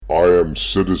I am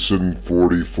Citizen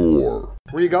 44.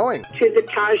 Where are you going? To the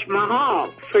Taj Mahal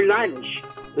for lunch.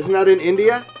 Isn't that in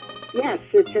India? Yes,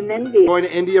 it's in India. Going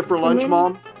to India for lunch,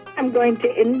 Mom? I'm going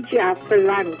to India for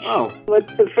lunch. Oh. With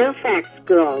the Fairfax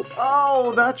girls.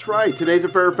 Oh, that's right. Today's a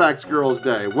Fairfax Girls'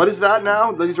 Day. What is that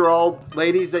now? These are all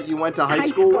ladies that you went to high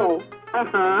school with?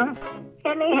 Uh-huh.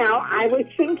 Anyhow, I was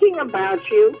thinking about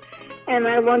you, and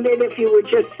I wondered if you were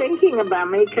just thinking about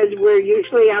me, because we're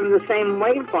usually on the same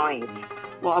wavelength.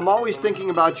 Well, I'm always thinking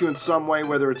about you in some way,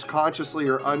 whether it's consciously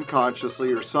or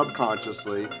unconsciously or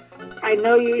subconsciously. I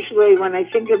know usually when I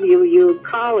think of you, you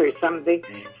call or something,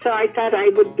 so I thought I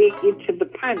would beat you to the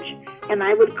punch, and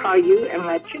I would call you and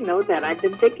let you know that I've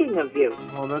been thinking of you.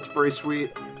 Oh, that's very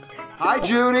sweet. Hi,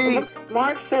 Judy.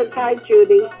 Mark says hi,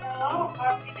 Judy. Hello,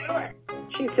 how are you doing?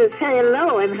 She says, hey,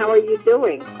 hello, and how are you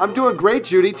doing? I'm doing great,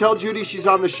 Judy. Tell Judy she's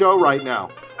on the show right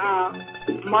now.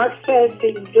 Mark says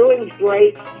he's doing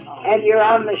great, and you're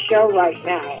on the show right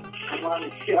now. I'm on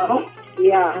the show?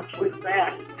 Yeah. What's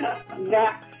that?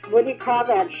 What do you call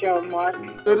that show, Mark?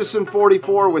 Citizen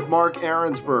 44 with Mark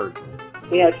Ahrensberg.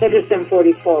 Yeah, Citizen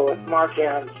 44 with Mark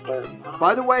Ahrensberg.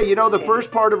 By the way, you know the first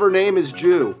part of her name is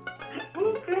Jew.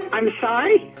 I'm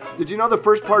sorry? Did you know the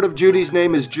first part of Judy's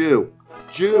name is Jew?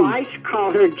 Jude. Well, I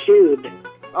call her Jude.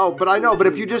 Oh, but I know, but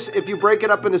if you break it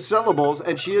up into syllables,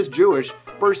 and she is Jewish,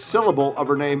 first syllable of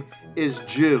her name is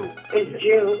Jew. It's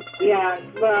Jew, yeah,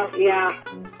 well, yeah.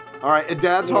 All right, and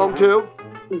Dad's home too?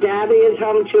 Daddy is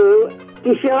home too. Do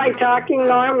you feel like talking,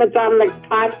 Norm? It's on the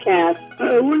podcast.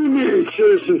 What do you mean,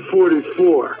 Citizen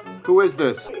 44? Who is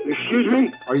this? Excuse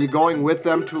me? Are you going with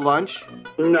them to lunch?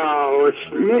 No,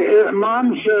 it's me,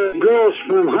 Mom's girls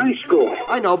from high school.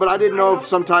 I know, but I didn't know if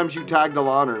sometimes you tagged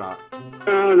along or not.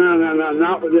 No,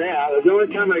 not with that. The only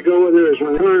time I go with her is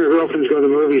when her and her girlfriends go to the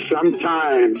movies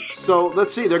sometimes. So,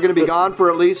 let's see, they're going to be gone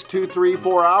for at least 2, 3,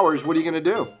 4 hours. What are you going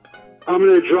to do? I'm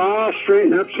going to draw,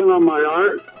 straighten up some of my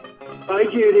art. Bye,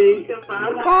 Judy.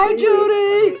 Bye,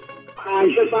 Judy.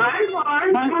 Goodbye,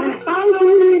 Mark. Bye,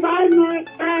 Judy. Bye, Mark.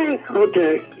 Bye.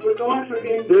 Okay. We're going for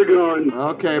Indian. They're going.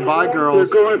 Okay, bye, girls.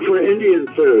 They're going for Indian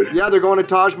food. Yeah, they're going to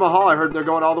Taj Mahal. I heard they're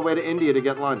going all the way to India to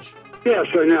get lunch. Yes,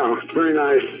 I know. It's very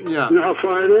nice. Yeah. You know how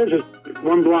far it is? It's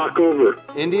 1 block over.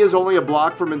 India's only a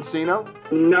block from Encino?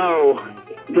 No.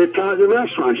 The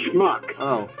restaurant, Schmuck.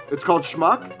 Oh. It's called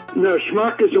Schmuck? No,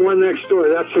 Schmuck is the one next door.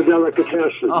 That's the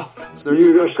delicatessen. Oh. Are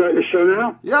you going to start your show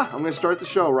now? Yeah, I'm going to start the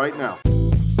show right now.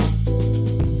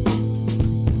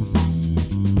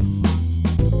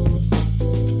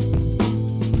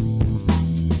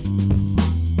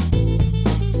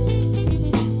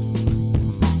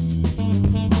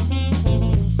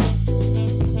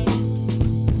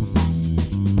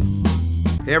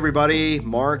 Hey everybody,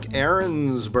 Mark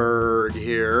Ahrensberg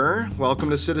here. Welcome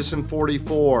to Citizen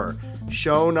 44,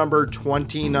 show number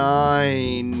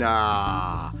 29.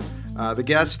 The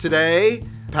guests today,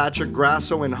 Patrick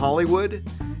Grasso in Hollywood,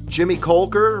 Jimmy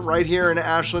Colker right here in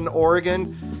Ashland,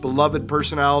 Oregon, beloved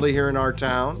personality here in our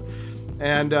town.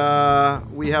 And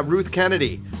we have Ruth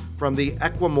Kennedy from the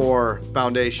Equimor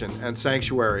Foundation and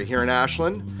Sanctuary here in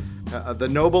Ashland. The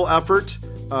noble effort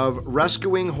of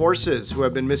rescuing horses who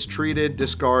have been mistreated,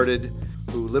 discarded,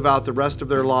 who live out the rest of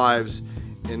their lives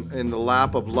in the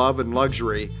lap of love and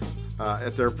luxury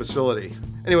at their facility.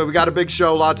 Anyway, we got a big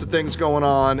show, lots of things going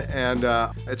on, and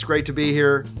it's great to be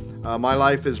here. My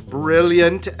life is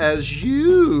brilliant as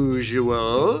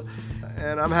usual,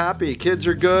 and I'm happy. Kids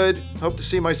are good. Hope to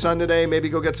see my son today, maybe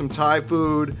go get some Thai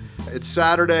food. It's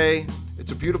Saturday.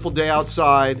 It's a beautiful day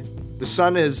outside. The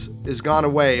sun is gone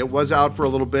away. It was out for a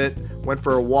little bit. Went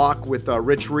for a walk with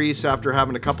Rich Reese after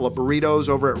having a couple of burritos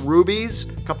over at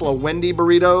Ruby's. A couple of Wendy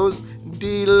burritos.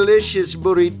 Delicious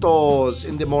burritos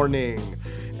in the morning.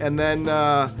 And then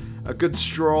a good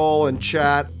stroll and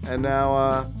chat. And now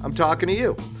I'm talking to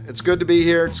you. It's good to be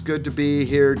here. It's good to be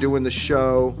here doing the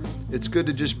show. It's good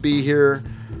to just be here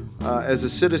as a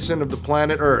citizen of the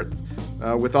planet Earth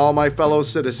with all my fellow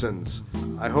citizens.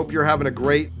 I hope you're having a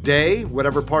great day,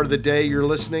 whatever part of the day you're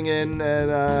listening in,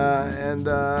 and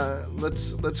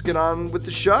let's get on with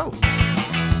the show.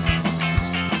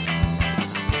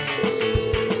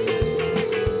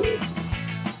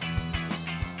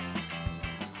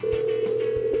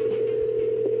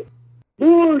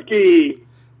 Porky!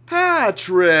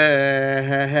 Patrick!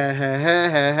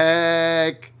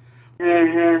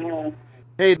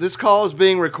 Hey, this call is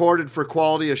being recorded for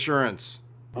quality assurance.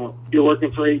 Oh, you're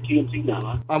working for AT&T now,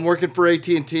 huh? I'm working for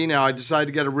AT&T now. I decided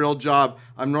to get a real job.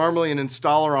 I'm normally an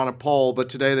installer on a pole, but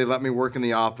today they let me work in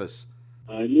the office.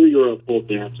 I knew you were a pole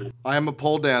dancer. I am a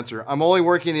pole dancer. I'm only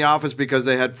working in the office because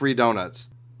they had free donuts.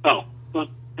 Oh, well,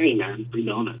 Hey, man, free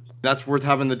donuts. That's worth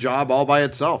having the job all by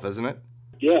itself, isn't it?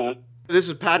 Yeah. This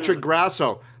is Patrick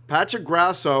Grasso. Patrick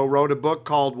Grasso wrote a book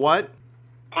called what?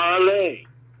 Parlay.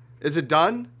 Is it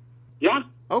done? Yeah.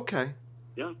 Okay.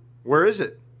 Yeah. Where is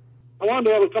it? I wanted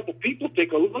to have a couple people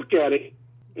take a look at it.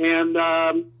 And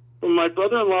my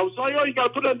brother-in-law was like, oh, you got to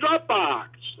put it on Dropbox.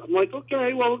 I'm like,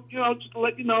 okay, well, just to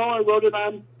let you know, I wrote it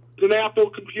on an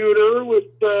Apple computer with,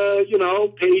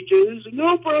 pages. And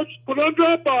no, bro, just put it on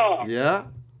Dropbox. Yeah.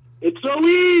 It's so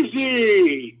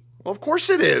easy. Well, of course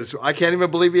it is. I can't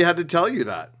even believe he had to tell you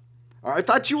that. I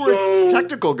thought you were a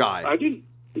technical guy. I didn't.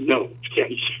 No.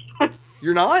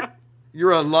 You're not?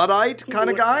 You're a Luddite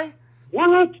kind of guy?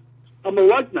 What? I'm a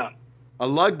lug nut. A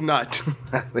lug nut.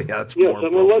 Yeah, that's Yes, more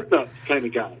I'm a lug appropriate. nut kind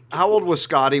of guy. How old was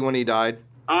Scotty when he died?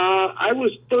 I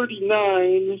was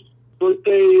 39.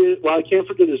 Birthday. Well, I can't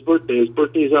forget his birthday. His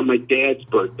birthday is on my dad's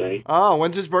birthday. Oh,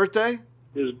 when's his birthday?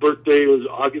 His birthday was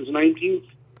August 19th.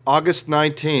 August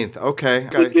 19th. Okay.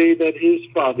 The day that his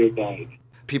father died.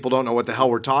 People don't know what the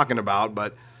hell we're talking about,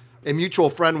 but a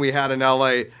mutual friend we had in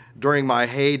LA during my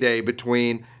heyday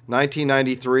between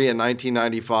 1993 and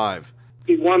 1995.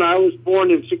 One, I was born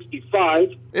in 65.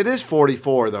 It is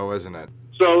 44 though, isn't it?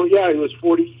 So, yeah, he was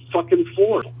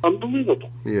 40-fucking-4. Unbelievable.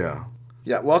 Yeah.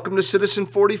 Yeah, welcome to Citizen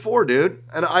 44, dude.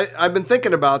 And I've been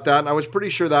thinking about that, and I was pretty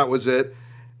sure that was it.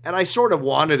 And I sort of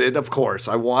wanted it, of course.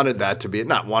 I wanted that to be,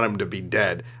 not want him to be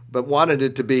dead, but wanted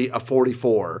it to be a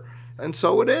 44. And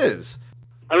so it is.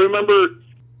 I remember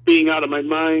being out of my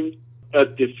mind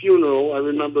at the funeral. I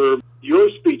remember your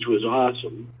speech was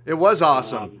awesome. It was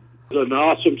awesome. It was an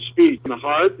awesome speech in the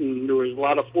heart, and there was a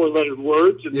lot of four-lettered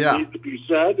words that needed to be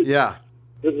said. Yeah.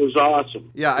 It was awesome.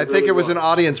 Yeah, I think it was an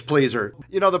audience pleaser.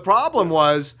 The problem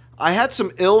was I had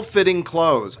some ill-fitting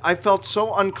clothes. I felt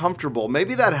so uncomfortable.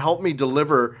 Maybe that helped me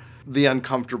deliver the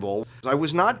uncomfortable. I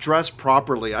was not dressed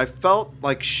properly. I felt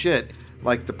like shit.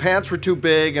 Like the pants were too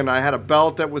big, and I had a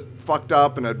belt that was fucked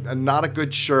up, and not a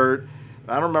good shirt.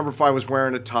 I don't remember if I was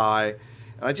wearing a tie.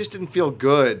 And I just didn't feel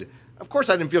good. Of course,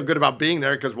 I didn't feel good about being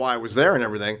there because why I was there and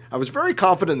everything. I was very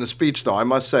confident in the speech, though, I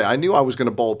must say. I knew I was going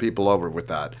to bowl people over with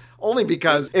that. Only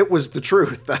because it was the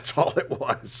truth. That's all it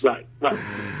was. Right.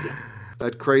 Yeah.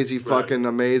 That crazy fucking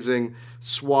amazing,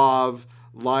 suave,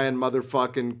 lion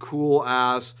motherfucking cool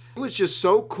ass. It was just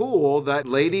so cool that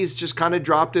ladies just kind of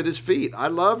dropped at his feet. I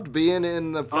loved being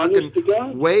in the fucking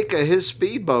wake of his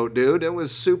speedboat, dude. It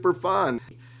was super fun.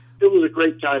 It was a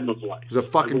great time of life. It was a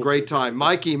fucking great time.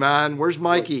 Mikey, man. Where's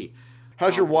Mikey?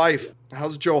 How's your wife?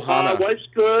 How's Johanna? Wife's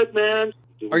good, man.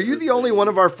 Are you the only one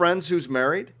of our friends who's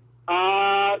married?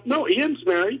 No, Ian's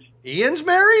married. Ian's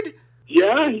married?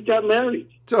 Yeah, he got married.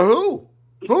 To who?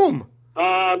 Whom?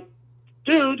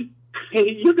 Dude,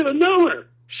 you're going to know her.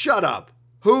 Shut up.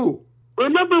 Who?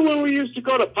 Remember when we used to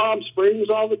go to Palm Springs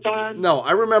all the time? No,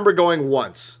 I remember going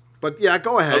once. But yeah,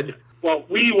 go ahead. Okay. Well,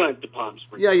 we went to Palm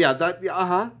Springs. Yeah,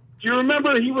 uh-huh. Do you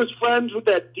remember he was friends with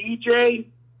that DJ?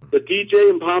 The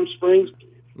DJ in Palm Springs?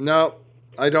 No,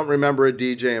 I don't remember a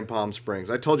DJ in Palm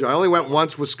Springs. I told you, I only went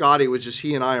once with Scotty. It was just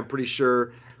he and I, I'm pretty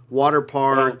sure. Water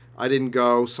park, I didn't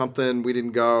go. Something, we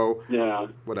didn't go. Yeah.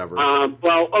 Whatever.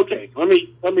 Well, okay. Let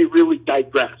me really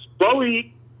digress.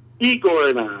 Bowie, Igor,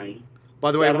 and I.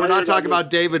 By the way, we're not talking about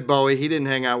David Bowie. He didn't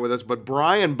hang out with us. But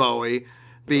Brian Bowie,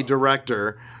 the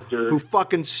director, who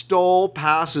fucking stole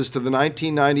passes to the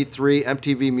 1993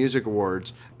 MTV Music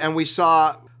Awards. And we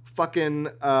saw fucking...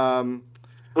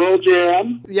 Pearl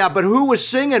Jam. Yeah, but who was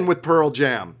singing with Pearl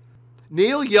Jam?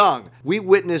 Neil Young. We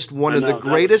witnessed one of the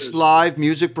greatest live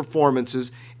music performances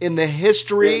in the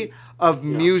history of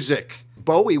music.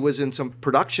 Bowie was in some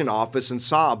production office and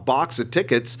saw a box of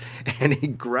tickets, and he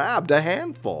grabbed a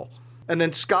handful. And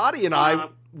then Scotty and I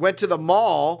went to the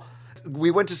mall. We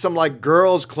went to some like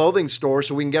girls' clothing store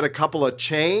so we can get a couple of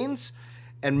chains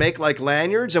and make like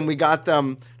lanyards, and we got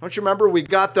them. Don't you remember? We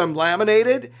got them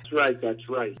laminated. That's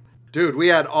right. Dude, we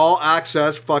had all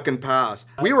access fucking pass.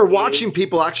 We were watching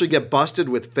people actually get busted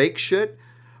with fake shit.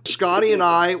 Scotty and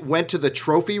I went to the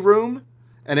trophy room,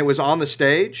 and it was on the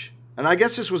stage. And I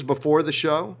guess this was before the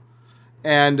show.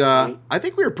 And I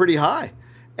think we were pretty high.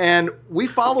 And we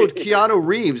followed Keanu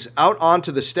Reeves out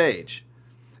onto the stage.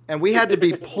 And we had to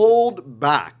be pulled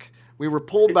back. We were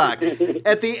pulled back.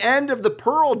 At the end of the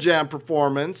Pearl Jam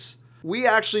performance, we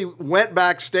actually went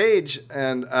backstage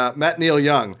and met Neil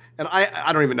Young. And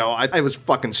I don't even know. I was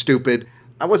fucking stupid.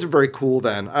 I wasn't very cool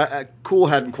then. Cool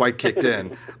hadn't quite kicked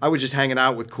in. I was just hanging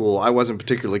out with cool. I wasn't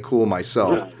particularly cool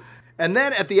myself. Right. And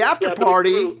then at the after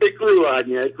party... It grew on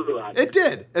you. It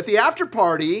did. At the after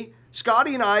party,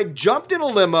 Scotty and I jumped in a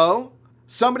limo.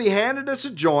 Somebody handed us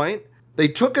a joint. They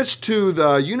took us to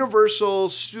the Universal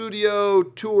Studio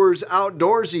Tours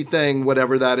outdoorsy thing,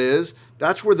 whatever that is.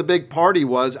 That's where the big party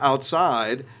was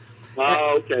outside.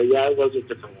 Oh, okay. Yeah, it was a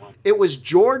different one. It was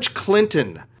George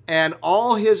Clinton, and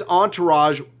all his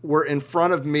entourage were in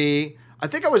front of me. I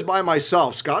think I was by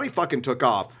myself. Scotty fucking took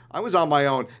off. I was on my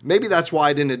own. Maybe that's why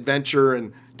I didn't adventure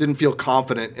and didn't feel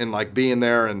confident in like being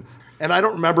there. And I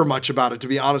don't remember much about it, to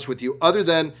be honest with you, other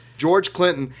than George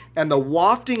Clinton and the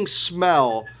wafting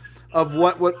smell of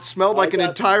what smelled like an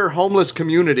entire homeless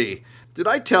community. Did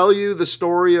I tell you the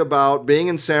story about being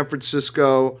in San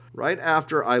Francisco right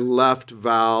after I left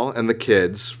Val and the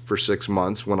kids for 6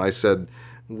 months when I said,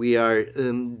 we are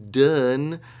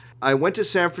done? I went to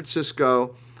San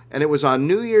Francisco, and it was on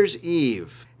New Year's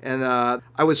Eve, and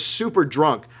I was super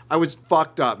drunk. I was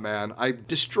fucked up, man. I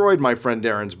destroyed my friend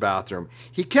Darren's bathroom.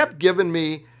 He kept giving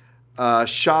me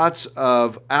shots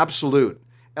of Absolute,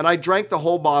 and I drank the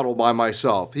whole bottle by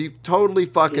myself. He totally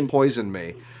fucking poisoned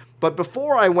me. But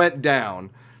before I went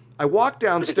down, I walked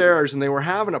downstairs and they were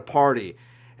having a party.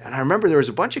 And I remember there was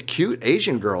a bunch of cute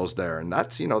Asian girls there, and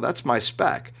that's my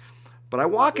spec. But I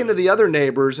walk into the other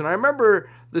neighbors, and I remember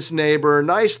this neighbor,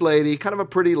 nice lady, kind of a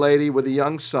pretty lady with a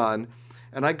young son.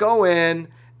 And I go in,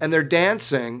 and they're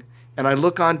dancing, and I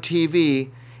look on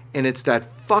TV, and it's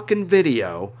that fucking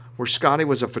video where Scotty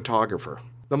was a photographer.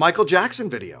 The Michael Jackson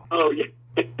video. Oh,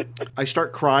 yeah. I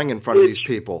start crying in front of these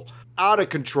people. Out of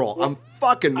control. I'm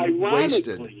fucking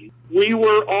wasted. We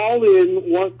were all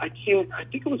in one. I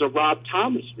think it was a Rob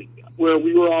Thomas video where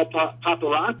we were all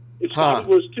paparazzi. Scotty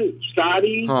was too.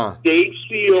 Scotty, Dave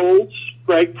Fields,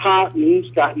 Greg Cotton,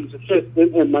 Scotty's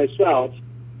assistant, and myself.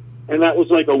 And that was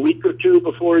like a week or two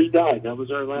before he died. That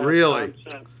was our last Really?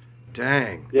 time.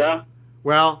 Dang. Yeah.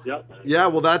 Well, Yep. yeah,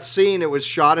 well, that scene, it was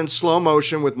shot in slow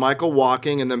motion with Michael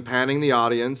walking and then panning the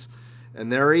audience.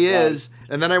 And there he is.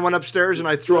 And then I went upstairs and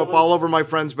I threw up all over my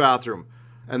friend's bathroom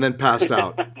and then passed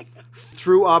out.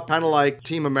 Threw up, kind of like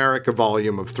Team America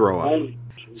volume of throw up.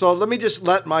 So let me just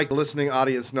let my listening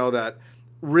audience know that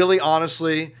really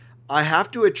honestly, I have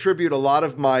to attribute a lot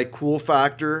of my cool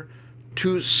factor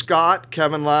to Scott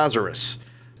Kevin Lazarus.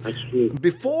 That's true.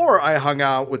 Before I hung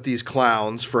out with these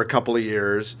clowns for a couple of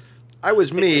years, I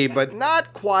was me, but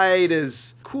not quite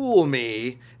as cool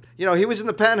me. You know, he was in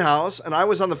the penthouse, and I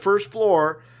was on the first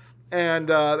floor, and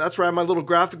that's where I had my little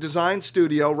graphic design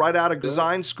studio right out of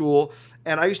design school,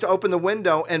 and I used to open the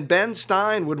window, and Ben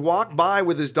Stein would walk by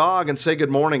with his dog and say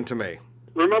good morning to me.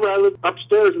 Remember, I lived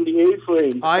upstairs in the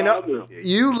A-frame. I know. Room.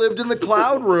 You lived in the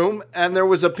cloud room, and there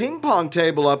was a ping pong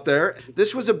table up there.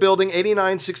 This was a building,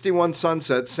 8961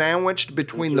 Sunset, sandwiched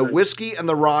between the Whiskey and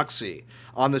the Roxy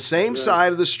on the same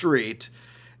side of the street.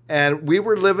 And we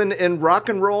were living in rock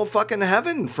and roll fucking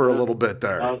heaven for a little bit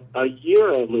there. A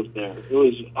year I lived there. It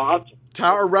was awesome.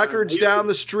 Tower Records down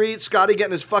the street, Scotty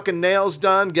getting his fucking nails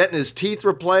done, getting his teeth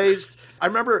replaced. I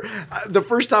remember the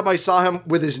first time I saw him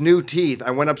with his new teeth,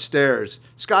 I went upstairs.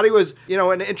 Scotty was,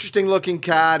 an interesting looking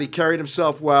cat. He carried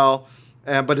himself well,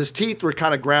 but his teeth were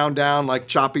kind of ground down, like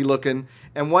choppy looking.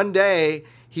 And one day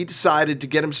he decided to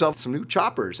get himself some new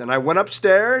choppers. And I went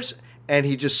upstairs and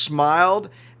he just smiled.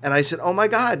 And I said, oh, my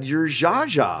God, you're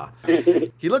Zsa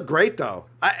Zsa. He looked great, though.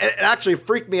 It actually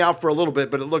freaked me out for a little bit,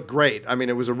 but it looked great. I mean,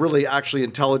 it was a really actually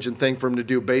intelligent thing for him to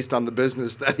do based on the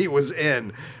business that he was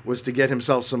in, was to get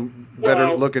himself some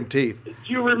better-looking teeth. Do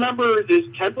you remember his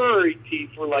temporary teeth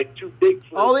were, like, too big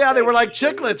for Oh, yeah, they were like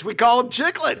chiclets. We call them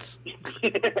chiclets.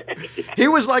 He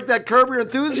was like that Curb Your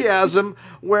Enthusiasm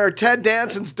where Ted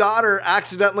Danson's daughter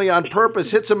accidentally on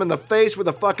purpose hits him in the face with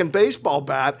a fucking baseball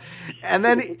bat. And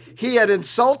then he had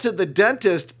insulted the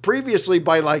dentist previously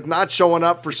by like not showing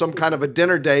up for some kind of a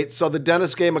dinner date. So the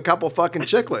dentist gave him a couple fucking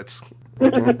chiclets.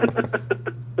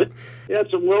 He had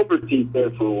some Wilbur teeth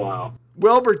there for a while.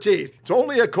 Wilbur teeth. It's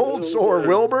only a cold sore,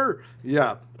 Wilbur.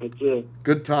 Yeah. That's it.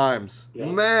 Good times. Yeah.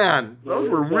 Man, those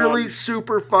were really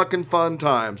super fucking fun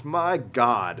times. My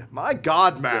God,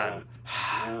 man.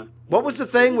 Yeah. What was the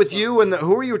thing with you and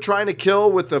who were you trying to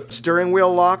kill with the steering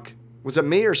wheel lock? Was it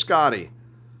me or Scotty?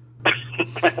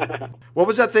 What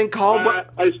was that thing called?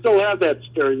 I still have that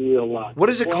steering wheel lock. What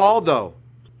is it called, though?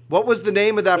 What was the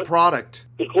name of that product?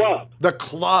 The club. The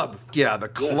Club. Yeah, the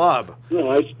Club.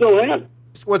 No, I still have it.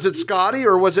 Was it Scotty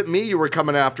or was it me you were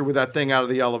coming after with that thing out of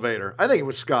the elevator? I think it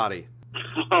was Scotty.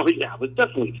 Oh, yeah, it was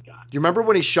definitely Scott. Do you remember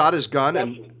when he shot his gun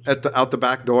out the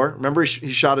back door? Remember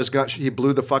he shot his gun, he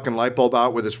blew the fucking light bulb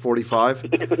out with his 45?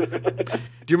 Do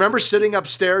you remember sitting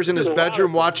upstairs in his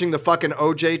bedroom watching the fucking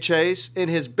OJ chase? In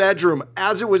his bedroom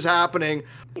as it was happening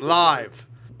live.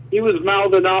 He was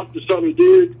mouthing off to some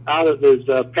dude out of his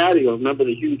patio. Remember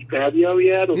the huge patio he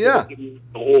had? Yeah. The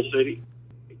whole city.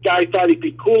 guy thought he'd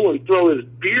be cool and throw his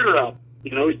beer up.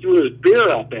 You know, he threw his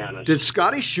beer up at us. Did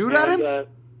Scotty shoot at him?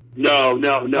 No.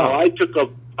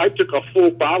 Oh. I took a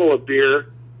full bottle of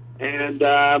beer, and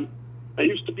I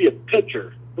used to be a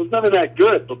pitcher. It was none of that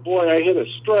good, but boy, I hit a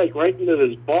strike right into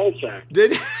his ball sack.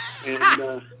 Did And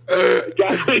the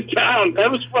guy went down.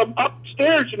 That was from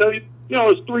upstairs, you know, it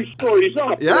was 3 stories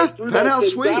up. Yeah, I threw that penthouse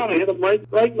thing suite. down. I hit him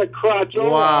right in the crotch.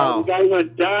 Wow. The guy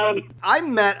went down. I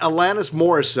met Alanis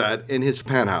Morissette in his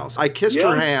penthouse. I kissed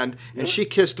her hand, and she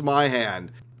kissed my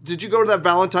hand. Did you go to that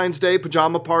Valentine's Day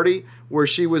pajama party where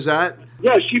she was at?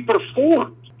 Yeah, she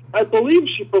performed. I believe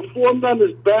she performed on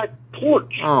his back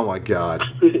porch. Oh, my God.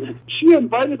 She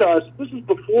invited us. This is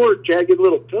before Jagged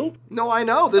Little Pill. No, I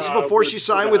know. This is before she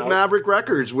signed with Maverick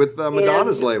Records, with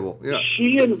Madonna's And label. Yeah.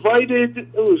 She invited,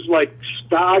 it was like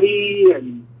Scotty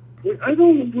and, I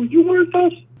don't know, were you with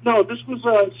us? No, this was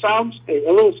a sound stage,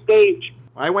 a little stage.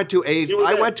 I went to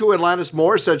Alanis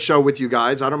Morissette show with you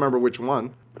guys. I don't remember which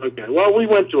one. Okay, well, we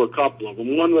went to a couple of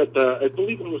them. One with, I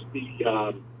believe it was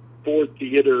the Ford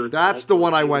Theater. That's the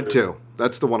one I went to.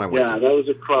 That's the one I went Yeah, to. that was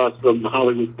across from the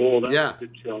Hollywood Bowl. That was a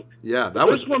good show. Yeah,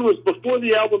 This one was before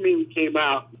the album even came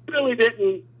out. Really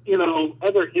didn't,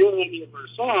 ever hear any of her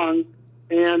songs.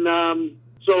 And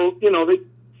so,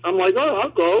 I'm like, oh,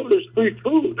 I'll go. There's free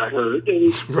food, I heard.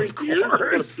 And free beer. I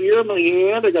got a beer in my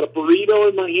hand. I got a burrito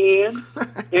in my hand.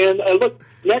 And I look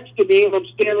next to me, and I'm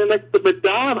standing next to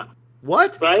Madonna.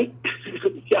 What? Right?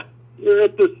 Yeah, you're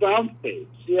at the soundstage.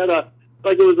 She had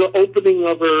it was the opening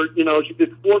of her, she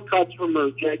did 4 cuts from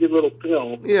her Jagged Little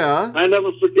Pill. Yeah. I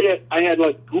never forget, I had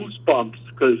like goosebumps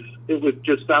because it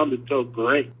just sounded so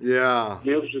great. Yeah.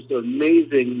 It was just an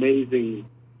amazing,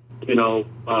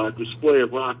 display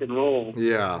of rock and roll.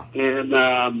 Yeah. And,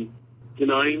 I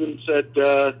even said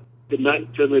good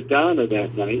night to Madonna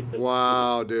that night.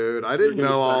 Wow, dude. I didn't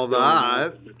know all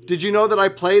that. Did you know that I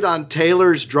played on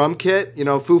Taylor's drum kit?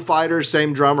 Foo Fighters,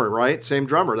 same drummer, right? Same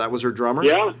drummer. That was her drummer?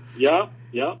 Yeah.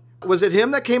 Was it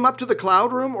him that came up to the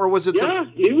Cloud Room, or was it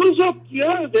he was up.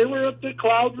 Yeah, they were up the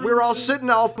Cloud Room. We were all sitting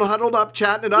all huddled up,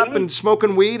 chatting it up, and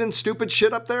smoking weed and stupid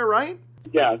shit up there, right?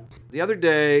 Yeah. The other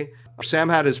day, Sam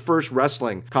had his first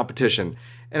wrestling competition.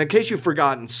 And in case you've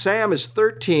forgotten, Sam is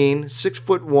 13,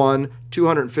 6'1",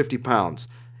 250 pounds.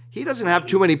 He doesn't have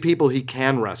too many people he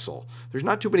can wrestle. There's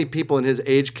not too many people in his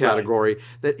age category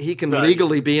that he can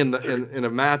legally be in a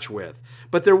match with.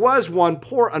 But there was one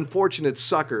poor unfortunate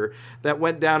sucker that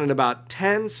went down in about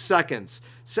 10 seconds.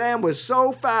 Sam was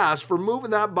so fast for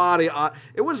moving that body.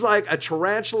 It was like a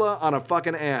tarantula on a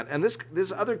fucking ant. And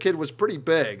this other kid was pretty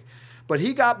big. But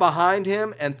he got behind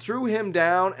him and threw him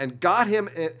down and got him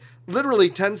in literally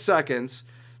 10 seconds.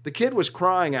 The kid was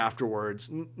crying afterwards,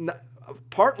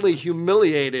 partly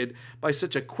humiliated by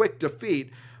such a quick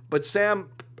defeat. But Sam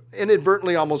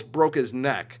inadvertently almost broke his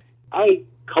neck. I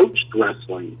coached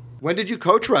wrestling. When did you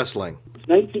coach wrestling?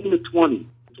 19 to 20.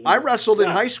 I wrestled in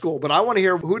high school, but I want to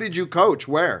hear, who did you coach?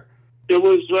 Where? It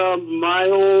was my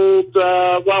old,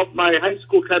 my high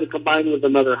school kind of combined with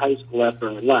another high school after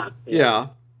I left. Yeah.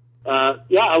 I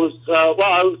was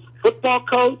a football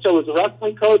coach, I was a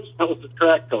wrestling coach, I was a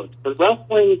track coach. But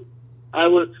wrestling, I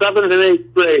was 7th and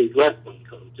 8th grade wrestling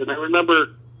coach. And I remember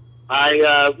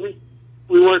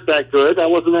we weren't that good. I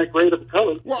wasn't that great of a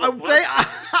coach. Well,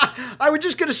 I was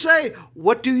just going to say,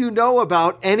 what do you know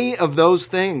about any of those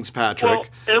things,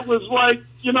 Patrick? Well, it was like,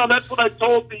 that's what I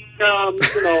told the,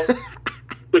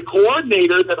 the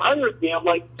coordinator that hired me. I'm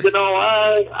like,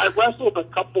 I wrestled a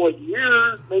couple of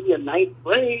years, maybe in 9th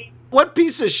grade. What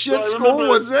piece of shit school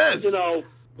was this?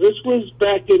 This was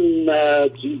back in,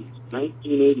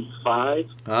 1985.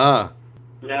 Ah.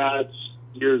 Yeah, it's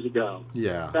years ago.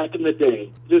 Yeah. Back in the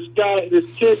day. This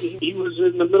kid, he was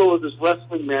in the middle of this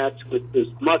wrestling match with this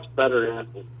much better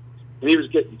athlete. And he was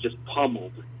getting just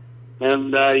pummeled.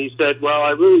 And he said, well,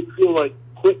 I really feel like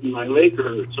quitting. My leg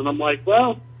hurts. And I'm like,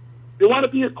 well, if you want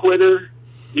to be a quitter,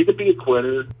 you can be a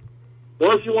quitter.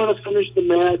 Or if you want to finish the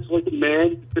match like a man,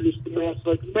 you can finish the match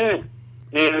like a man.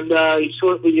 And he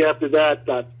shortly after that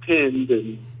got pinned,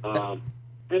 and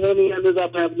then he ended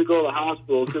up having to go to the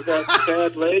hospital because that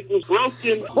bad leg was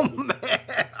broken. Oh,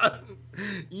 man.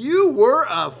 You were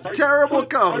a terrible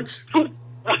coach. I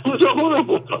was a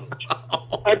horrible coach.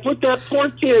 I put that poor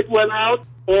kid, went out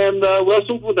and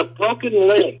wrestled with a broken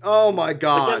leg. Oh, my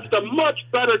God. Against a much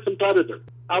better competitor.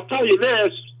 I'll tell you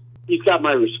this, he's got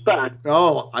my respect.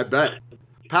 Oh, I bet.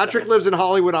 Patrick lives in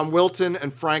Hollywood on Wilton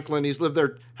and Franklin. He's lived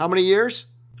there how many years?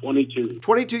 22.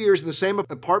 22 years in the same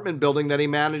apartment building that he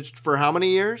managed for how many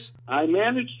years? I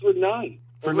managed for 9.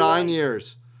 For 9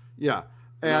 years. Yeah.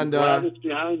 And it's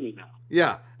behind me now.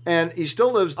 Yeah. And he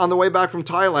still lives on the way back from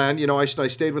Thailand. You know, I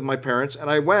stayed with my parents, and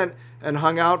I went and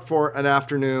hung out for an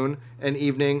afternoon and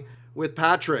evening with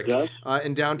Patrick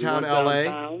in downtown LA.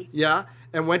 Downtown? Yeah,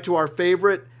 and went to our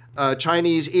favorite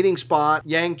Chinese eating spot,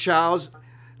 Yang Chow's,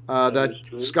 that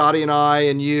Scotty and I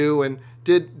and you. And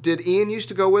did Ian used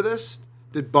to go with us?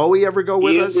 Did Bowie ever go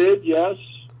with Ian us? did, yes.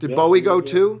 Did Yes, Bowie Ian go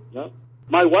did. too? Yep.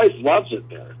 My wife loves it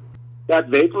there. That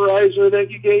vaporizer that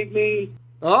you gave me.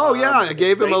 Oh, yeah, I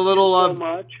gave him a Thank little you so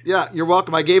much. Yeah, you're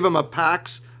welcome. I gave him a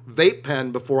PAX vape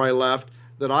pen before I left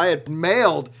that I had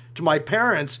mailed to my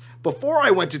parents before I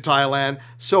went to Thailand,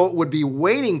 so it would be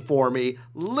waiting for me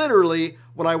literally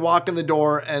when I walk in the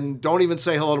door and don't even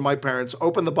say hello to my parents,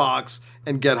 open the box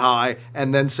and get high,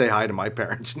 and then say hi to my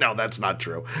parents. No, that's not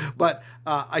true. But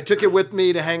I took it with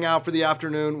me to hang out for the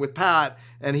afternoon with Pat,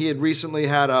 and he had recently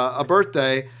had a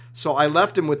birthday, so I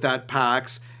left him with that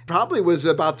PAX. Probably was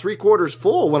about 3/4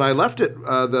 full when I left it,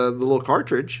 the little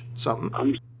cartridge,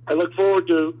 something. I look forward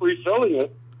to refilling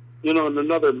it, in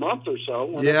another month or so.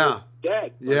 When Yeah. it's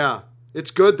dead. Yeah.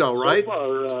 It's good though, right?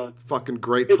 So far, Fucking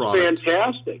great it's product.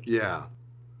 fantastic. Yeah.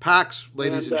 PAX,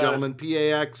 ladies and And, gentlemen,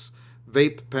 PAX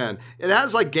vape pen. It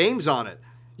has like games on it.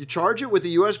 You charge it with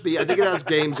the USB. I think it has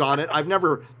games on it. I've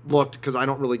never looked because I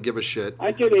don't really give a shit.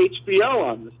 I get HBO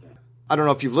on this thing. I don't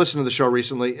know if you've listened to the show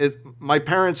recently. My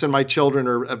parents and my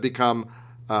children have become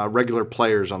regular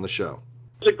players on the show.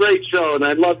 It's a great show, and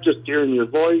I love just hearing your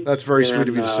voice. That's very sweet And,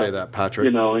 of you to say that, Patrick.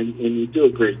 And you do a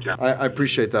great job. I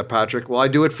appreciate that, Patrick. Well, I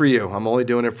do it for you. I'm only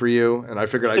doing it for you, and I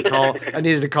figured I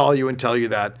needed to call you and tell you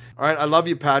that. All right, I love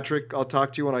you, Patrick. I'll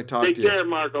talk to you when I talk Take to you. care,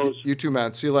 Marcos. You too,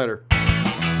 man. See you later.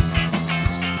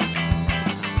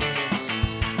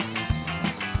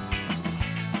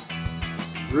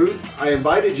 Ruth, I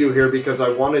invited you here because I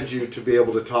wanted you to be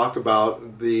able to talk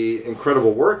about the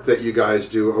incredible work that you guys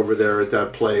do over there at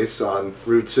that place on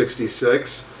Route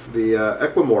 66, the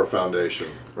Equimor Foundation.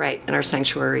 Right, and our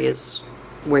sanctuary is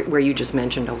where you just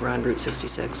mentioned over on Route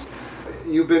 66.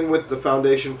 You've been with the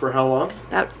foundation for how long?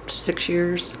 About 6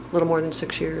 years, a little more than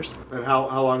 6 years. And how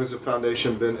long has the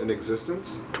foundation been in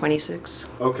existence? 26.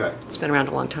 Okay. It's been around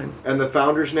a long time. And the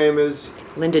founder's name is?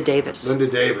 Linda Davis. Linda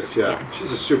Davis, yeah. Yeah.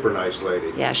 She's a super nice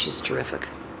lady. Yeah, she's terrific.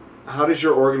 How does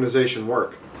your organization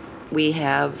work? We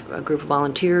have a group of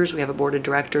volunteers, we have a board of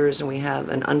directors, and we have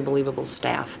an unbelievable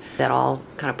staff that all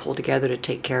kind of pull together to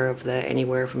take care of the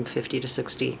anywhere from 50 to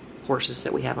 60 horses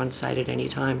that we have on site at any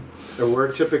time. And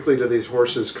where typically do these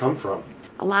horses come from?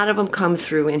 A lot of them come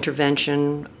through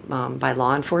intervention by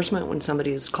law enforcement when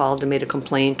somebody is called and made a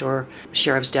complaint, or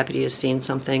sheriff's deputy has seen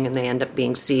something and they end up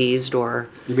being seized, or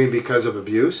You mean because of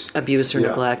abuse? abuse or Yeah.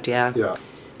 neglect, yeah. Yeah.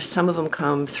 Some of them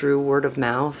come through word of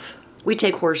mouth. We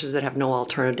take horses that have no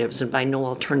alternatives, and by no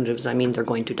alternatives I mean they're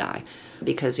going to die,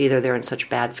 because either they're in such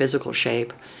bad physical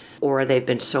shape or they've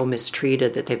been so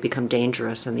mistreated that they've become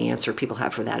dangerous, and the answer people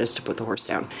have for that is to put the horse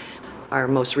down. Our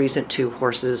most recent 2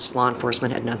 horses, law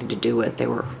enforcement had nothing to do with. They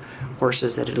were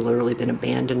horses that had literally been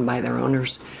abandoned by their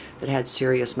owners that had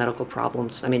serious medical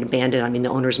problems. I mean, abandoned, I mean the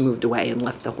owners moved away and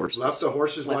left the horses. Left the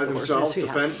horses by Left the themselves horses, to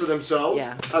yeah. fend for themselves?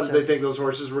 Yeah, How did so- they think those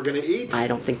horses were going to eat? I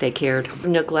don't think they cared.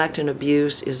 Neglect and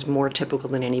abuse is more typical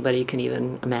than anybody can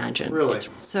even imagine. Really?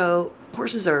 So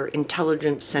horses are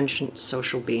intelligent, sentient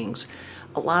social beings.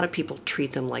 A lot of people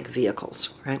treat them like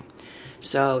vehicles, right?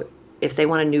 So if they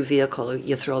want a new vehicle,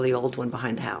 you throw the old one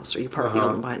behind the house, or you park the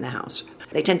old one behind the house.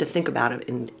 They tend to think about it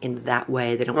in that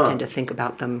way. They don't tend to think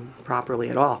about them properly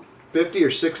at all. 50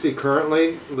 or 60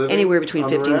 currently living Anywhere between on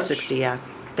the 50 and ranch? 60, yeah.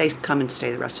 They come and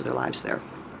stay the rest of their lives there.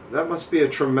 That must be a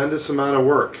tremendous amount of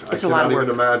work. It's I a lot cannot of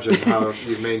even work. imagine how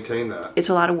you maintain that. It's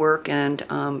a lot of work, and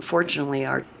fortunately,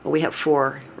 we have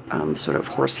 4 sort of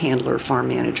horse handler, farm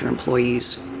manager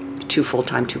employees, 2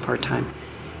 full-time, 2 part-time,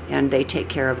 and they take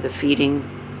care of the feeding,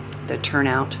 the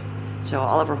turnout. So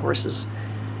all of our horses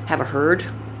have a herd.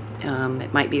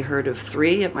 It might be a herd of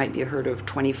 3, it might be a herd of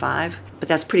 25, but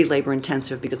that's pretty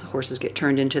labor-intensive because the horses get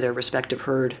turned into their respective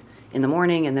herd in the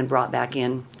morning and then brought back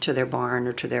in to their barn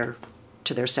or to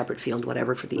their separate field,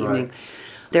 whatever, for the Right. evening.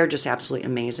 They're just absolutely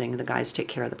amazing. The guys take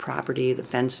care of the property, the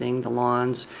fencing, the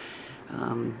lawns.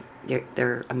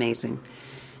 They're amazing.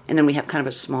 And then we have kind of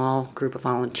a small group of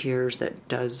volunteers that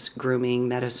does grooming,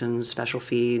 medicines, special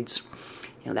feeds,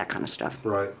 that kind of stuff.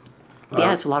 Right.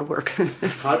 Yeah, it's a lot of work.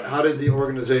 How did the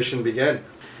organization begin?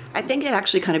 I think it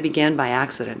actually kind of began by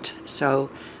accident. So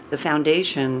the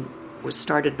foundation was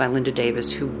started by Linda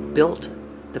Davis, who built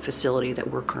the facility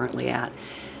that we're currently at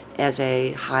as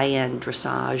a high-end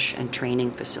dressage and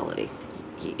training facility.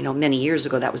 Many years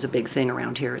ago that was a big thing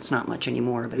around here. It's not much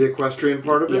anymore. But The equestrian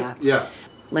part of it? Yeah. Yeah.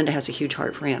 Linda has a huge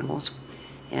heart for animals,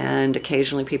 And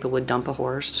occasionally people would dump a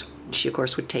horse. She, of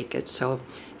course, would take it. So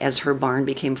as her barn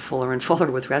became fuller and fuller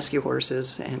with rescue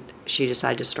horses, and she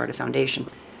decided to start a foundation.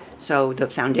 So the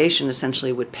foundation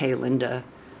essentially would pay Linda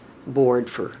board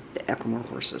for the Equimor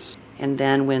horses. And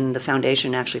then when the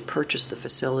foundation actually purchased the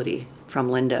facility from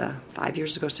Linda 5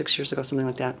 years ago, 6 years ago, something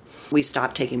like that, we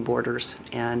stopped taking boarders,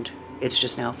 and it's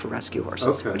just now for rescue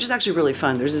horses, which is actually really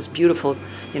fun. There's this beautiful,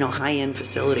 high-end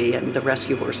facility, and the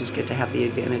rescue horses get to have the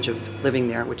advantage of living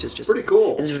there, which is just pretty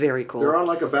cool. It's very cool. They're on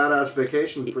like a badass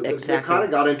vacation. Exactly. They kind of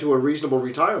got into a reasonable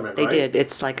retirement, They right? did.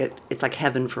 It's like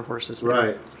heaven for horses.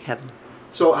 Right. It's heaven.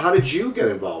 So how did you get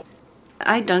involved?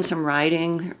 I'd done some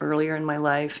riding earlier in my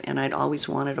life, and I'd always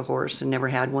wanted a horse and never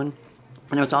had one.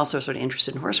 And I was also sort of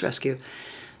interested in horse rescue.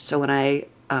 So when I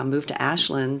moved to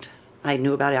Ashland, I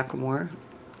knew about Equimor,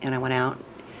 and I went out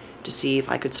to see if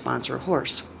I could sponsor a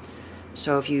horse.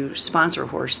 So if you sponsor a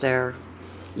horse there,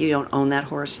 you don't own that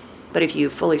horse. But if you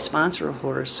fully sponsor a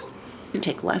horse, you can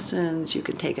take lessons, you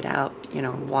can take it out,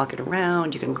 walk it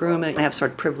around, you can groom it, and have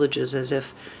sort of privileges as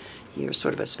if you're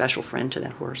sort of a special friend to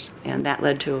that horse. And that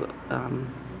led to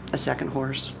a second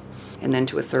horse, and then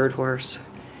to a third horse.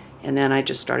 And then I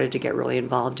just started to get really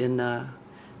involved in the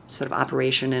sort of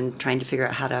operation and trying to figure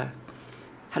out how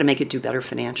to make it do better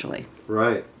financially.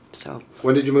 Right. So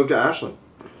When did you move to Ashland?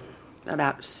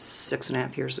 about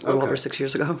 6.5 years, a little over 6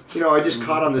 years ago. I just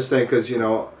caught on this thing because,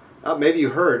 maybe you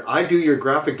heard, I do your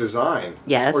graphic design.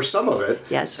 Yes. Or some of it.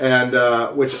 Yes. And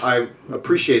which I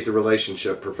appreciate the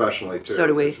relationship professionally, too. So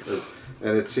do we.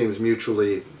 And it seems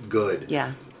mutually good.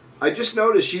 Yeah. I just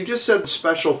noticed you just said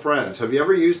special friends. Have you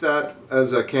ever used that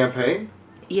as a campaign?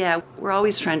 Yeah, we're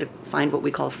always trying to find what we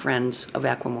call friends of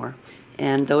Equimor.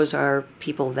 And those are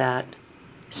people that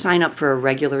sign up for a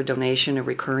regular donation, a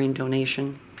recurring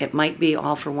donation. It might be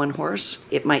all for one horse.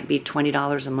 It might be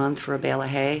 $20 a month for a bale of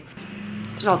hay.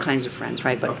 There's all kinds of friends,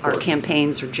 right? But our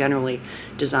campaigns are generally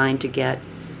designed to get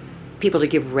people to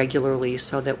give regularly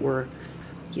so that we're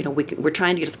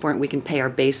trying to get to the point where we can pay our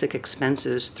basic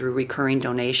expenses through recurring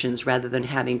donations rather than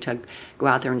having to go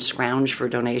out there and scrounge for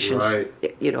donations,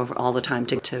 all the time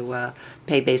to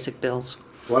pay basic bills.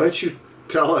 Why don't you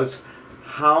tell us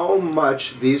how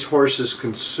much these horses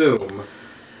consume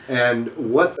and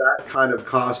what that kind of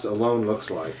cost alone looks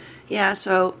like? Yeah,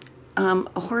 so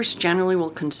a horse generally will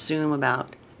consume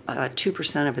about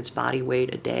 2% of its body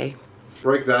weight a day.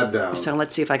 Break that down. So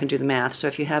let's see if I can do the math. So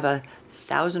if you have a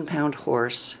 1,000-pound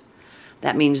horse,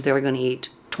 that means they're going to eat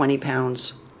 20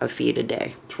 pounds of feed a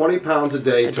day. 20 pounds a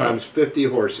day times 50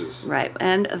 horses. Right,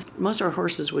 and most of our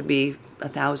horses would be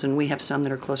 1,000. We have some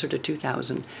that are closer to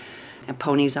 2,000. And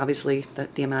ponies, obviously,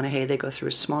 the amount of hay they go through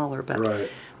is smaller, but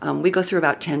we go through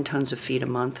about 10 tons of feed a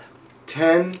month.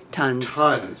 10 tons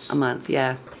a a month,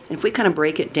 yeah. And if we kind of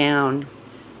break it down,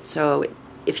 so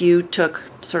if you took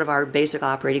sort of our basic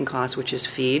operating costs, which is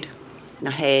feed,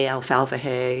 hay, alfalfa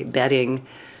hay, bedding,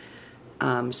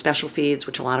 special feeds,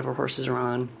 which a lot of our horses are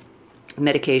on,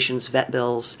 medications, vet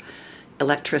bills,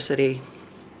 electricity,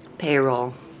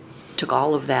 payroll, took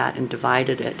all of that and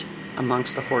divided it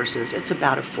amongst the horses. It's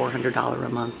about a $400 a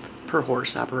month per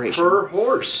horse operation. Per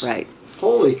horse? Right.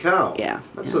 Holy cow. Yeah.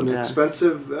 That's an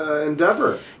expensive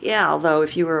endeavor. Yeah, although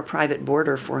if you were a private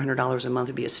boarder, $400 a month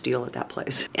would be a steal at that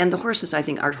place. And the horses, I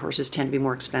think our horses tend to be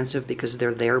more expensive because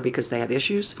they're there because they have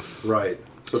issues. Right.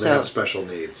 So they have special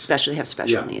needs. Especially have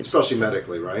special needs. Especially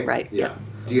medically, right? Right. Yeah.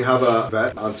 Do you have a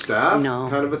vet on staff? No.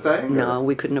 Kind of a thing? No,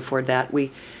 we couldn't afford that.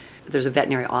 There's a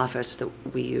veterinary office that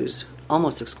we use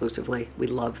almost exclusively. We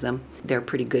love them. They're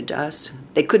pretty good to us.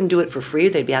 They couldn't do it for free.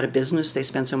 They'd be out of business. They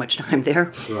spend so much time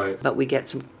there. Right. But we get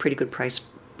some pretty good price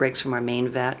breaks from our main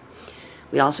vet.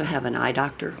 We also have an eye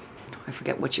doctor. I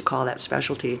forget what you call that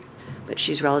specialty, but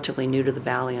she's relatively new to the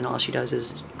valley, and all she does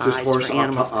is eyes for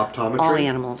animals. Optometry? All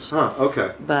animals. Huh,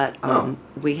 okay. But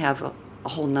we have a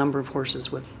whole number of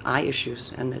horses with eye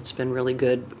issues, and it's been really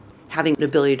good having the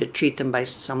ability to treat them by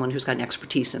someone who's got an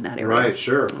expertise in that area. Right,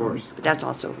 sure, of course. But that's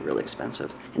also really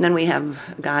expensive. And then we have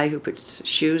a guy who puts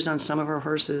shoes on some of our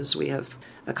horses. We have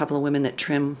a couple of women that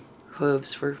trim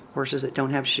hooves for horses that don't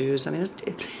have shoes. I mean,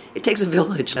 it takes a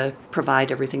village to provide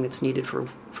everything that's needed for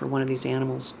one of these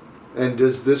animals. And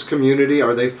does this community,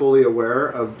 are they fully aware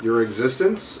of your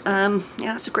existence? Yeah,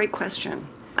 that's a great question.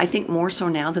 I think more so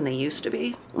now than they used to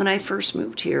be. When I first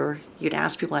moved here, you'd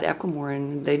ask people at Equimor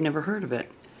and they'd never heard of it.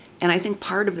 And I think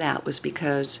part of that was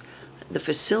because the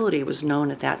facility was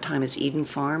known at that time as Eden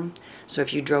Farm. So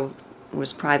if you drove, it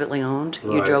was privately owned,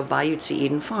 you drove by, you'd see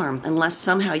Eden Farm. Unless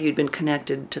somehow you'd been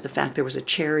connected to the fact there was a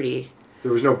charity.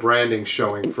 There was no branding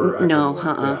showing for No,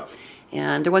 Yeah.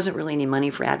 And there wasn't really any money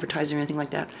for advertising or anything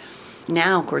like that.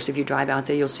 Now, of course, if you drive out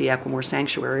there, you'll see Equimore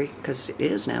Sanctuary, because it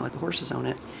is now, the horses own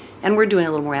it. And we're doing a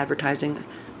little more advertising.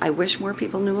 I wish more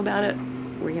people knew about it.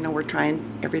 We're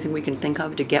trying everything we can think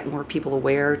of to get more people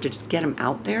aware, to just get them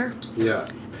out there. Yeah.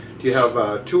 Do you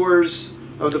have tours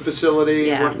of the facility?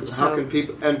 Yeah. How can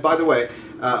people? And by the way,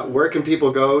 where can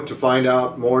people go to find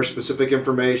out more specific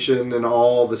information and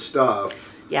all the stuff?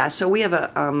 Yeah. So we have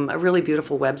a really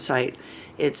beautiful website.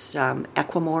 It's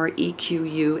Equimore,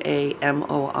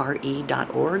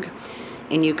 EQUAMORE.org.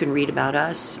 And you can read about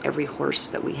us. Every horse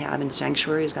that we have in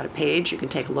Sanctuary has got a page. You can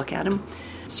take a look at them,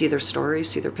 see their stories,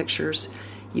 see their pictures.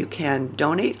 You can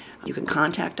donate. You can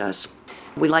contact us.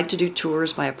 We like to do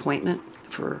tours by appointment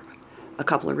for a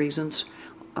couple of reasons.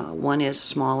 One is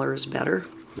smaller is better.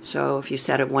 So if you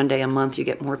set it one day a month, you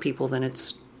get more people than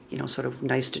it's, sort of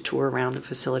nice to tour around the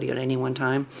facility at any one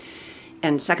time.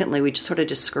 And secondly, we just sort of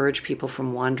discourage people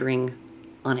from wandering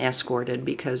unescorted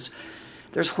because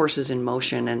there's horses in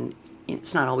motion and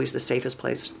it's not always the safest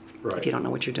place if you don't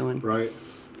know what you're doing. Right.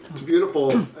 So. It's a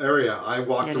beautiful area. I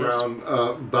walked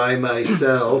around by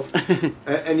myself.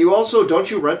 And you also, don't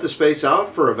you rent the space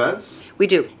out for events? We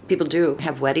do. People do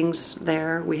have weddings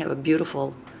there. We have a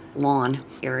beautiful lawn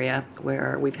area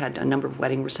where we've had a number of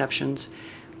wedding receptions.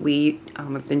 We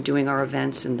have been doing our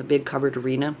events in the big covered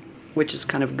arena, which is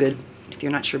kind of good if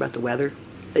you're not sure about the weather.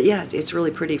 But yeah, it's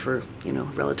really pretty for, a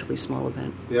relatively small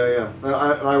event. Yeah.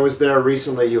 I was there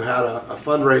recently. You had a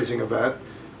fundraising event,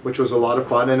 which was a lot of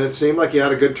fun, and it seemed like you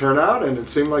had a good turnout, and it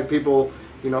seemed like people,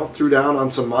 threw down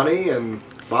on some money and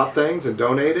bought things and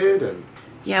donated. And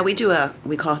yeah, we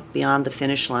call it Beyond the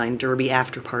Finish Line Derby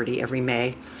After Party every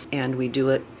May, and we do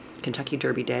it Kentucky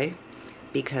Derby Day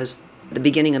because the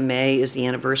beginning of May is the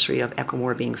anniversary of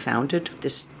Equimore being founded.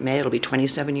 This May it'll be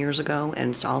 27 years ago,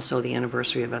 and it's also the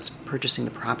anniversary of us purchasing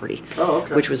the property,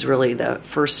 which was really the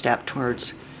first step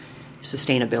towards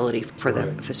sustainability for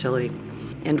the facility.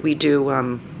 And we do,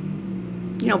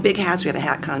 big hats. We have a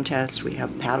hat contest. We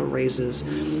have paddle races.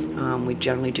 We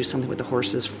generally do something with the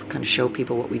horses, kind of show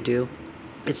people what we do.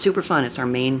 It's super fun. It's our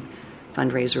main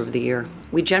fundraiser of the year.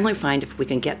 We generally find if we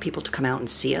can get people to come out and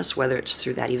see us, whether it's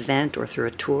through that event or through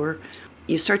a tour,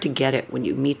 you start to get it when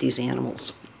you meet these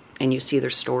animals and you see their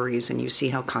stories and you see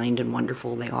how kind and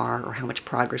wonderful they are or how much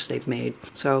progress they've made.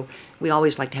 So we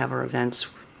always like to have our events.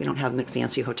 We don't have them at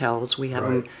fancy hotels. We have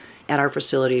them at our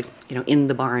facility, in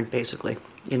the barn, basically,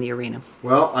 in the arena.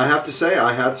 Well, I have to say,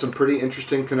 I had some pretty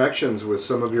interesting connections with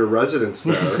some of your residents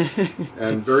there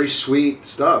and very sweet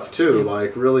stuff, too.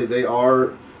 Like, really, they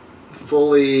are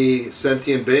fully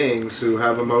sentient beings who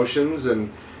have emotions and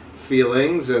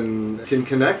feelings and can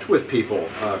connect with people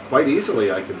quite easily,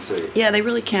 I can see. Yeah, they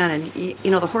really can. And,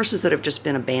 the horses that have just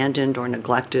been abandoned or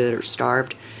neglected or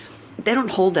starved, they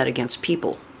don't hold that against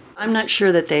people. I'm not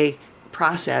sure that they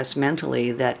process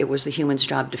mentally that it was the human's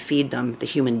job to feed them, the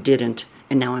human didn't,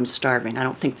 and now I'm starving. I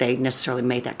don't think they necessarily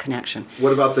made that connection.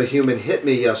 What about the human hit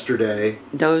me yesterday?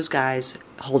 Those guys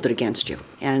hold it against you.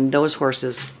 And those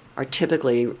horses are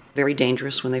typically very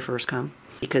dangerous when they first come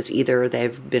because either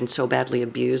they've been so badly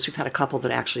abused. We've had a couple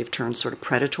that actually have turned sort of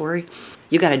predatory.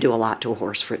 You got to do a lot to a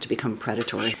horse for it to become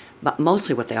predatory. But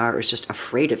mostly what they are is just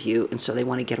afraid of you, and so they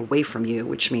want to get away from you,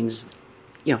 which means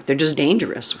they're just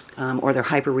dangerous, or they're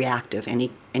hyperreactive.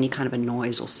 Any kind of a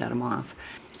noise will set them off.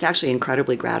 It's actually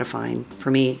incredibly gratifying for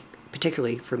me,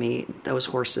 particularly for me, those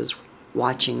horses,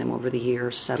 watching them over the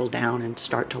years settle down and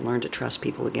start to learn to trust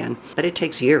people again. But it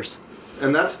takes years.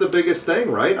 And that's the biggest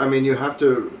thing, right? I mean, you have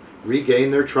to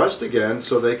regain their trust again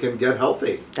so they can get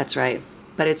healthy. That's right.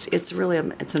 But it's really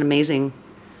it's an amazing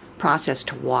process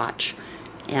to watch.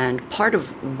 And part of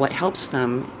what helps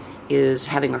them is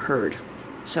having a herd.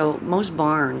 So most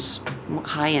barns,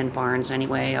 high-end barns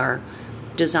anyway, are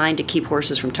designed to keep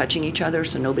horses from touching each other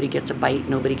so nobody gets a bite,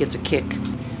 nobody gets a kick.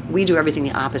 We do everything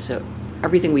the opposite.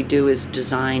 Everything we do is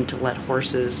designed to let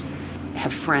horses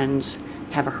have friends,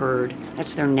 have a herd.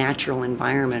 That's their natural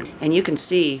environment. And you can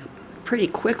see pretty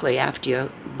quickly after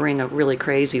you bring a really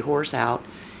crazy horse out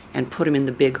and put him in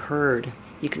the big herd,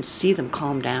 you can see them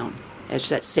calm down. It's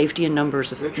that safety in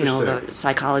numbers of, the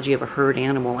psychology of a herd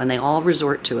animal, and they all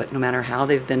resort to it no matter how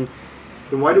they've been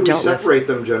Then why do we dealt with. separate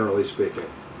them, generally speaking?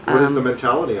 What is the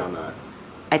mentality on that?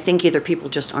 I think either people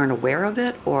just aren't aware of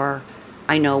it, or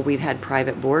I know we've had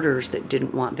private boarders that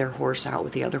didn't want their horse out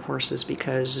with the other horses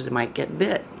because it might get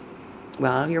bit.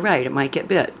 Well, you're right, it might get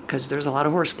bit because there's a lot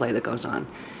of horseplay that goes on.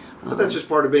 But that's just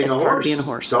part of being a horse. Part of being a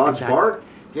horse. Dogs exactly. bark,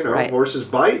 Right. Horses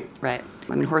bite. Right.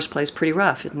 I mean, horseplay is pretty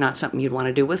rough. It's not something you'd want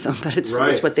to do with them, but it's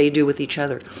Right. what they do with each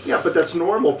other. Yeah, but that's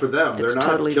normal for them. It's They're not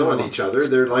totally killing normal. each other.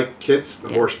 They're like kids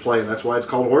horseplay, and that's why it's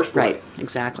called horseplay. Right,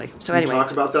 exactly. So You anyway,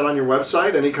 talk about that on your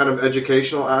website? Any kind of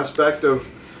educational aspect of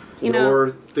You know- your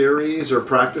theories or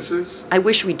practices? I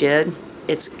wish we did.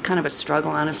 It's kind of a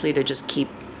struggle, honestly, to just keep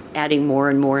adding more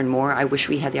and more and more. I wish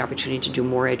we had the opportunity to do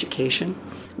more education.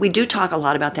 We do talk a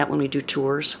lot about that when we do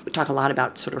tours. We talk a lot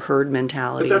about sort of herd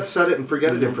mentality. But that's set it and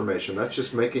forget it information. That's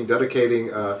just dedicating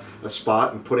a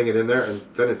spot and putting it in there, and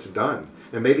then it's done.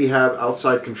 And maybe have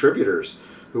outside contributors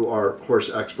who are horse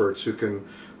experts who can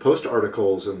post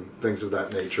articles and things of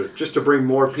that nature, just to bring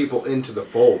more people into the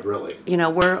fold, really. You know,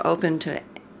 we're open to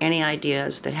any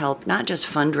ideas that help not just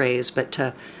fundraise, but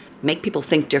to make people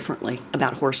think differently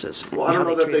about horses. Well, I don't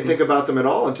know that they treat think them. about them at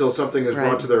all until something is Right.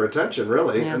 brought to their attention,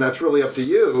 really. Yeah. And that's really up to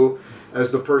you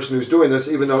as the person who's doing this,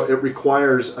 even though it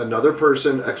requires another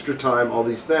person, extra time, all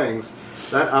these things.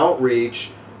 That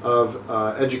outreach of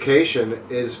education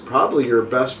is probably your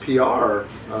best PR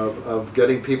of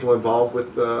getting people involved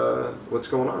with what's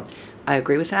going on. I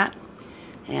agree with that.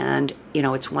 And, you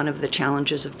know, it's one of the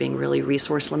challenges of being really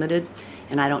resource limited.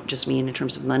 And I don't just mean in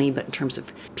terms of money, but in terms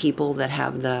of people that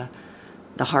have the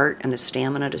heart and the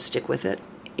stamina to stick with it.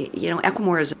 You know,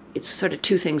 Equimor it's sort of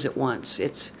two things at once.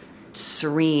 It's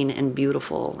serene and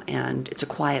beautiful, and it's a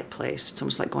quiet place. It's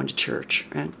almost like going to church,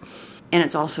 right? And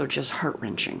it's also just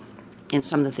heart-wrenching in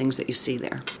some of the things that you see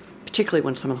there, particularly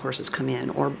when some of the horses come in,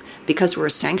 or because we're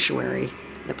a sanctuary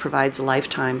that provides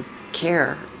lifetime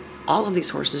care, all of these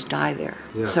horses die there.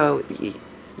 Yeah. So,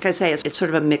 like I say, it's sort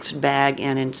of a mixed bag,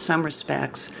 and in some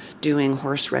respects, doing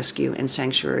horse rescue and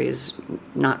sanctuary is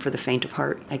not for the faint of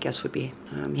heart, I guess would be.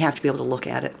 You have to be able to look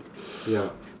at it. Yeah.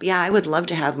 But yeah, I would love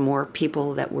to have more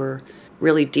people that were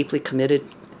really deeply committed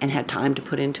and had time to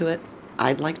put into it.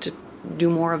 I'd like to do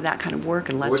more of that kind of work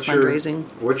and less fundraising.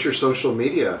 What's your social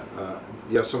media?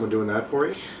 You have someone doing that for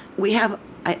you? We have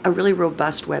a really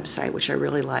robust website, which I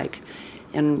really like.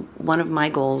 And one of my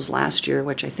goals last year,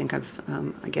 which I think I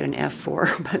get an F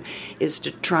for, but is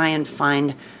to try and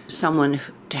find someone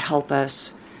to help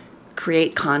us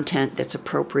create content that's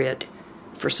appropriate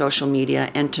for social media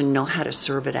and to know how to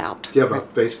serve it out. Do you have a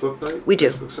Facebook site? We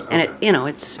do, Facebook site? and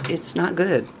Okay. it's not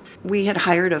good. We had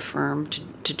hired a firm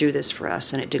to do this for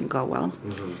us, and it didn't go well.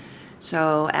 Mm-hmm.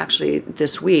 So actually,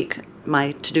 this week,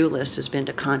 my to-do list has been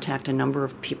to contact a number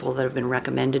of people that have been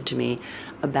recommended to me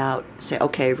about, say,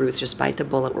 okay, Ruth, just bite the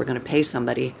bullet. We're going to pay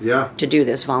somebody to do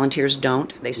this. Volunteers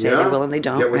don't. They say they will and they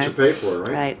don't. Get what right? you pay for,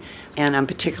 right? Right. And I'm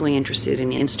particularly interested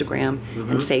in Instagram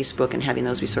Mm-hmm. and Facebook and having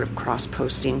those be sort of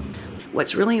cross-posting.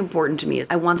 What's really important to me is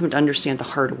I want them to understand the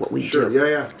heart of what we Sure, do.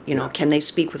 yeah. You know, can they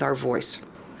speak with our voice?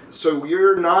 So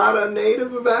you're not a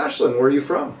native of Ashland. Where are you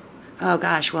from? Oh,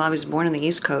 gosh. Well, I was born on the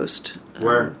East Coast.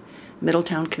 Where?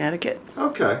 Middletown, Connecticut.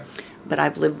 Okay. But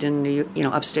I've lived in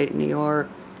upstate New York,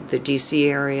 the D.C.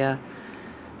 area,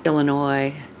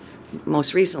 Illinois.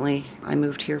 Most recently, I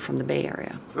moved here from the Bay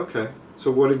Area. Okay.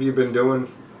 So what have you been doing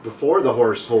before the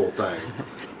horse whole thing?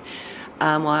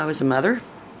 Well, I was a mother.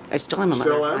 I still am a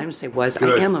Still mother. am? I didn't say was.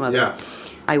 Good. I am a mother. Yeah.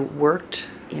 I worked,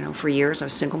 for years. I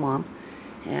was a single mom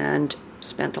and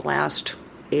spent the last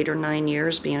 8 or 9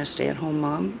 years being a stay-at-home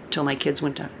mom till my kids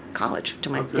went to college,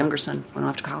 till my younger son went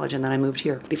off to college, and then I moved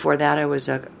here. Before that, I was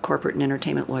a corporate and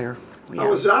entertainment lawyer. How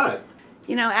was that?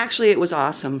 Actually, it was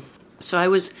awesome. So I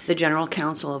was the general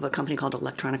counsel of a company called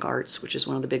Electronic Arts, which is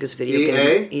one of the biggest video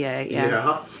game. EA,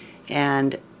 yeah.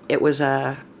 And it was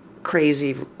a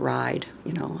crazy ride,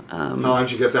 How long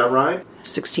did you get that ride?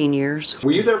 16 years.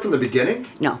 Were you there from the beginning?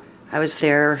 No, I was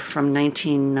there from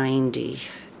 1990.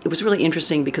 It was really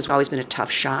interesting because it's always been a tough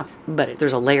shop, but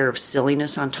there's a layer of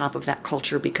silliness on top of that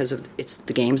culture because it's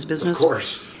the games business. Of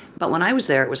course. But when I was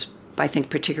there, it was, I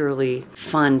think, particularly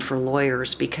fun for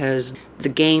lawyers because the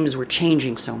games were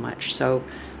changing so much. So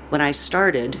when I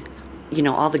started,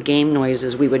 all the game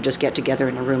noises, we would just get together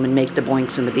in a room and make the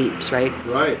boinks and the beeps, right?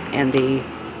 Right. And the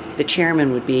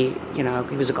chairman would be, he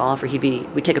was a golfer.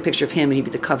 We'd take a picture of him and he'd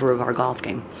be the cover of our golf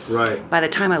game. Right. By the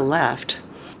time I left,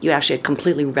 you actually had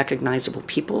completely recognizable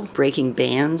people breaking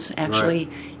bands, actually,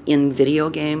 in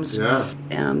video games. Yeah.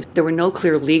 There were no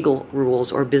clear legal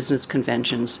rules or business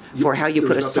conventions for how you there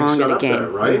put a was nothing song set in a up game. there,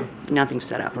 right? Nothing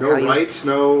set up. Or No how you- rights,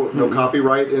 no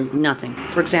copyright. Nothing.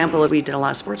 For example, we did a lot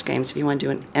of sports games. If you want to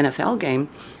do an NFL game,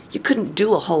 you couldn't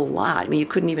do a whole lot. I mean, you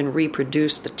couldn't even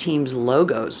reproduce the team's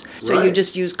logos. So you Right.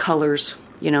 just use colors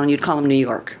and you'd call them New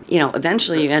York.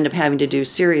 Eventually you end up having to do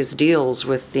serious deals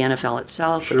with the NFL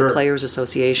itself, with the Players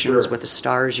Associations, with the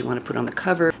stars you want to put on the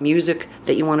cover, music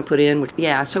that you want to put in.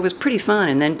 Yeah, so it was pretty fun.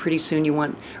 And then pretty soon you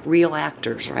want real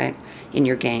actors, right, in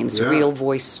your games, real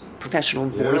voice, professional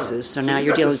voices. So now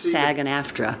you're dealing with SAG and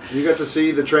AFTRA. You got to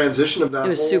see the transition of that. It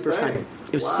was whole super thing. fun.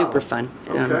 It was super fun.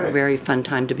 A very fun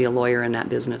time to be a lawyer in that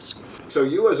business. So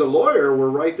you as a lawyer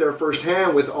were right there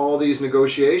firsthand with all these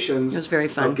negotiations. It was very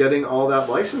fun. Of getting all that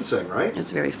licensing, right? It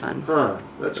was very fun. Huh,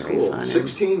 that's very cool. Fun.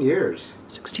 16 years.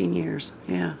 16 years,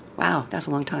 yeah. Wow, that's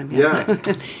a long time. Yeah.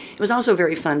 It was also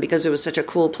very fun because it was such a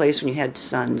cool place when you had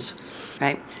sons,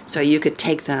 right? So you could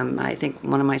take them. I think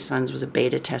one of my sons was a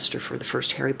beta tester for the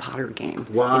first Harry Potter game.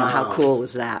 Wow. How cool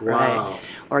was that, right?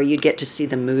 Or you'd get to see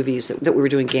the movies that we were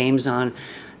doing games on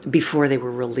before they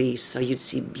were released. So you'd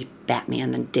see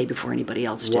Batman the day before anybody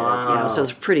else did. Wow. So it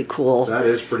was pretty cool. That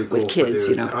is pretty cool. With kids,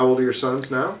 How old are your sons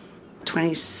now?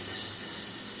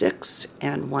 26,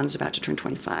 and one's about to turn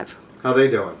 25. How are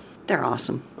they doing? They're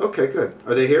awesome. Okay, good.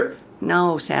 Are they here?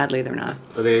 No, sadly they're not.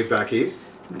 Are they back east?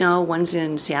 No, one's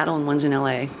in Seattle and one's in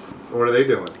LA. What are they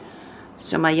doing?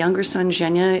 So my younger son,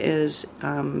 Zhenya, is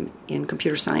in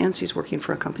computer science. He's working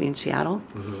for a company in Seattle.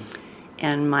 Mm-hmm.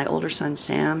 And my older son,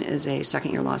 Sam, is a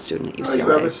second-year law student at UCLA. Oh,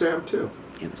 you have a Sam, too.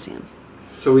 You have a Sam.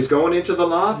 So he's going into the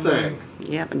law thing.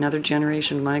 Yep, another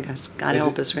generation, my guys. God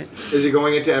help us, right? Is he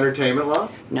going into entertainment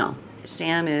law? No.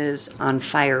 Sam is on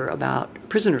fire about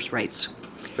prisoners' rights.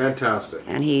 Fantastic.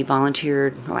 And he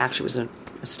volunteered, actually it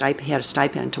was he had a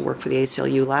stipend to work for the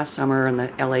ACLU last summer in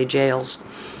the LA jails,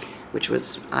 which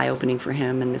was eye-opening for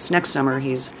him. And this next summer,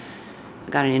 he's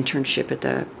got an internship at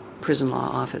the prison law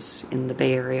office in the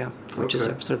Bay Area, which is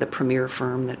sort of the premier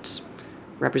firm that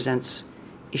represents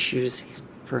issues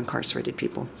for incarcerated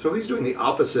people. So he's doing the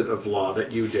opposite of law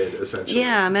that you did, essentially.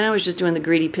 Yeah, I was just doing the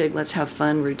greedy pig, let's have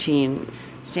fun routine.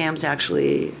 Sam's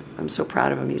actually, I'm so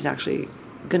proud of him, he's actually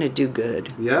going to do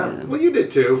good. Yeah. Well, you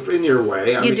did too, in your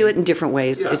way. You do it in different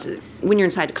ways. Yeah. When you're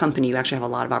inside a company, you actually have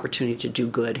a lot of opportunity to do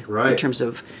good. Right. In terms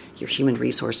of your human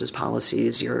resources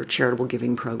policies, your charitable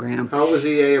giving program. How was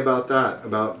EA about that,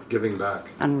 about giving back?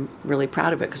 I'm really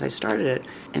proud of it because I started it,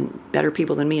 and better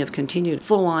people than me have continued.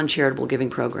 Full-on charitable giving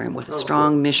program with a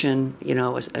strong mission,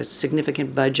 a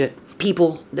significant budget,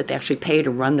 people that they actually pay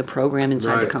to run the program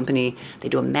inside the company. They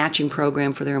do a matching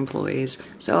program for their employees.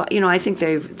 So, I think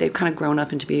they've kind of grown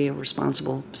up into being a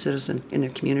responsible citizen in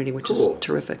their community, which is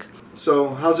terrific.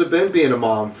 So, how's it been being a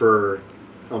mom for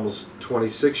almost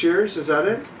 26 years? Is that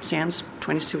it? Sam's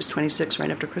 22, was 26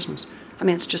 right after Christmas.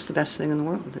 It's just the best thing in the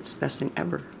world. It's the best thing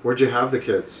ever. Where'd you have the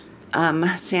kids?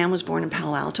 Sam was born in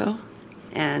Palo Alto,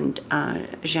 and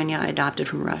Zhenya I adopted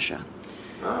from Russia.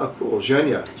 Oh, cool.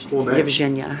 Zhenya. Cool name.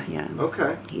 Yevgenia, yeah.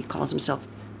 Okay. He calls himself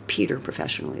Peter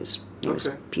professionally. His name is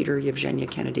Peter Yevgenia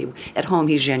Kennedy. At home,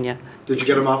 he's Zhenya. Did you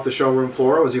get him off the showroom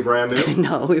floor, or was he brand new?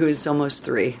 No, he was almost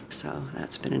 3. So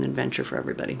that's been an adventure for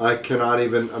everybody. I cannot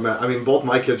even imagine. Both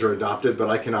my kids are adopted, but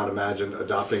I cannot imagine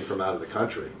adopting from out of the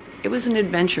country. It was an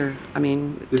adventure.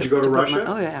 Did you go to Russia?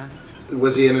 Oh, yeah.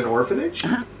 Was he in an orphanage?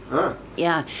 Uh-huh. Huh.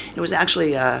 Yeah. It was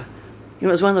actually... it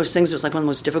was one of those things. It was like one of the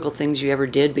most difficult things you ever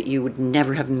did, but you would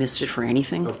never have missed it for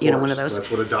anything. Of course. One of those.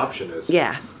 That's what adoption is.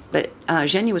 Yeah, but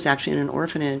Zhenya was actually in an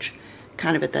orphanage,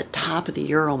 kind of at the top of the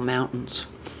Ural Mountains,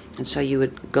 and so you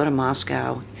would go to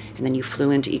Moscow, and then you flew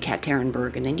into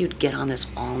Ekaterinburg, and then you'd get on this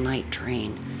all-night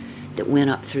train that went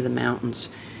up through the mountains.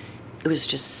 It was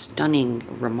just stunning,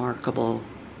 remarkable,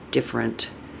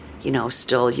 different.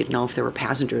 Still you'd know if there were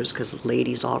passengers because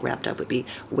ladies all wrapped up would be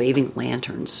waving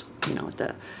lanterns, at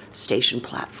the station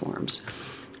platforms.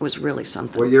 It was really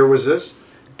something. What year was this?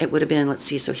 It would have been, let's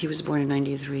see, so he was born in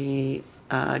 93,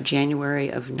 January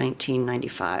of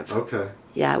 1995. Okay.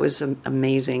 Yeah, it was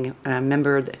amazing. And I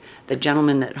remember the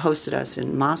gentleman that hosted us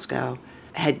in Moscow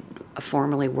had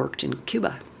formerly worked in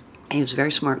Cuba. And he was a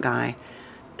very smart guy,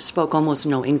 spoke almost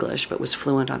no English, but was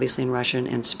fluent, obviously, in Russian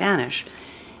and Spanish.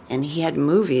 And he had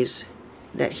movies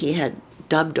that he had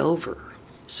dubbed over.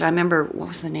 So I remember, what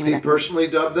was the name of that? He personally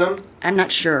dubbed them? I'm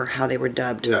not sure how they were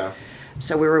dubbed. Yeah.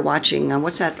 So we were watching,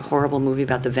 what's that horrible movie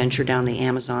about the venture down the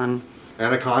Amazon?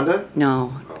 Anaconda?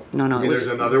 No. There's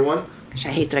another one? I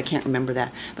hate that I can't remember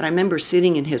that. But I remember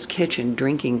sitting in his kitchen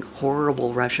drinking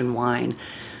horrible Russian wine,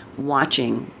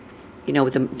 watching,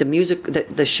 with the music,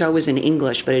 the show was in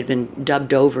English, but it had been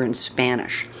dubbed over in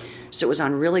Spanish. So it was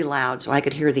on really loud, so I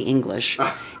could hear the English.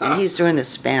 And he's doing the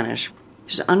Spanish.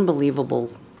 Just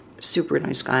unbelievable, super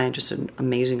nice guy, and just an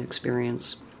amazing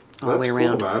experience all the way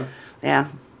around. That's cool, man. Yeah.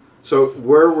 So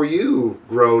where were you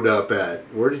growed up at?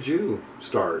 Where did you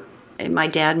start? And my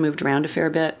dad moved around a fair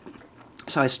bit.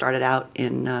 So I started out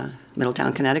in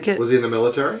Middletown, Connecticut. Was he in the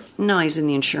military? No, he's in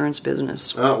the insurance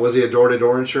business. Was he a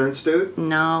door-to-door insurance dude?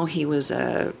 No, he was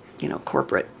a,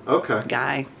 corporate Okay.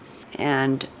 guy.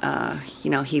 And,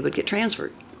 he would get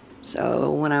transferred.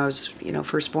 So when I was,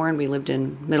 first born, we lived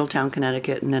in Middletown,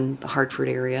 Connecticut, and then the Hartford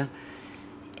area.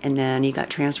 And then he got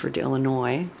transferred to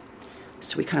Illinois.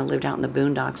 So we kind of lived out in the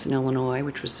boondocks in Illinois,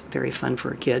 which was very fun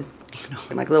for a kid.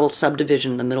 Like a little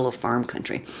subdivision in the middle of farm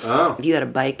country. Oh. If you had a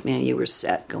bike, man, you were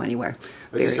set. Go anywhere.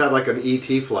 I just had like an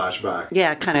E.T. flashback.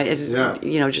 Yeah, kind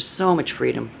of. Just so much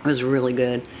freedom. It was really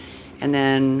good. And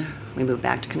then we moved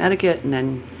back to Connecticut, and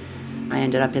then I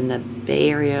ended up in the Bay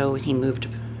Area. He moved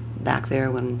back there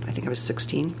when I think I was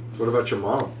 16. What about your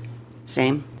mom?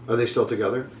 Same. Are they still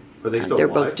together? Are they still They're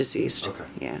alive? both deceased. Okay.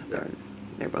 Yeah,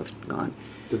 they're both gone.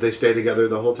 Did they stay together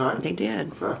the whole time? They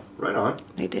did. Huh, right on.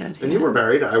 They did. And you were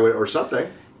married, or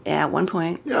something. Yeah, at one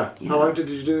point. Yeah. How long did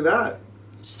you do that?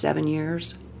 7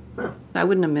 years. Yeah. I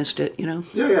wouldn't have missed it, Yeah.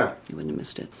 I wouldn't have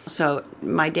missed it. So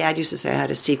my dad used to say I had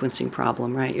a sequencing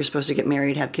problem, right? You're supposed to get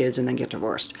married, have kids, and then get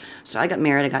divorced. So I got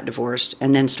married, I got divorced,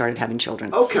 and then started having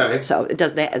children. Okay. So it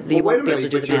does that. Well, You wait a won't be able to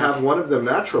minute, do but the you math. have one of them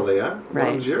naturally, huh? Right.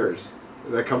 One was yours.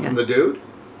 Did that come Yeah. from the dude?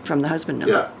 From the husband, no.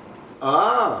 Yeah.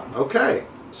 Ah, okay.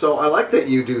 So I like that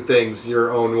you do things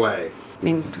your own way. I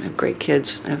mean, I have great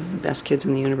kids. I have the best kids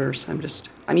in the universe.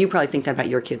 You probably think that about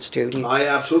your kids too. I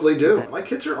absolutely do. My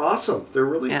kids are awesome. They're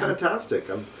really Yeah. fantastic.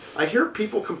 I hear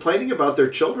people complaining about their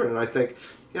children, and I think,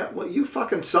 yeah, well, you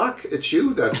fucking suck. It's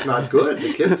you that's not good.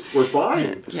 The kids were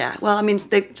fine. Yeah. Well, I mean,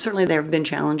 there have been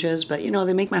challenges, but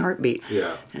they make my heart beat.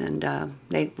 Yeah. And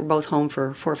they were both home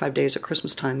for 4 or 5 days at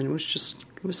Christmas time, and it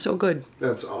was so good.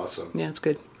 That's awesome. Yeah, it's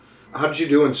good. How did you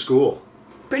do in school?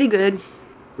 Pretty good.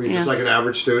 Were you Yeah. just like an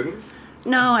average student?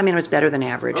 No, I mean, it was better than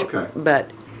average. Okay. But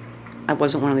I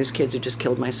wasn't one of these kids who just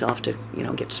killed myself to,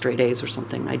 get straight A's or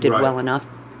something. I did Right. well enough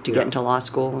to Yeah. get into law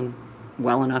school, and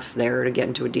well enough there to get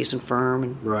into a decent firm,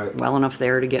 and Right. well enough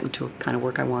there to get into kind of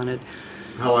work I wanted.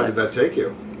 How long did that take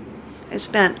you? I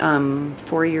spent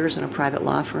 4 years in a private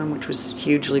law firm, which was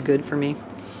hugely good for me,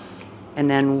 and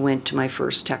then went to my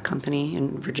first tech company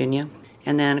in Virginia,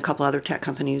 and then a couple other tech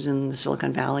companies in the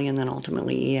Silicon Valley, and then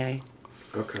ultimately EA.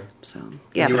 Okay. So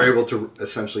yeah, You but were able to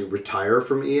essentially retire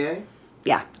from EA?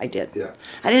 yeah, I did. Yeah.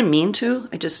 I didn't mean to.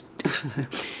 I just and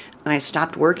I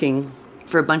stopped working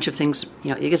for a bunch of things.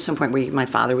 You get to some point where my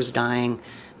father was dying.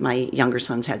 My younger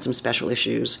sons had some special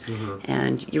issues,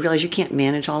 and you realize you can't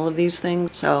manage all of these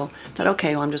things. So I thought,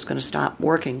 okay, well, I'm just going to stop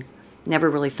working. Never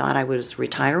really thought I was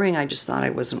retiring. I just thought I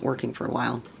wasn't working for a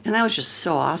while, and that was just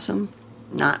so awesome,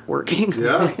 not working.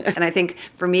 Yeah. And I think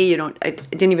for me, I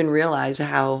didn't even realize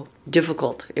how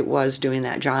difficult it was doing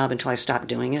that job until I stopped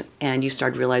doing it, and you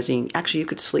start realizing actually you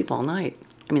could sleep all night.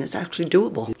 I mean, it's actually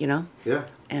doable, Yeah.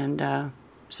 And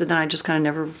so then I just kind of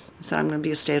never said I'm going to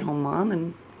be a stay-at-home mom,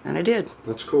 and I did.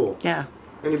 That's cool. Yeah.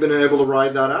 And you've been able to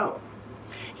ride that out.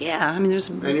 Yeah, I mean,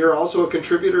 And you're also a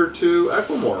contributor to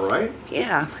Equimor, right?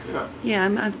 yeah. Yeah.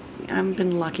 Yeah, I've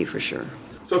been lucky for sure.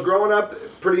 So growing up,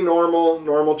 pretty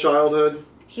normal childhood.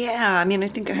 Yeah, I mean, I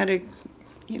think I had a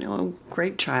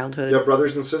great childhood. You have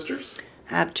brothers and sisters?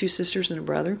 I have 2 sisters and a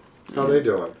brother. How are they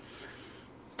doing?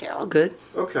 They're all good.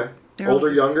 Okay. They're all Older,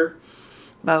 good. younger?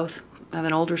 Both. I have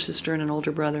an older sister and an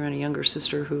older brother, and a younger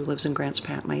sister who lives in Grants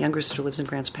Pass. My younger sister lives in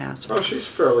Grants Pass. Oh, she's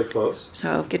fairly close.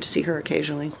 So I get to see her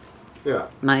occasionally. Yeah.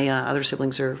 My other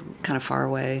siblings are kind of far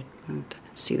away, and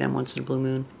see them once in a blue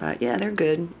moon. But yeah, they're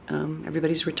good.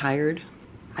 Everybody's retired.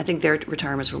 I think their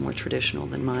retirements were more traditional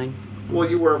than mine. Well,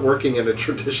 you weren't working in a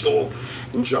traditional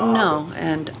job. No,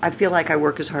 and I feel like I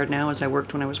work as hard now as I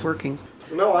worked when I was working.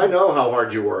 No, I know how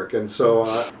hard you work, and so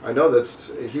I know that's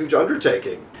a huge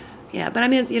undertaking. Yeah, but I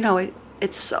mean,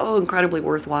 it's so incredibly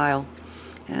worthwhile.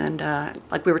 And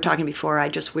like we were talking before, I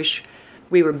just wish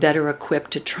we were better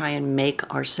equipped to try and make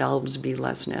ourselves be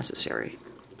less necessary.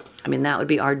 I mean, that would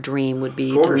be our dream, would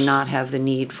be to not have the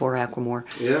need for Equimor.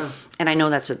 Yeah. And I know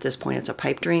that's at this point, it's a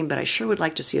pipe dream, but I sure would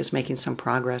like to see us making some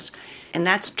progress. And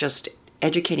that's just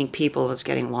educating people, that's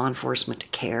getting law enforcement to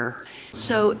care.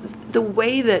 So the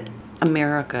way that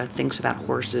America thinks about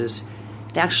horses,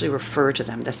 they actually refer to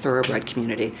them, the thoroughbred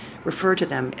community, refer to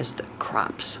them as the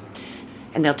crops.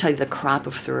 And they'll tell you the crop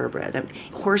of thoroughbred. That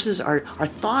horses are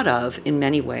thought of in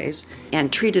many ways and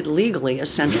treated legally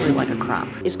essentially like a crop.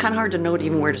 It's kind of hard to know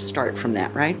even where to start from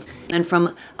that, right? And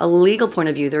from a legal point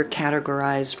of view, they're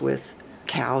categorized with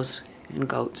cows and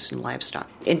goats and livestock.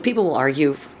 And people will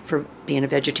argue for being a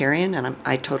vegetarian, and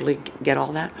I totally get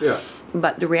all that. Yeah.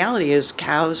 But the reality is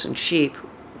cows and sheep,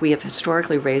 we have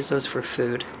historically raised those for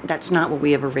food. That's not what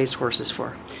we ever raised horses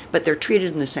for. But they're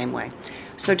treated in the same way.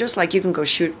 So just like you can go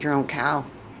shoot your own cow,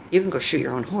 you can go shoot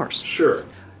your own horse. Sure.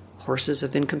 Horses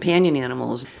have been companion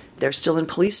animals. They're still in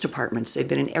police departments. They've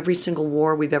been in every single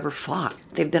war we've ever fought.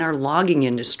 They've been our logging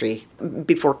industry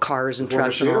before cars and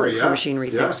trucks and all for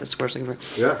machinery things. That's what I was looking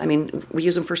for. Yeah. I mean, we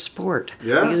use them for sport.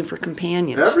 Yeah. We use them for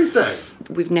companions. Everything.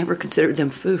 We've never considered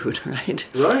them food, right?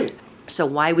 Right. So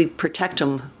why we protect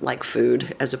them like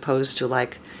food as opposed to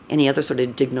like any other sort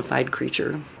of dignified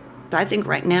creature? I think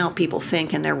right now people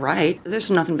think, and they're right,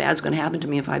 there's nothing bad's going to happen to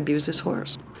me if I abuse this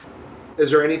horse. Is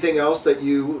there anything else that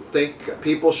you think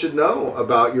people should know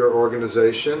about your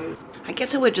organization? I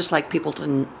guess I would just like people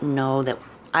to know that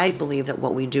I believe that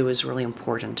what we do is really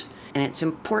important. And it's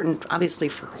important, obviously,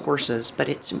 for horses, but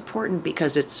it's important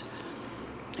because it's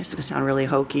going to sound really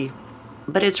hokey,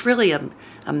 but it's really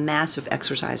a massive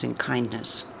exercise in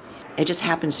kindness. It just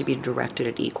happens to be directed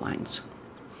at equines.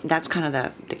 That's kind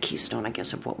of the keystone, I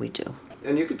guess, of what we do.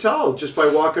 And you can tell just by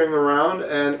walking around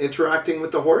and interacting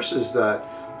with the horses that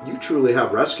you truly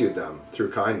have rescued them through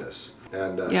kindness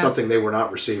and something they were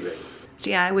not receiving.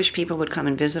 So yeah, I wish people would come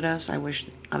and visit us. I wish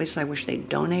they'd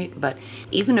donate, but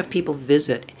even if people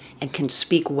visit and can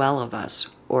speak well of us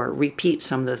or repeat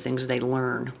some of the things they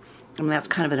learn, I mean, that's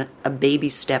kind of a baby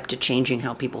step to changing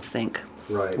how people think.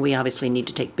 Right. We obviously need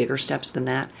to take bigger steps than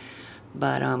that,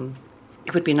 but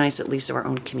it would be nice at least if our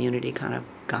own community kind of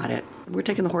got it. We're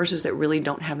taking the horses that really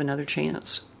don't have another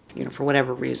chance. For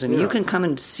whatever reason. You can come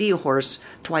and see a horse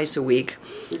twice a week.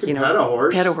 You can pet a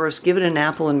horse. Give it an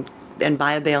apple and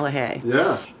buy a bale of hay.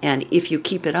 Yeah. And if you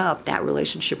keep it up, that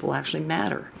relationship will actually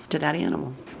matter to that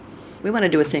animal. We want to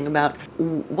do a thing about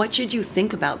what should you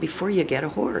think about before you get a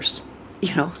horse?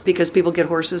 Because people get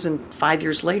horses and 5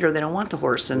 years later they don't want the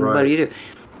horse. And what do?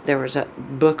 There was a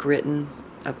book written,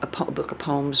 a book of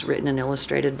poems written and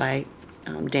illustrated by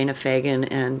Dana Fagan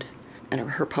and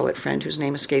her poet friend whose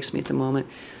name escapes me at the moment.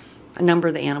 A number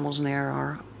of the animals in there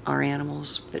are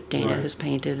animals that Dana has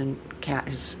painted and Kat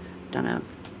has done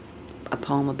a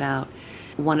poem about.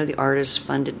 One of the artists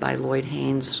funded by Lloyd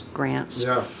Haynes grants.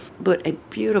 Yeah. But a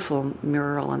beautiful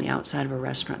mural on the outside of a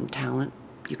restaurant in Talent.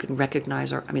 You can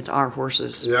recognize it's our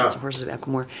horses. Yeah. It's the horses of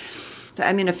Equimor. So,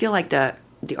 I feel like the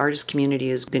artist community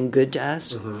has been good to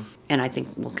us, and I think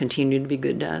will continue to be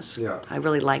good to us. Yeah. I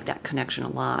really like that connection a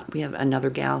lot. We have another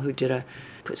gal who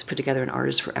put together an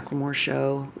Artists for Equimor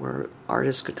show where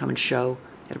artists could come and show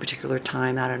at a particular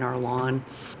time out on our lawn,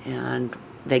 and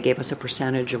they gave us a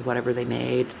percentage of whatever they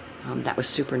made. That was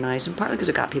super nice, and partly because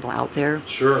it got people out there.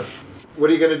 Sure. What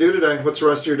are you going to do today? What's the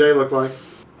rest of your day look like?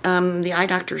 The eye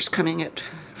doctor's coming at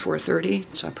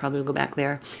 4:30, so I probably will go back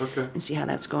there and see how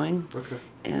that's going. Okay.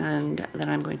 And then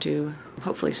I'm going to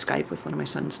hopefully Skype with one of my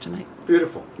sons tonight.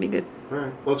 Beautiful. Be good. All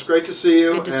right. Well, it's great to see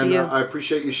you. Good to see you. I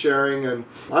appreciate you sharing, and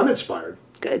I'm inspired.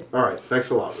 Good. All right.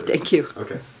 Thanks a lot, Ruth. Thank you.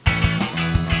 Okay.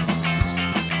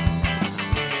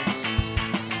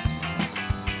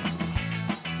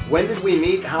 When did we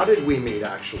meet? How did we meet,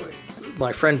 actually?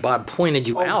 My friend Bob pointed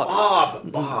you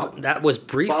out. Bob. That was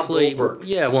briefly, Bob Goldberg.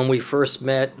 yeah, when we first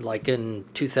met, like in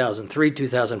 2003,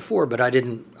 2004. But I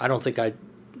don't think I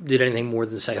did anything more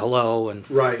than say hello and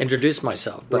introduce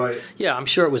myself. But yeah, I'm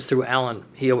sure it was through Alan.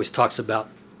 He always talks about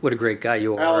what a great guy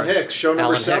you are. Alan Hicks, show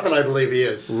number 7, I believe he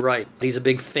is. Right. He's a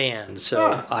big fan.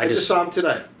 So I just saw him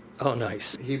today. Oh,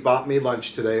 nice. He bought me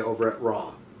lunch today over at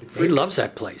Raw. He loves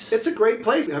that place. It's a great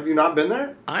place. Have you not been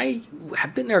there? I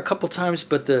have been there a couple times,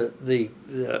 but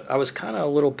I was kind of a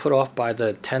little put off by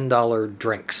the $10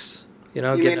 drinks.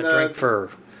 Getting a drink for...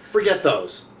 Forget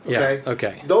those. Okay? Yeah,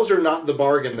 okay. Those are not the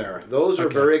bargain there. Those are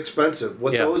very expensive.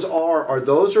 What those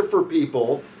are for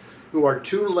people who are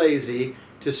too lazy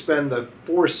to spend the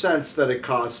 4 cents that it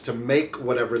costs to make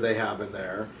whatever they have in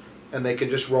there, and they can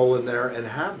just roll in there and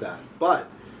have that. But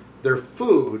their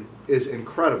food is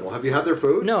incredible. Have you had their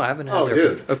food? No, I haven't had their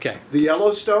food. Okay. The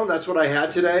Yellowstone, that's what I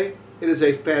had today. It is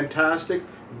a fantastic,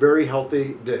 very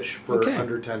healthy dish for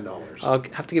under $10. I'll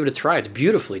have to give it a try. It's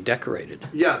beautifully decorated.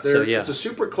 Yeah, it's a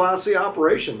super classy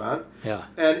operation, man. Yeah.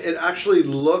 And it actually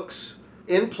looks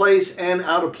in place and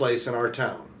out of place in our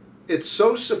town. It's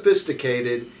so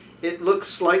sophisticated, it looks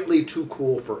slightly too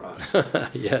cool for us.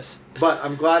 Yes. But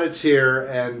I'm glad it's here,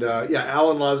 and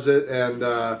Alan loves it,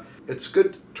 and it's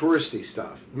good touristy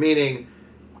stuff, meaning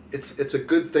it's a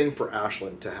good thing for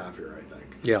Ashland to have here, I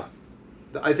think. Yeah.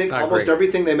 I think almost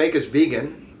everything they make is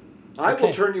vegan. I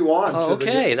will turn you on to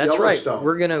the that's Yellowstone.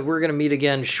 Right. We're gonna meet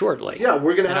again shortly. Yeah,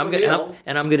 we're gonna have a meal.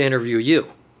 And I'm gonna interview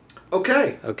you.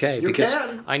 Okay. Okay. You because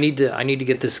can. I need to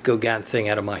get this Gauguin thing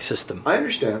out of my system. I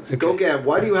understand. Okay. Gauguin.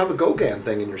 Why do you have a Gauguin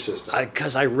thing in your system?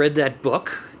 Because I read that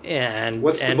book and.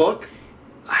 What's the book?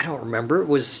 I don't remember. It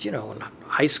was in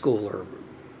high school or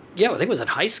I think it was in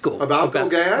high school. About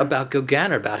Gauguin? About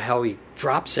Gauguin, about how he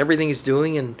drops everything he's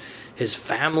doing and his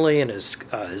family and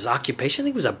his occupation. I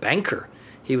think he was a banker.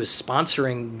 He was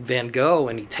sponsoring Van Gogh,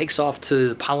 and he takes off to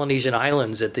the Polynesian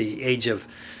Islands at the age of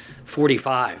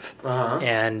 45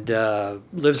 and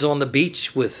lives on the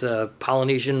beach with a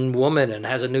Polynesian woman and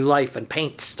has a new life and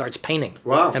starts painting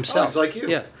himself. It's like you.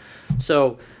 Yeah.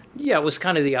 So, it was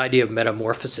kind of the idea of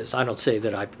metamorphosis. I don't say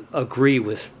that I agree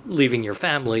with leaving your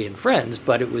family and friends,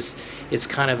 but there's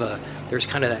kind of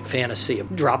that fantasy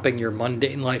of dropping your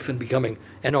mundane life and becoming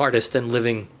an artist and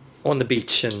living on the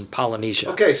beach in Polynesia.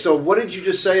 Okay, so what did you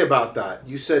just say about that?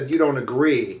 You said you don't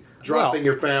agree dropping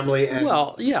your family and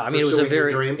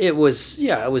it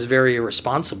was very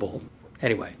irresponsible.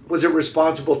 Anyway. Was it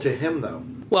responsible to him though?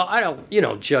 Well, I don't,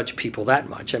 judge people that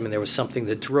much. I mean, there was something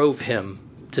that drove him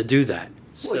to do that.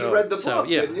 Well, you read the book,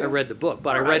 didn't you? I read the book,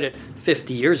 but I read it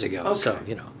 50 years ago, okay. So,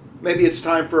 Maybe it's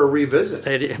time for a revisit.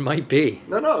 It might be.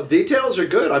 No, details are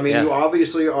good. I mean, you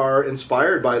obviously are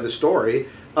inspired by the story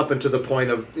up until the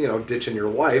point of, ditching your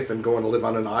wife and going to live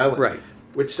on an island. Right.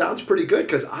 Which sounds pretty good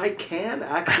because I can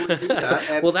actually do that.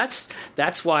 And well,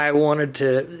 that's why I wanted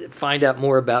to find out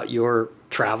more about your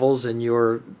travels and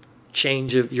your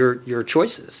change of your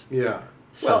choices. Yeah.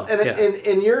 So, well,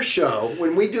 in your show,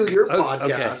 when we do your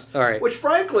podcast, All right. which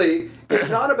frankly is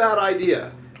not a bad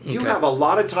idea, you have a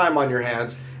lot of time on your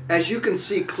hands. As you can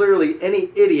see clearly, any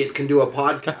idiot can do a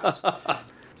podcast.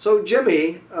 So,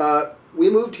 Jimmy, we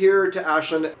moved here to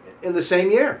Ashland in the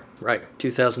same year. Right,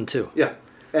 2002. Yeah.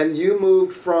 And you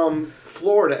moved from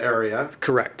Florida area.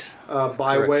 Correct.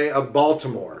 By way of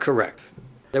Baltimore. Correct.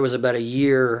 There was about a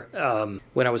year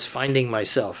when I was finding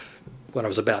myself. When I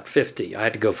was about 50, I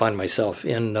had to go find myself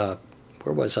in,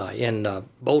 where was I? In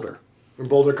Boulder. In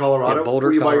Boulder, Colorado? Yeah, Boulder,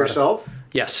 Were you Colorado. by yourself?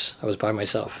 Yes, I was by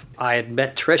myself. I had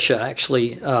met Tricia,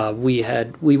 actually.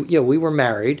 We were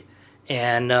married,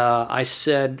 and I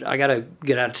said, I got to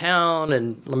get out of town,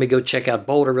 and let me go check out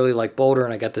Boulder. I really like Boulder,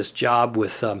 and I got this job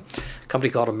with a company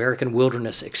called American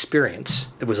Wilderness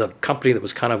Experience. It was a company that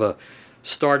was kind of a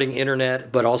starting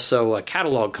internet, but also a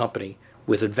catalog company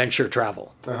with adventure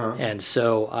travel. And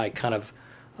so I kind of,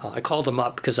 I called them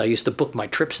up because I used to book my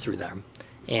trips through them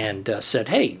and said,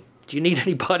 hey, do you need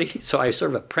anybody? So I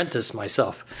sort of apprenticed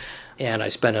myself. And I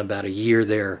spent about a year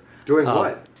there. Doing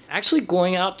what? Actually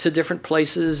going out to different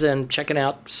places and checking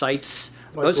out sites.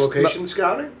 Like location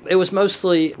scouting? It was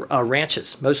mostly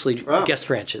ranches, mostly guest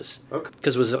ranches. Okay.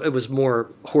 Because it was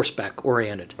more horseback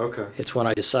oriented. Okay. It's when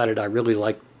I decided I really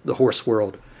liked the horse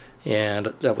world. And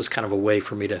that was kind of a way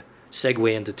for me to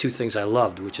segue into two things I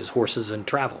loved, which is horses and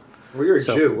travel. Well, you're a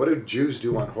Jew. What do Jews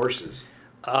do on horses?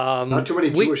 Not too many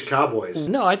Jewish cowboys.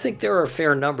 No, I think there are a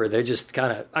fair number. They're just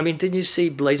kind of... I mean, didn't you see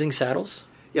Blazing Saddles?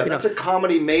 Yeah, that's a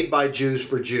comedy made by Jews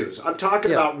for Jews. I'm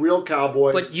talking about real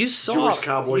cowboys. But you saw... Jewish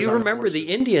cowboys. You remember the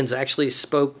Indians actually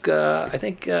spoke, I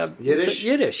think... Yiddish?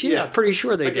 Yiddish, yeah. Pretty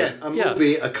sure they did. Again, a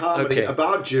movie, a comedy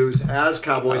about Jews as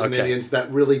cowboys and Indians that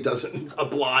really doesn't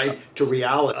apply to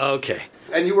reality. Okay.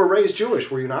 And you were raised Jewish,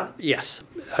 were you not? Yes.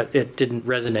 It didn't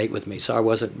resonate with me, so I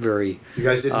wasn't very... You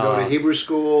guys didn't go to Hebrew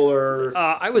school or...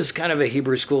 I was kind of a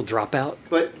Hebrew school dropout.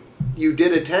 But you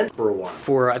did attend for a while.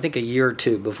 For, I think, a year or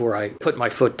two before I put my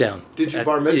foot down. Did you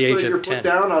bar mitzvah your foot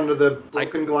down onto the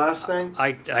broken glass thing?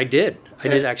 I did. I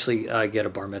did actually get a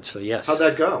bar mitzvah, yes. How'd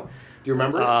that go? Do you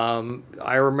remember it?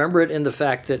 I remember it in the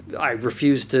fact that I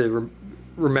refused to...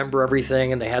 remember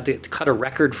everything, and they had to cut a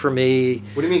record for me.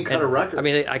 What do you mean cut a record? I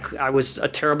mean, I was a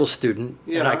terrible student,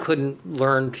 and I couldn't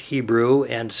learn Hebrew,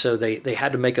 and so they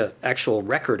had to make an actual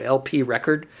record, LP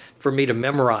record, for me to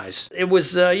memorize. It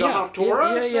was, the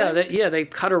Haftorah? They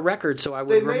cut a record so I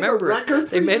would remember it.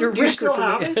 They made a record for you? Do you still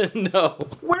have it? No.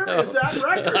 Where is that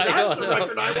record? That's the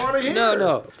record I want to hear.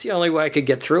 No. It's the only way I could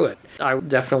get through it. I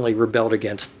definitely rebelled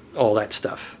against all that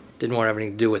stuff. Didn't want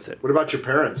anything to do with it. What about your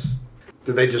parents?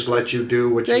 Did they just let you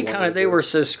do what you wanted to do? They were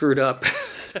so screwed up.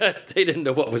 They didn't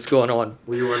know what was going on.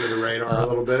 Were you under the radar a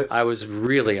little bit? I was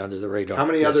really under the radar. How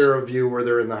many other of you were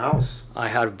there in the house? I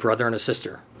had a brother and a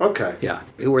sister. Okay. Yeah,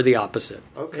 who were the opposite.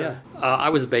 Okay. Yeah. I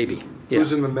was the baby. Yeah.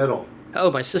 Who's in the middle? Oh,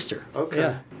 my sister. Okay.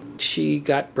 Yeah. She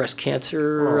got breast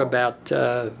cancer about,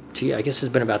 I guess it's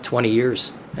been about 20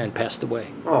 years and passed away.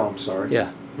 Oh, I'm sorry.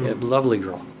 Yeah. Yeah, lovely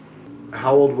girl.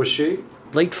 How old was she?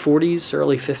 Late 40s,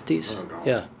 early 50s. Oh, no.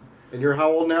 Yeah. And you're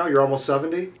how old now? You're almost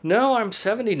 70? No, I'm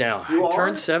 70 now. I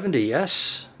turned 70,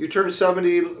 yes. You turned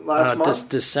 70 last month?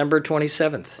 December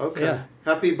 27th. Okay. Yeah.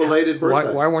 Happy belated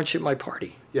birthday. Why weren't you at my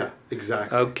party? Yeah,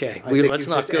 exactly. Okay. Let's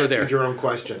not go there. Your own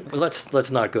question.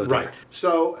 Let's not go there. Right.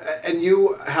 So, and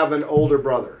you have an older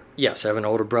brother. Yes, I have an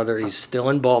older brother. He's still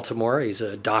in Baltimore. He's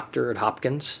a doctor at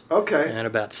Hopkins. Okay. And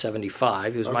about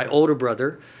 75. He was my older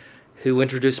brother who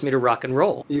introduced me to rock and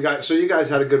roll. You guys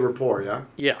had a good rapport, yeah?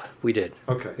 Yeah, we did.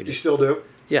 Okay. We did. You still do?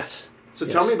 Yes. So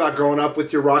Yes. tell me about growing up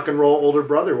with your rock and roll older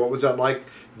brother. What was that like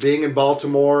being in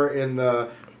Baltimore in the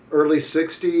early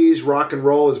 60s? Rock and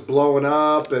roll is blowing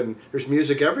up and there's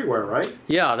music everywhere, right?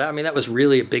 Yeah, that was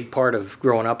really a big part of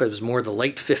growing up. It was more the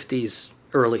late 50s,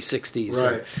 early 60s.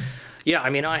 Right.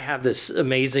 And yeah, I have this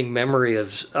amazing memory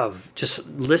of just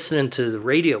listening to the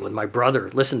radio with my brother,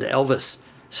 listening to Elvis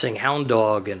sing Hound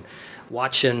Dog and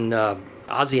watching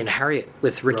Ozzie and Harriet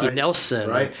with Ricky Nelson.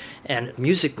 Right. And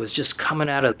music was just coming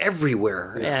out of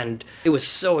everywhere. Yeah. And it was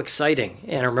so exciting.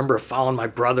 And I remember following my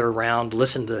brother around,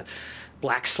 listening to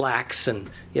Black Slacks,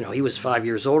 and he was 5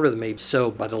 years older than me.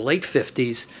 So by the late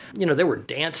 50s, there were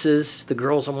dances, the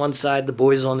girls on one side, the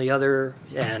boys on the other.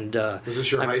 And was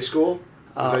this your high school?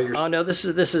 Oh no, this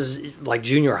is like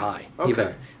junior high. Okay. Even.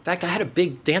 In fact, I had a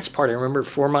big dance party, I remember,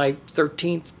 for my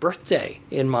 13th birthday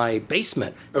in my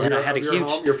basement. I had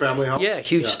your family home? Yeah,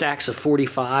 huge stacks of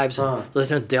 45s, and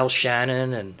listening to Del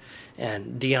Shannon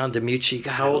and Dion DiMucci.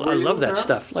 God, How old were I you love that now?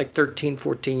 stuff, like 13,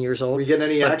 14 years old. Were you getting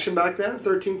any action back then,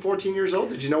 13, 14 years old?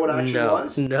 Did you know what action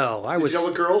was? No. Did you know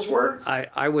what girls were?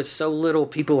 I was so little,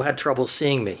 people had trouble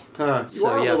seeing me. You are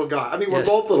a little guy. We're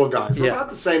both little guys. We're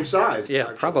about the same size. Yeah,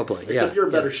 actually. probably. Except you're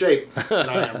in better shape than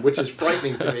I am, which is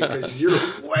frightening to me because you're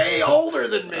way older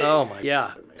than me. Oh, my.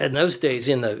 Yeah. In those days,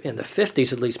 in the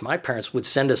 50s, at least, my parents would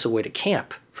send us away to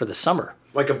camp for the summer.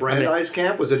 Like a Brandeis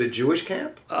camp? Was it a Jewish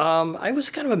camp? I was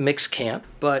kind of a mixed camp,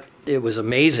 but it was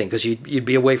amazing because you'd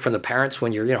be away from the parents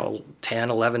when you're 10,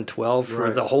 11, 12 for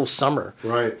the whole summer.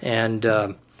 Right.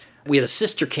 And we had a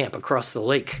sister camp across the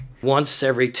lake. Once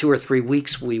every 2 or 3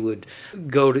 weeks, we would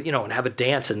go to, and have a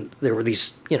dance. And there were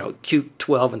these, cute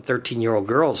 12 and 13-year-old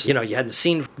girls. You hadn't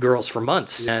seen girls for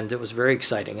months. And it was very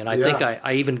exciting. And I think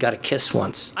I even got a kiss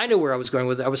once. I knew where I was going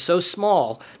with it. I was so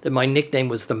small that my nickname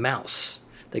was the Mouse.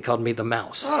 They called me the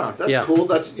Mouse. Ah, that's cool.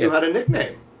 You had a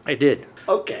nickname. I did.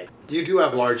 Okay. You do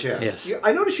have large hands. Yes.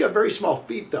 I notice you have very small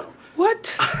feet, though.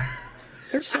 What?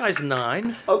 They're size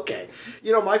 9. Okay.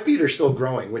 My feet are still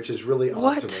growing, which is really odd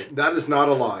What? to me. That is not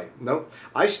a lie. No.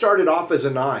 I started off as a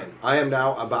 9. I am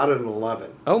now about an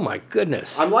 11. Oh, my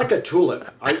goodness. I'm like a tulip.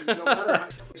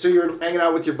 So you're hanging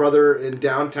out with your brother in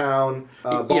downtown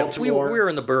Baltimore? Yeah, we were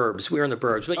in the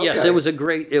burbs. But yes, Okay.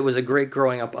 it was a great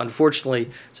growing up.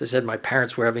 Unfortunately, as I said, my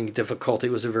parents were having difficulty.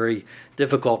 It was a very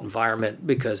difficult environment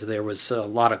because there was a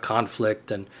lot of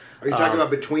conflict. And Are you talking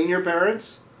about between your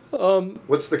parents?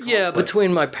 What's the conflict? yeah,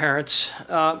 between my parents,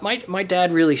 my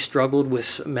dad really struggled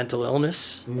with mental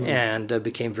illness and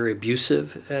became very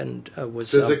abusive and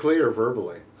was Physically or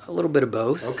verbally? a little bit of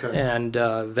both. Okay. And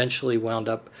eventually wound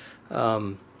up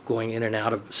going in and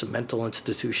out of some mental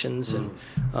institutions. And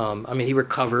he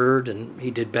recovered and he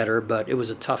did better, but it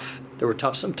was there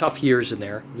were some tough years in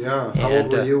there. Yeah. How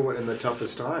old were you in the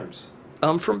toughest times?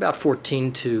 From about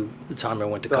 14 to the time I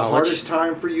went to The college. hardest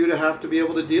time for you to have to be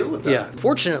able to deal with that. Yeah.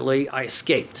 Fortunately, I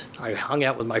escaped. I hung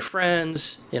out with my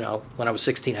friends. When I was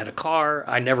 16, I had a car.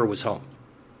 I never was home.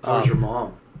 How was your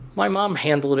mom? My mom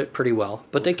handled it pretty well,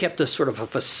 but they kept a sort of a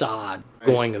facade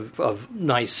going of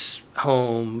nice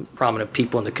home, prominent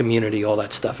people in the community, all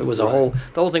that stuff. It was the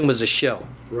whole thing was a show.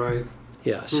 Right.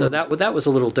 Yeah, so that was a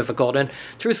little difficult. And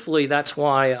truthfully, that's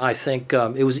why I think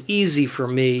it was easy for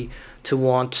me to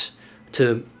want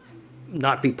to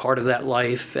not be part of that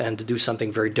life and to do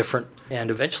something very different, and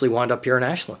eventually wound up here in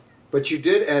Ashland. But you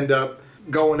did end up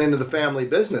going into the family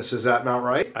business, is that not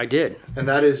right? I did. And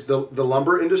that is the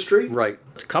lumber industry? Right.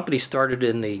 The company started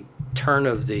in the turn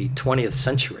of the 20th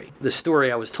century. The story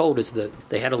I was told is that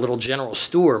they had a little general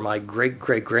store, my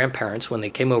great-great-grandparents, when they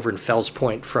came over in Fells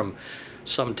Point from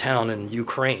some town in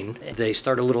Ukraine. They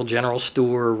started a little general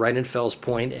store right in Fells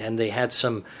Point, and they had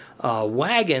some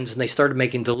wagons, and they started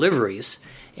making deliveries.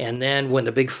 And then when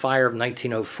the big fire of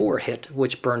 1904 hit,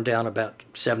 which burned down about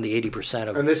 70-80%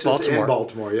 of And this Baltimore. is in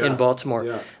Baltimore, yeah. In Baltimore.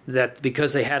 Yeah. That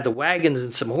because they had the wagons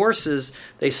and some horses,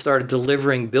 they started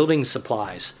delivering building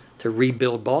supplies to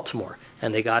rebuild Baltimore.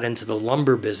 And they got into the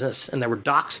lumber business, and there were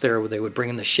docks there where they would bring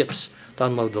in the ships to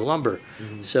unload the lumber.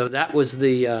 Mm-hmm. So that was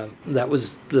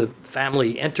the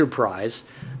family enterprise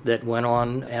that went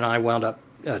on, and I wound up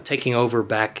taking over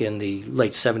back in the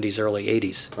late 70s, early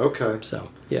 80s. Okay.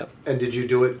 So, yeah. And did you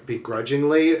do it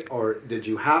begrudgingly, or did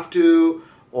you have to,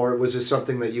 or was this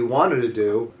something that you wanted to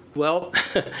do? Well,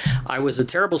 I was a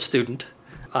terrible student.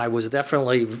 I was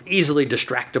definitely easily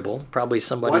distractible, probably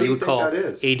somebody you would call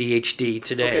ADHD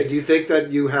today. Okay, do you think that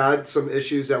you had some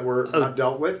issues that were not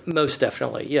dealt with? Most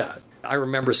definitely, yeah. I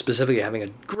remember specifically having a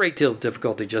great deal of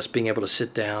difficulty just being able to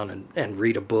sit down and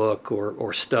read a book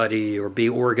or study or be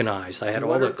organized. I had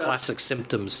all the classic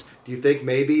symptoms. Do you think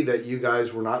maybe that you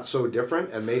guys were not so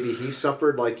different and maybe he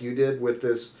suffered like you did with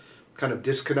this kind of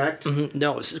disconnect? Mm-hmm.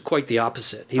 No, it's quite the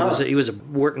opposite. He was a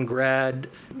Wharton grad,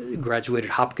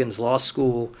 graduated Hopkins Law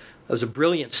School. I was a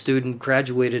brilliant student,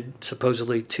 graduated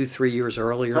supposedly 2-3 years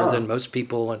earlier than most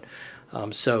people.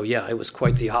 And so, yeah, it was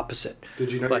quite the opposite.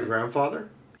 Did you know your grandfather?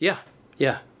 Yeah.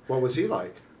 What was he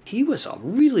like? He was a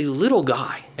really little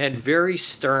guy and very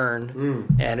stern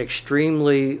and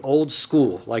extremely old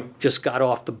school, like just got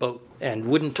off the boat and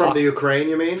wouldn't talk. From the Ukraine,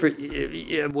 you mean?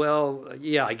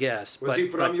 Yeah, I guess. Was he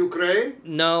from Ukraine?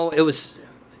 No, it was,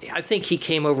 I think he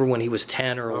came over when he was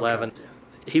 10 or 11. Okay.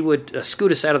 He would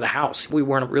scoot us out of the house. We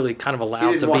weren't really kind of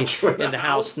allowed to be in the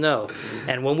house, no.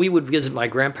 And when we would visit my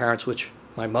grandparents, which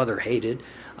my mother hated,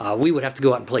 we would have to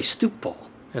go out and play stoop ball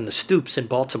in the stoops in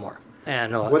Baltimore.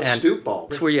 And what's stoop ball?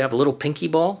 It's where you have a little pinky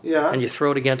ball, and you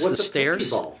throw it against the What's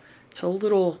stairs. a pinky ball? It's a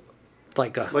little,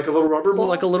 like a little rubber ball.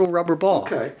 Like a little rubber ball.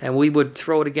 Okay. And we would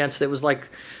throw it against. It was like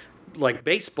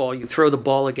baseball. You throw the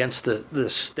ball against the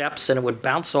steps, and it would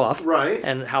bounce off. Right.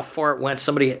 And how far it went.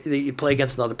 You play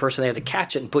against another person. They had to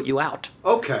catch it and put you out.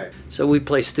 Okay. So we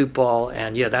play stoop ball,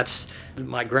 and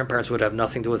my grandparents would have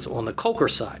nothing to do with it on the Coker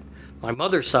side. My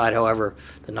mother's side, however,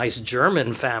 the nice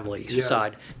German family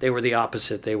side, they were the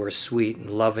opposite. They were sweet and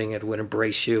loving and would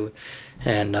embrace you.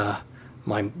 And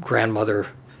my grandmother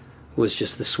was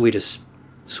just the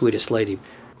sweetest lady.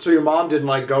 So your mom didn't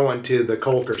like going to the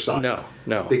Coker side?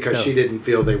 No. Because she didn't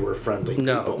feel they were friendly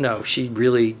people? No, she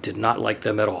really did not like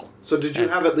them at all. So did you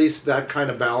have at least that kind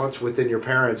of balance within your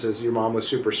parents, as your mom was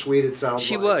super sweet, it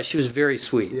sounds like? She was very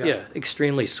sweet. Yeah,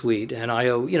 extremely sweet. And I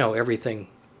owe, everything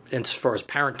as far as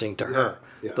parenting to her.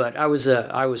 Yeah. But I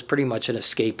was pretty much an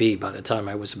escapee by the time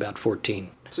I was about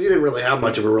 14. So you didn't really have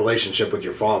much of a relationship with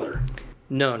your father?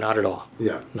 No, not at all.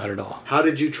 Yeah. Not at all. How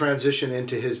did you transition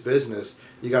into his business?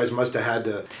 You guys must have had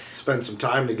to spend some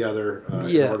time together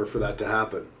in order for that to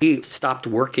happen. He stopped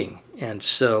working, and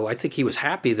so I think he was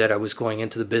happy that I was going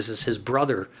into the business. His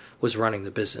brother was running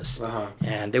the business,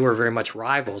 and they were very much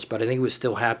rivals, but I think he was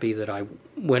still happy that I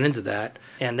went into that.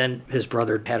 And then his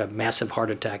brother had a massive heart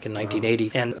attack in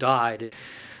 1980 and died.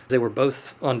 They were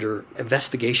both under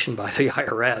investigation by the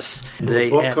IRS.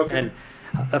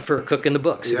 For cooking the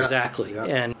books, exactly. Yeah.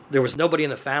 And there was nobody in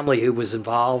the family who was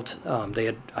involved. They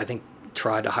had, I think,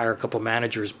 tried to hire a couple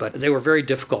managers, but they were very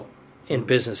difficult in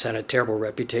business and had a terrible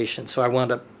reputation. So I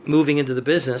wound up moving into the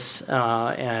business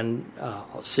and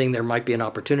seeing there might be an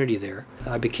opportunity there.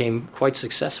 I became quite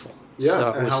successful. Yeah,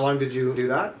 so and how long did you do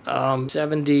that?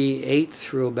 78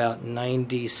 through about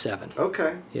 97.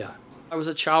 Okay. Yeah. I was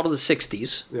a child of the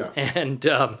 60s,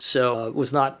 and so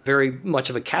was not very much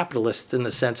of a capitalist in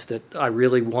the sense that I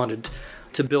really wanted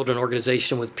to build an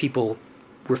organization with people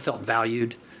who felt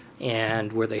valued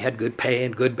and where they had good pay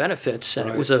and good benefits. And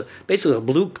it was basically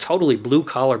a totally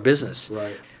blue-collar business.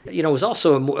 Right. It was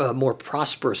also a more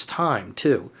prosperous time,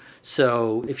 too.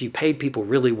 So if you paid people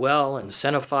really well,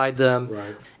 incentivized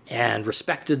them, and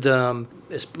respected them,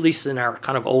 at least in our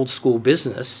kind of old school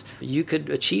business, you could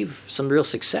achieve some real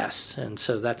success. And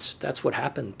so that's what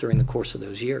happened during the course of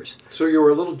those years. So you were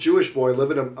a little Jewish boy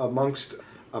living amongst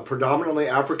a predominantly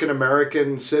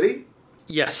African-American city?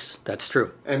 Yes, that's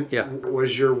true. And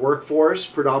was your workforce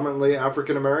predominantly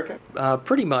African-American?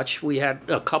 Pretty much. We had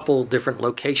a couple different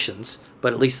locations,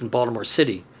 but at least in Baltimore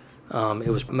City, it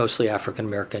was mostly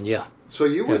African-American, So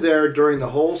you were there during the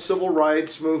whole civil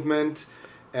rights movement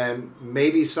and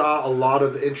maybe saw a lot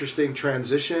of interesting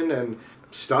transition and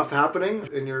stuff happening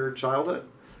in your childhood?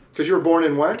 Because you were born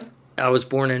in when? I was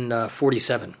born in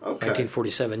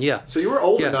 1947, yeah. So you were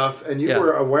old enough and you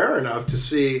were aware enough to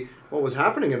see what was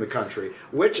happening in the country,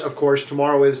 which, of course,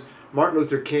 tomorrow is Martin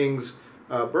Luther King's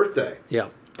birthday. Yeah.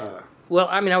 Well,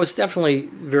 I mean, I was definitely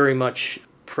very much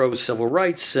pro-civil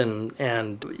rights and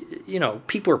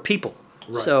people are people.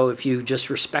 Right. So if you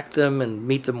just respect them and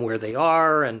meet them where they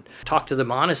are and talk to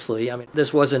them honestly, I mean,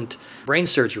 this wasn't brain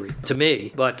surgery to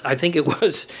me, but I think it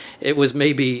was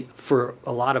maybe for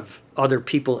a lot of other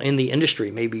people in the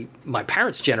industry, maybe my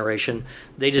parents' generation,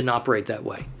 they didn't operate that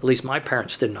way. At least my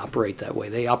parents didn't operate that way.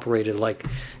 They operated like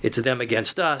it's them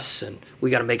against us and we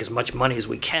got to make as much money as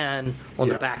we can on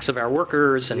the backs of our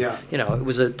workers. And, it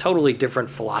was a totally different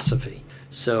philosophy.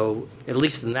 So at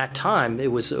least in that time,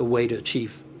 it was a way to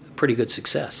achieve pretty good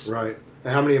success. Right.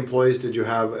 And how many employees did you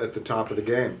have at the top of the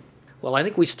game? Well, I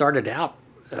think we started out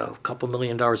a couple $1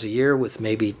 million a year with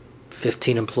maybe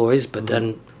 15 employees, but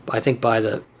then I think by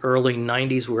the early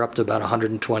 90s we're up to about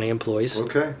 120 employees.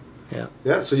 Okay. Yeah.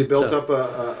 Yeah, so you built up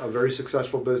a very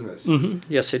successful business.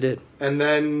 Mm-hmm. Yes, I did. And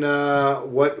then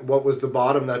what was the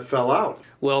bottom that fell out?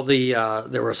 Well,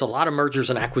 there was a lot of mergers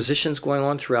and acquisitions going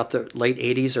on throughout the late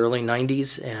 80s, early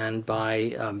 90s, and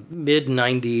by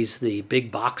mid-90s, the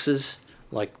big boxes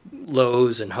like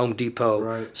Lowe's and Home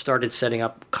Depot started setting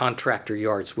up contractor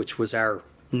yards, which was our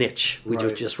niche. We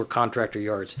just were contractor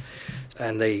yards.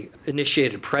 And they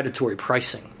initiated predatory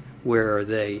pricing, where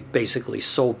they basically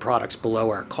sold products below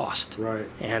our cost. Right.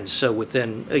 And so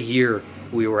within a year,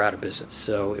 we were out of business.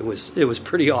 So it was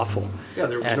pretty awful. Yeah,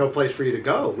 there was no place for you to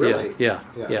go, really. Yeah.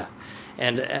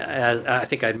 And as I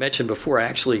think I'd mentioned before,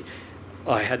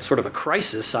 I had sort of a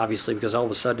crisis, obviously, because all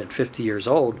of a sudden at 50 years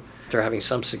old, after having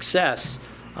some success,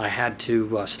 I had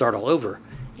to start all over.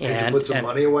 Did you put some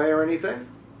money away or anything?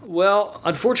 Well,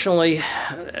 unfortunately,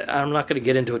 I'm not going to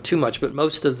get into it too much, but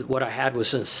most of what I had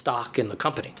was in stock in the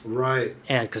company. Right.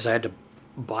 And because I had to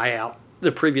buy out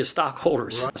the previous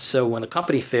stockholders. Right. So when the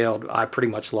company failed, I pretty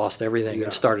much lost everything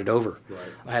and started over. Right.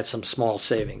 I had some small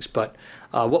savings. But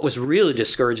what was really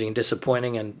discouraging and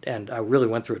disappointing, and I really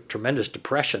went through a tremendous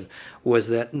depression, was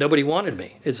that nobody wanted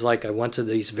me. It's like I went to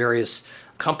these various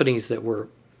companies that were,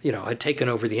 had taken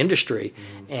over the industry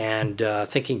and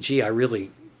thinking, gee, I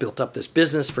really built up this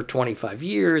business for 25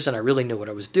 years and I really knew what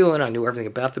I was doing. I knew everything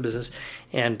about the business,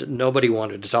 and nobody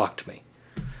wanted to talk to me.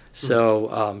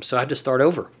 So so I had to start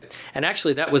over. And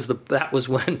actually that was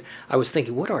when I was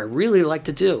thinking, what do I really like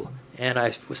to do? And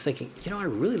I was thinking, I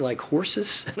really like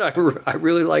horses, and I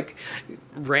really like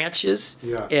ranches.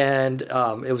 Yeah. And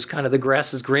it was kind of the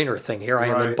grass is greener thing. Here I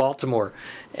am in Baltimore.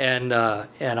 And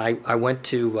I went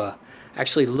to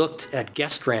actually looked at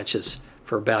guest ranches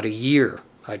for about a year.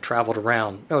 I traveled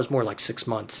around. It was more like 6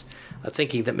 months,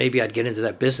 thinking that maybe I'd get into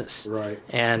that business. Right.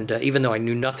 And even though I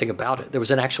knew nothing about it, there was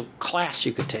an actual class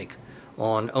you could take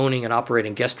on owning and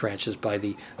operating guest ranches by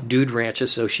the Dude Ranch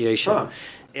Association. Huh.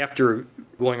 After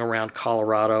going around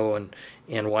Colorado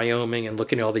and Wyoming and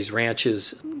looking at all these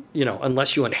ranches,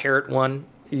 unless you inherit one,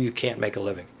 you can't make a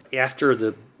living. After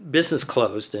the business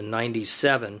closed in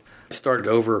 '97, I started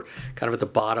over kind of at the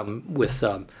bottom with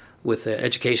an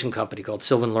education company called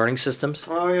Sylvan Learning Systems.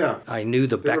 Oh, yeah. I knew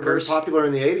the They were Beckers. very popular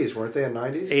in the 80s, weren't they, in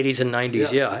 90s? 80s and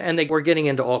 90s, yeah. And they were getting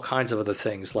into all kinds of other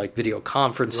things like video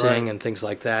conferencing and things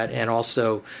like that, and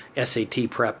also SAT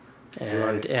prep.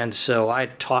 And so I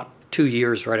taught 2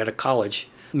 years right out of college,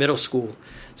 middle school.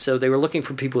 So they were looking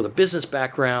for people with a business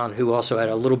background who also had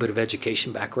a little bit of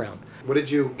education background. What did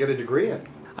you get a degree in?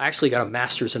 I actually got a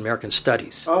master's in American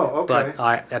Studies. Oh, okay.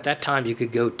 But at that time, you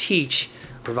could go teach,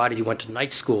 provided you went to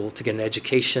night school to get an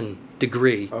education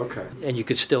degree. Okay. And you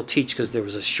could still teach because there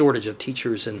was a shortage of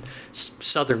teachers in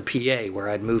southern PA where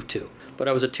I'd moved to. But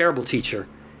I was a terrible teacher.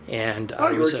 And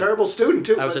you were a terrible student,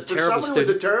 too. I was a terrible student. For someone who was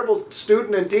a terrible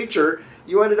student and teacher,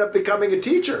 you ended up becoming a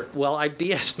teacher. Well, I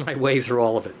BS'd my way through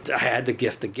all of it. I had the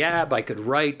gift of gab. I could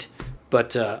write.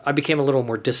 But I became a little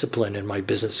more disciplined in my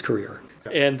business career.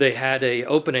 And they had an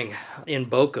opening in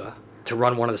Boca to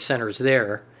run one of the centers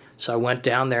there. So I went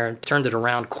down there and turned it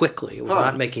around quickly. It was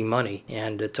not making money,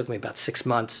 and it took me about 6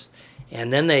 months.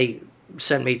 And then they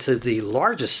sent me to the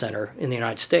largest center in the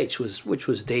United States, which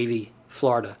was Davie,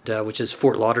 Florida, which is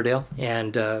Fort Lauderdale,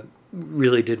 and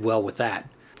really did well with that.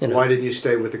 Why didn't you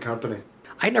stay with the company?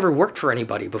 I never worked for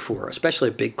anybody before, especially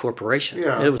a big corporation.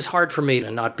 Yeah. It was hard for me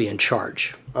to not be in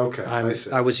charge. Okay, I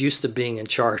see. I was used to being in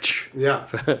charge. Yeah,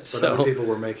 but So- other people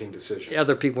were making decisions.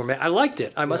 Other people were. I liked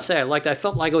it. I must say, I liked it. I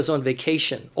felt like I was on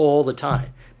vacation all the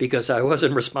time because I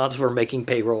wasn't responsible for making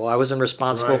payroll. I wasn't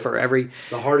responsible for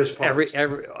The hardest part.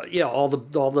 all the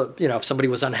if somebody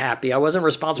was unhappy, I wasn't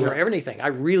responsible for anything. I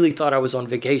really thought I was on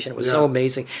vacation. It was so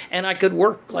amazing, and I could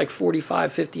work like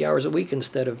 45, 50 hours a week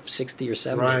instead of 60 or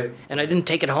 70, Right. and I didn't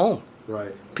take it home.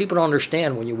 Right. People don't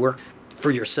understand when you work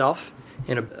for yourself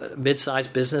in a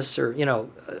mid-sized business, or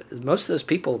most of those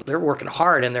people, they're working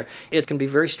hard, and it can be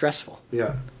very stressful.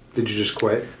 Yeah. Did you just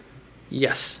quit?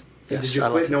 Yes. Did you I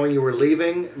quit left. knowing you were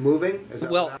moving? Is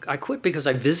that Well, what happened? I quit because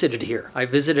I visited here. I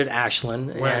visited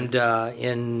Ashland, When? and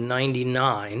in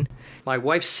 '99, my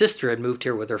wife's sister had moved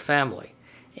here with her family,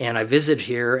 and I visited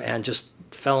here and just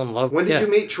fell in love. When did you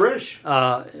meet Trish?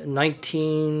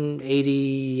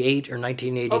 1988 or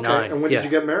 1989. Okay, and when did you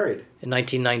get married? In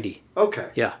 1990. Okay.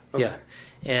 Yeah, Okay. yeah.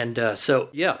 And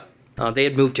they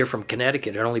had moved here from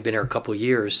Connecticut. I'd only been here a couple of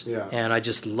years. Yeah. And I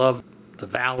just loved the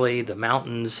valley, the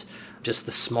mountains, just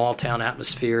the small town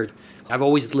atmosphere. I've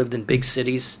always lived in big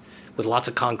cities with lots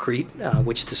of concrete,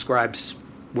 which describes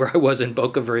where I was in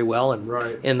Boca very well, and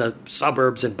in the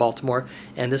suburbs in Baltimore.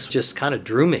 And this just kind of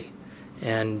drew me.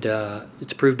 And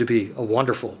it's proved to be a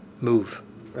wonderful move.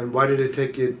 And why did it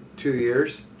take you 2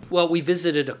 years? Well, we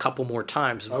visited a couple more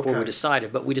times before we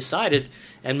decided, but we decided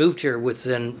and moved here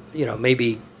within,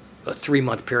 maybe a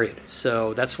 3-month period.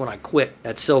 So that's when I quit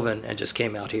at Sylvan and just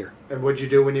came out here. And what'd you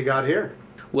do when you got here?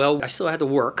 Well, I still had to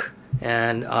work,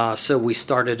 and so we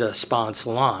started a spa and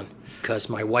salon because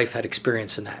my wife had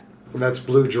experience in that. And that's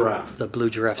Blue Giraffe. The Blue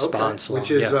Giraffe Spa and Salon.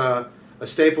 Which is a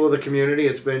staple of the community.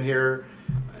 It's been here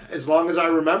as long as I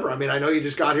remember. I mean, I know you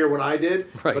just got here when I did,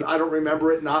 but I don't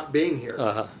remember it not being here.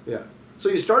 Yeah. So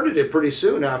you started it pretty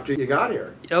soon after you got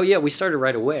here. Oh, yeah, we started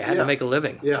right away. I had to make a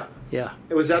living. Yeah. Yeah.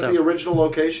 Was that the original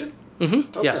location?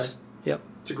 Mm-hmm. Okay. Yes. Yep.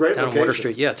 It's a great down location. on Water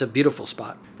Street. Yeah, it's a beautiful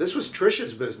spot. This was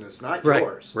Trisha's business, not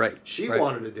yours. Right. She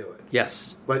wanted to do it.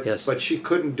 Yes. But she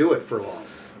couldn't do it for long.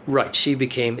 Right. She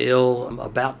became ill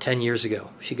about 10 years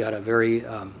ago. She got a very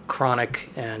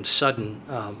chronic and sudden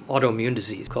autoimmune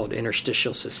disease called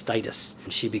interstitial cystitis.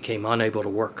 And she became unable to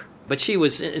work. But she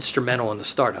was instrumental in the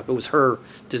startup. It was her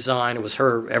design. It was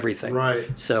her everything.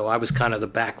 Right. So I was kind of the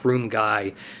back room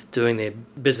guy doing the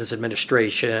business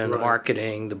administration, the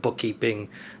marketing, the bookkeeping,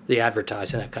 the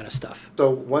advertising, that kind of stuff. So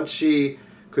once she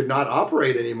could not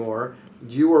operate anymore,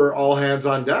 you were all hands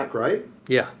on deck, right?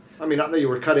 Yeah. I mean, not that you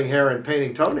were cutting hair and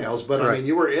painting toenails, but I mean,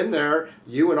 you were in there,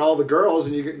 you and all the girls,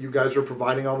 and you guys were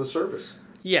providing all the service.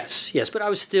 Yes, but I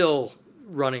was still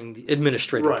running the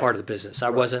administrative part of the business. I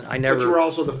never. But you were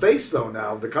also the face, though,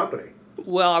 now of the company.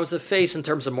 Well, I was the face in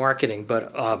terms of marketing,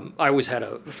 but I always had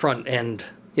a front end,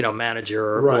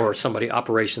 manager or somebody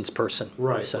operations person.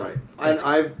 Right. And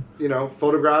I've,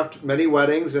 photographed many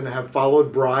weddings and have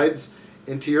followed brides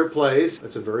into your place.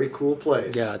 It's a very cool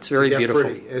place. Yeah, it's very beautiful.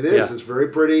 Pretty. It is. Yeah. It's very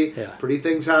pretty. Yeah. Pretty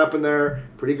things happen there.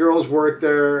 Pretty girls work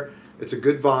there. It's a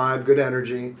good vibe, good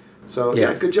energy. So,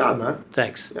 good job, man.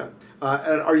 Thanks. Yeah.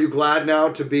 And are you glad now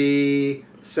to be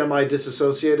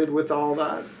semi-disassociated with all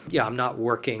that? Yeah, I'm not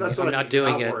working. I'm not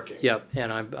doing not it. Working. Yep,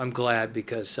 and I'm glad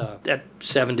because at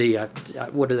 70,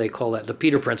 what do they call that? The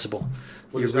Peter Principle.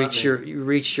 You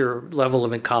reach your level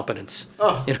of incompetence.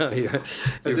 Oh,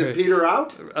 is it Peter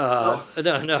out?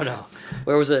 No.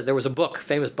 There was a book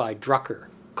famous by Drucker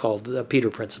called The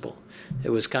Peter Principle. It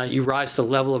was kind of you rise to the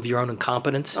level of your own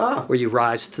incompetence, where you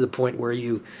rise to the point where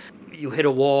you hit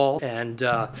a wall, and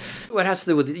it has to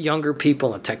do with younger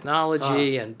people and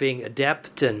technology and being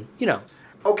adept and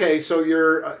Okay, so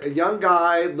you're a young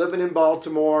guy living in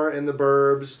Baltimore in the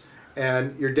burbs,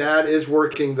 and your dad is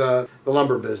working the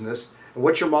lumber business. And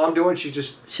what's your mom doing? She's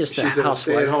a housewife.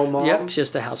 Stay-at-home mom? Yep,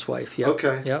 just a housewife. Yep.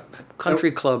 Okay. Yep.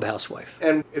 Country club housewife.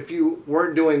 And if you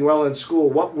weren't doing well in school,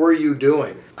 what were you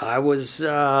doing? I was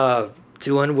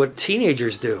doing what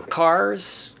teenagers do.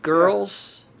 Cars,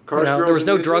 girls. There was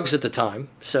no drugs at the time,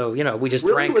 so we just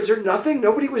drank. Was there nothing?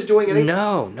 Nobody was doing anything.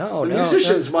 No. The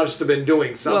musicians must have been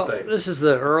doing something. Well, this is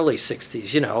the early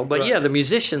 '60s, but the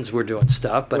musicians were doing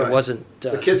stuff, but it wasn't.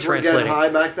 The kids were getting high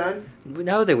back then.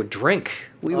 No, they would drink.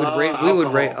 We would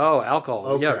alcohol.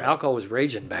 Okay. Yeah, alcohol was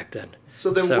raging back then.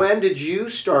 So when did you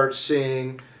start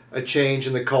seeing a change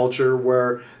in the culture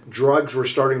where drugs were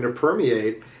starting to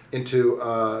permeate into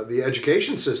the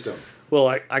education system?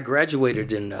 Well, I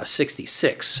graduated in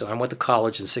 66, so I went to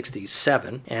college in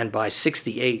 67, and by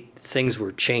 68, things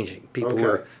were changing. People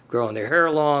were growing their hair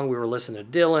long, we were listening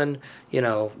to Dylan,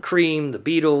 Cream, the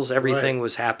Beatles, everything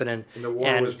was happening. And the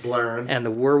war was blaring. And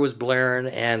the war was blaring,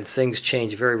 and things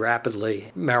changed very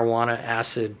rapidly. Marijuana,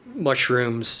 acid,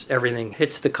 mushrooms, everything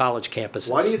hits the college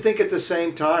campuses. Why do you think at the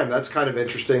same time, that's kind of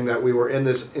interesting that we were in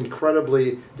this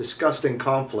incredibly disgusting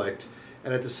conflict,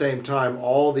 and at the same time,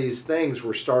 all these things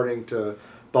were starting to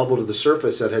bubble to the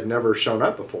surface that had never shown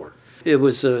up before. It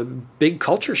was a big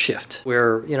culture shift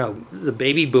where, the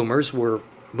baby boomers were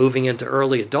moving into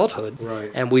early adulthood. Right.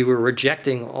 And we were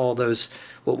rejecting all those,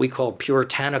 what we call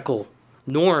puritanical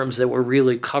norms that were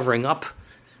really covering up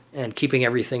and keeping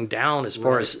everything down as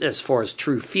far as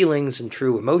true feelings and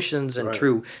true emotions and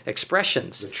true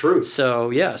expressions. The truth. So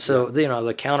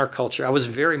the counterculture. I was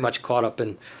very much caught up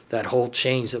in that whole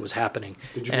change that was happening.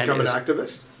 Did you become an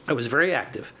activist? I was very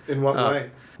active. In what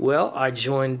way? Well, I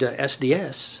joined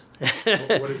SDS.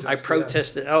 What is SDS? I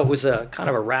protested. It was a kind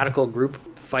of a radical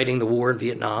group fighting the war in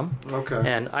Vietnam. Okay.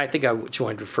 And I think I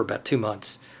joined for about 2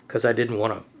 months because I didn't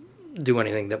want to do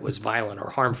anything that was violent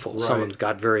or harmful. Right. Some of them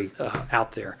got very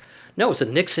out there. No, it was the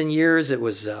Nixon years. It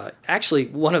was actually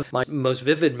one of my most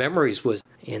vivid memories was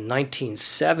in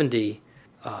 1970,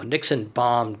 Nixon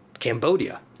bombed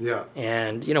Cambodia. Yeah.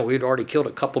 And, we'd already killed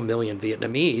a couple million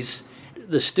Vietnamese.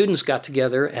 The students got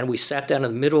together and we sat down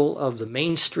in the middle of the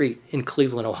main street in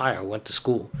Cleveland, Ohio. Went to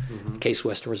school, Case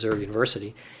Western Reserve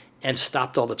University, and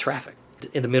stopped all the traffic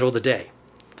in the middle of the day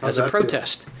as a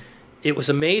protest. It was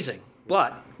amazing.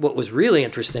 But what was really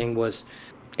interesting was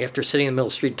after sitting in the middle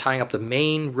of the street tying up the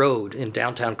main road in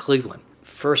downtown Cleveland.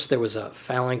 First, there was a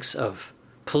phalanx of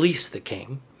police that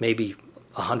came, maybe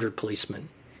 100 policemen.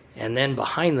 And then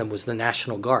behind them was the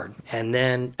National Guard. And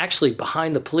then actually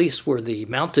behind the police were the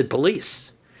mounted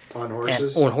police. On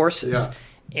horses? On horses.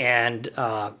 Yeah. And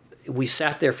we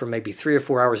sat there for maybe 3 or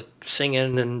 4 hours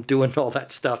singing and doing all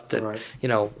that stuff that,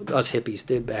 us hippies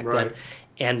did back then.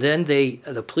 And then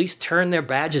the police turned their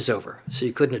badges over so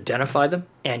you couldn't identify them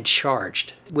and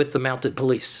charged with the mounted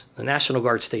police. The National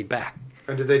Guard stayed back.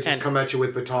 And did they just come at you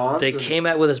with batons? They came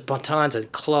out with us batons and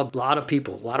clubbed a lot of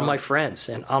people, a lot of my friends.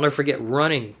 And I'll never forget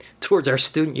running towards our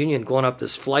student union, going up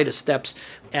this flight of steps.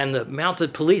 And the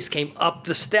mounted police came up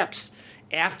the steps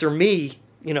after me,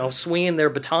 swinging their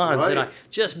batons. Right. And I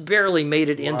just barely made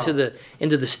it into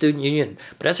the student union.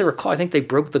 But as I recall, I think they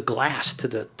broke the glass to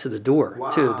the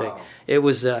door, too. It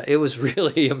was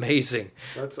really amazing.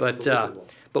 That's unbelievable.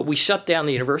 But we shut down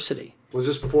the university. Was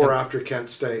this before or after Kent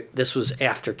State? This was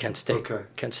after Kent State. Okay.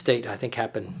 Kent State, I think,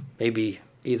 happened maybe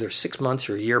either 6 months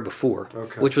or a year before,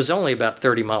 okay. which was only about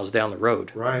 30 miles down the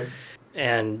road. Right.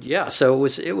 And so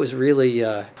it was really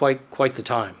quite the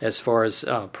time as far as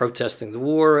protesting the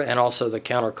war and also the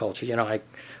counterculture.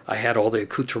 I had all the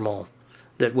accoutrements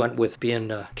that went with being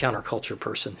a counterculture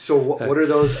person. So what are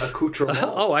those accoutrements?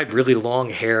 I had really long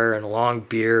hair and a long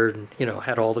beard and,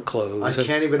 had all the clothes. I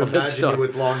can't even imagine you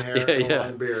with long hair and a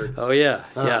long beard. Oh, yeah,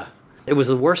 yeah. It was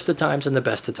the worst of times and the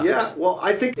best of times. Yeah, well,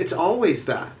 I think it's always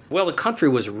that. Well, the country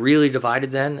was really divided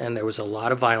then, and there was a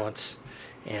lot of violence.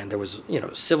 And there was,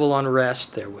 civil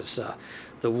unrest. There was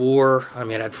the war. I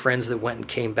mean, I had friends that went and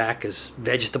came back as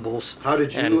vegetables. How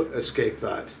did you escape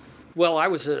that? Well, I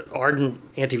was an ardent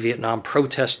anti-Vietnam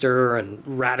protester and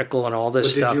radical and all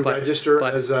this stuff. Did you register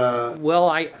as a... Well,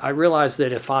 I realized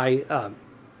that if I, and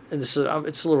it's a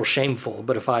little shameful,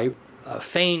 but if I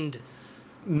feigned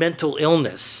mental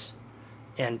illness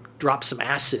and dropped some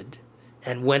acid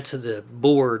and went to the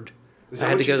board, I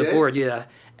had to go to the board,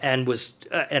 and was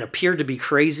and appeared to be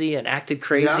crazy and acted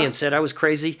crazy and said I was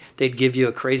crazy, they'd give you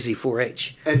a crazy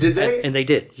 4-H. And did they? And they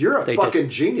did. You're a fucking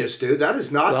genius, dude. That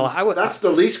is not. Well, that's the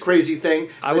least crazy thing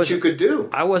that you could do.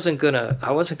 I wasn't gonna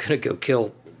go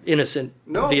kill innocent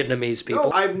Vietnamese people.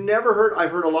 No,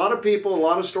 I've heard a lot of people, a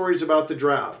lot of stories about the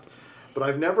draft, but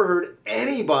I've never heard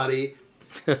anybody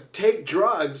take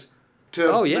drugs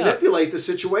to manipulate the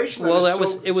situation. Well,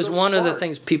 it was one of the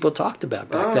things people talked about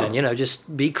back then.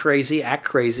 Just be crazy, act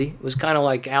crazy. It was kind of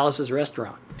like Alice's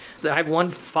Restaurant. I have one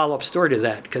follow-up story to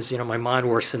that because, my mind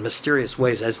works in mysterious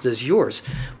ways, as does yours.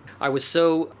 I was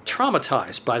so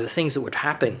traumatized by the things that would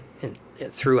happen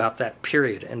throughout that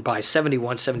period. And by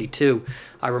 71, 72,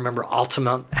 I remember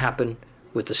Altamont happened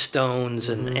with the Stones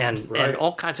and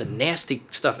all kinds of nasty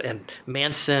stuff, and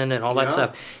Manson and all that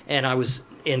stuff. And I was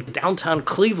in downtown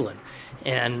Cleveland.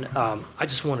 And I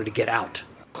just wanted to get out,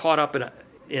 caught up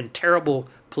in terrible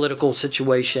political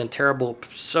situation, terrible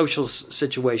social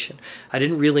situation. I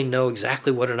didn't really know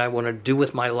exactly what I wanted to do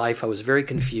with my life. I was very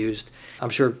confused. I'm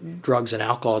sure drugs and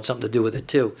alcohol had something to do with it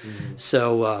too. Mm-hmm.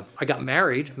 So I got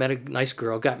married, met a nice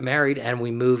girl, got married, and we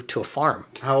moved to a farm.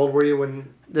 How old were you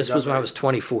when? This was when I was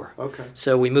 24. Okay.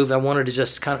 So we moved. I wanted to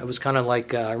just it was kind of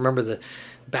like, I remember the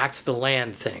Back to the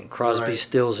Land thing, Crosby,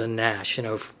 Stills, and Nash,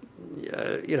 Neil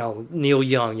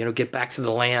Young, get back to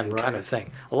the land kind of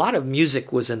thing. A lot of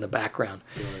music was in the background.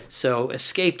 Right. So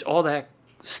escaped all that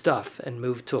stuff and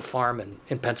moved to a farm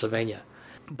in Pennsylvania.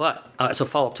 But as a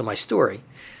follow-up to my story,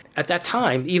 at that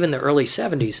time, even the early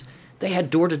 70s, they had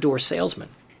door-to-door salesmen.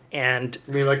 And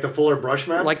you mean like the Fuller Brush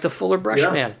Man? Like the Fuller Brush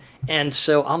Man. And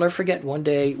so I'll never forget, one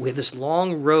day we had this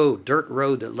long road, dirt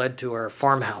road that led to our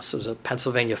farmhouse. It was a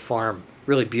Pennsylvania farm,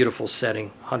 really beautiful setting,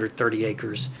 130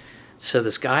 acres. So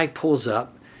this guy pulls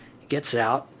up, gets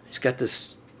out, he's got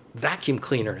this vacuum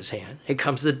cleaner in his hand. He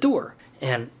comes to the door.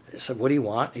 And I said, what do you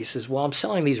want? He says, well, I'm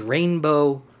selling these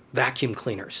Rainbow vacuum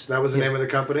cleaners. That was the name of the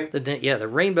company? The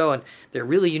Rainbow, and they're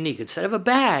really unique. Instead of a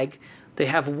bag, they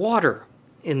have water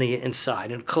in the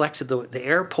inside, and it collects it. The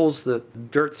air pulls the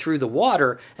dirt through the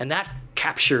water, and that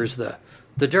captures the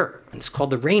dirt. And it's called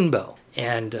the Rainbow.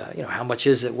 And, how much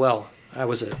is it? Well, I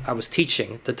was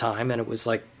teaching at the time, and it was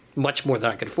like much more than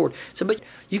I could afford. So, but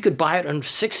you could buy it on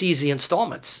 6 easy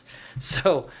installments.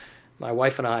 So my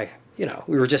wife and I,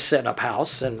 we were just setting up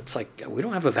house, and it's like, we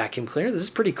don't have a vacuum cleaner. This is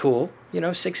pretty cool.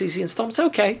 6 easy installments.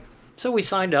 Okay. So we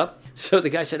signed up. So the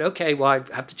guy said, okay, well, I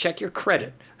have to check your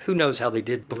credit. Who knows how they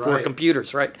did before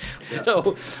computers, right? Yeah.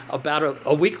 So about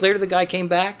a week later, the guy came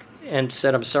back and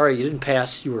said, I'm sorry, you didn't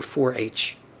pass. You were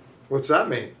 4H. What's that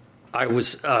mean? I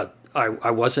was...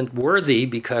 I wasn't worthy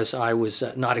because I was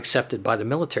not accepted by the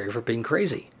military for being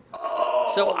crazy. Oh.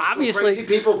 So obviously, crazy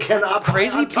people cannot buy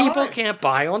crazy on time. people can't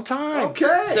buy on time.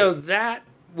 Okay. So that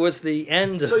was the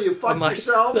end. So you fucked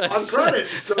yourself on credit,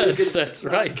 so you could that's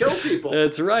right. kill people.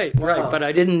 That's right, right. But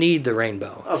I didn't need the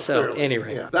rainbow. Oh, so clearly.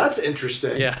 anyway, Yeah. That's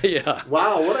interesting. yeah.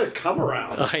 Wow, what a come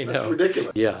around. I know. That's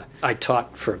ridiculous. Yeah, I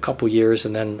taught for a couple years,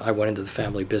 and then I went into the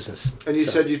family business. And you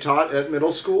So, said you taught at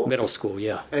middle school? middle school,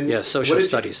 yeah, And yeah, what social did you-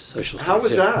 studies, social studies. How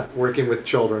was yeah. that, working with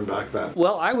children back then?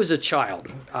 Well, I was a child.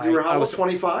 You were how I old, was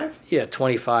 25? Yeah,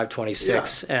 25,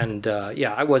 26. And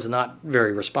I was not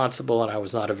very responsible, and I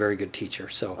was not a very good teacher.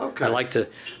 So Okay. I like to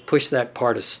push that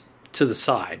part to the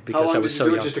side How because long I was did so you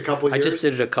do it? young. Just a couple I years? just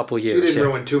did it a couple So you years. didn't yeah.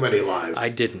 ruin too many lives. I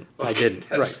didn't.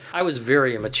 that's- Right. I was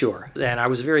very immature, and I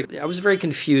was very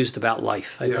confused about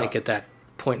life. I Yeah. think at that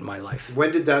point in my life.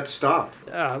 When did that stop?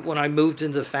 When I moved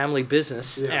into the family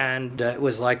business, Yeah. and it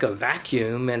was like a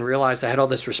vacuum, and realized I had all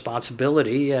this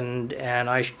responsibility, and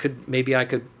I could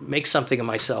make something of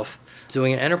myself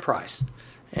doing an enterprise,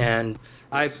 and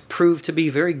I proved to be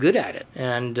very good at it,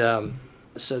 and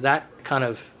so that kind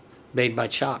of made my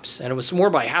chops, and it was more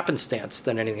by happenstance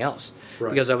than anything else, Right.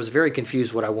 because I was very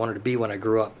confused what I wanted to be when I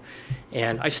grew up,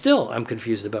 and I still am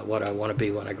confused about what I want to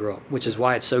be when I grow up, which is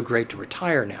why it's so great to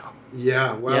retire now.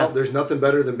 Yeah, well, Yeah. there's nothing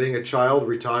better than being a child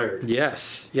retired.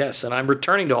 Yes, and I'm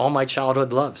returning to all my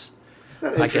childhood loves.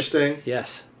 Isn't that interesting?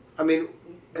 Yes. I mean,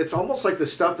 it's almost like the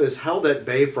stuff is held at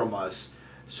bay from us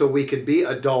so we could be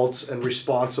adults and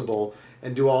responsible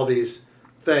and do all these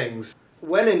things.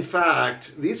 When in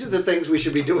fact, these are the things we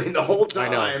should be doing the whole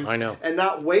time. I know. And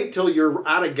not wait till you're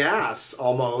out of gas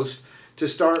almost to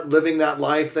start living that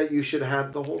life that you should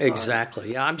have the whole time.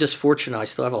 Exactly. Yeah, I'm just fortunate I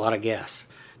still have a lot of gas.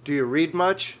 Do you read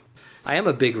much? I am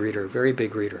a big reader, very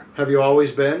big reader. Have you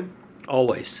always been?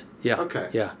 Always. Yeah. Okay.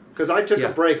 Yeah. Because I took Yeah.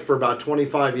 a break for about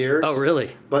 25 years. Oh,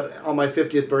 really? But on my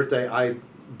 50th birthday, I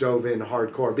dove in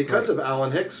hardcore because of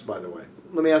Alan Hicks, by the way.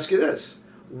 Let me ask you this.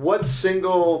 What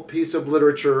single piece of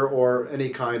literature or any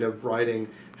kind of writing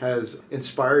has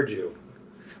inspired you?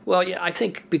 Well, yeah, I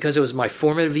think because it was my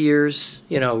formative years,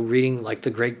 reading like the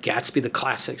great Gatsby, the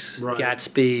classics, Right.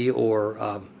 Gatsby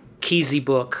or Kesey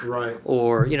book, Right.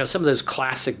 or some of those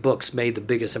classic books made the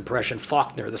biggest impression.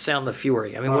 Faulkner, The Sound of the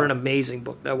Fury. I mean, what an amazing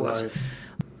book that was. Right.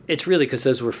 It's really because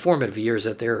those were formative years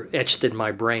that they're etched in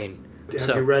my brain.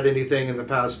 Have you read anything in the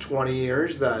past 20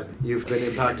 years that you've been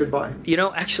impacted by?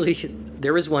 Actually,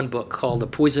 there is one book called The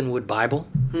Poisonwood Bible,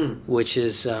 which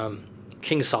is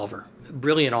Kingsolver,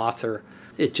 brilliant author.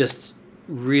 It just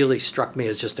really struck me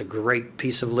as just a great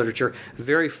piece of literature,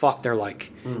 very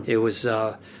Faulkner-like. It was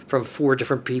from 4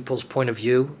 different people's point of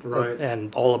view, Right.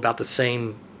 and all about the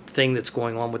same thing that's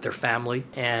going on with their family,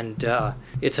 and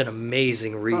it's an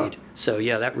amazing read. So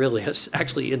yeah, that really has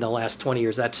actually in the last 20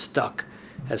 years that stuck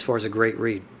as far as a great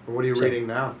read. What are you reading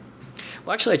now?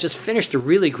 Well, actually, I just finished a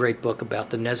really great book about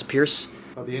the Nez Perce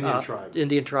Of the Indian tribe.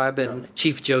 Indian tribe, and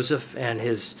Chief Joseph and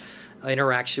his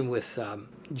interaction with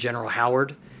General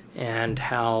Howard, and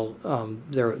how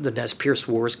the Nez Perce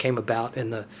Wars came about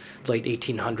in the late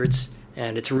 1800s.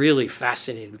 And it's really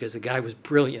fascinating because the guy was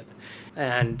brilliant.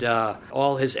 And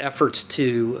all his efforts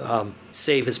to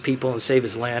save his people and save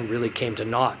his land really came to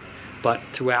naught. But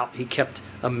throughout, he kept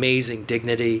amazing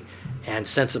dignity and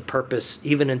sense of purpose,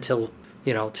 even until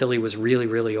he was really,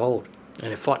 really old. And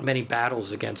he fought many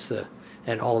battles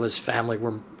and all of his family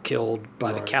were killed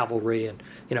by the cavalry. And,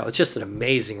 it's just an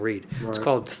amazing read. It's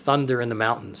called Thunder in the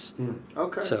Mountains.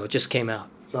 Okay. So it just came out.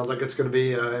 Sounds like it's going to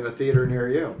be in a theater near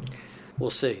you. We'll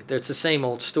see. It's the same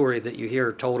old story that you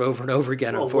hear told over and over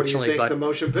again, Well, unfortunately. what do you think but the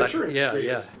motion picture industry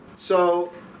yeah. is?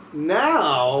 So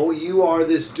now you are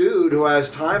this dude who has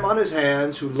time on his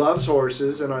hands, who loves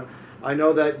horses, and I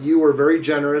know that you were very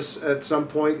generous at some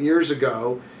point years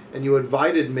ago, and you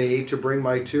invited me to bring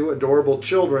my 2 adorable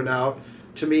children out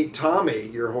to meet Tommy,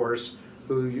 your horse,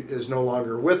 who is no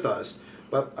longer with us.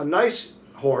 But a nice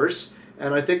horse,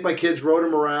 and I think my kids rode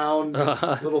him around,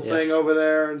 little Yes. thing over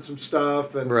there and some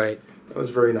stuff. And Right. that was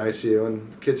very nice of you,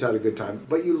 and kids had a good time.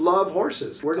 But you love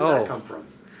horses. Where did that Oh. come from?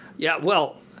 Yeah,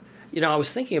 well, I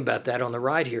was thinking about that on the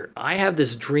ride here. I have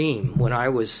this dream when it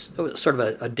was sort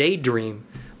of a daydream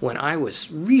when I was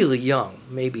really young,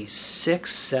 maybe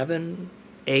 6, 7,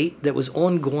 8, that was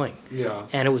ongoing. Yeah.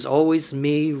 And it was always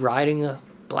me riding a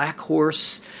black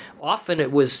horse. Often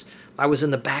I was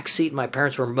in the back seat. My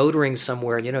parents were motoring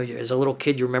somewhere. As a little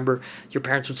kid, you remember your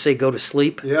parents would say, go to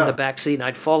sleep in the back seat, and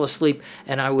I'd fall asleep,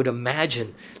 and I would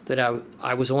imagine that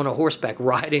I was on a horseback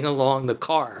riding along the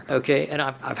car, okay? And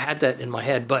I've had that in my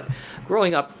head. But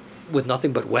growing up, with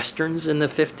nothing but westerns in the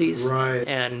 50s. Right.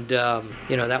 And,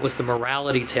 that was the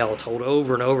morality tale told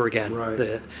over and over again.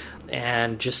 Right.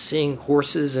 And just seeing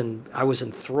horses, and I was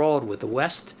enthralled with the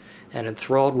West and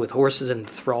enthralled with horses and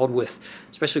enthralled with,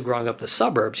 especially growing up the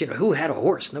suburbs, who had a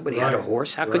horse? Nobody had a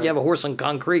horse. How could you have a horse on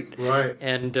concrete? Right.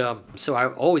 And so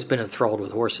I've always been enthralled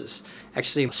with horses.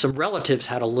 Actually, some relatives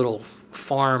had a little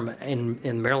farm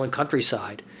in Maryland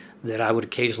countryside that I would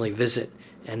occasionally visit,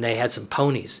 and they had some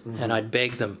ponies, and I'd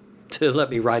beg them to let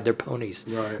me ride their ponies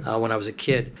when I was a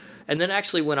kid. And then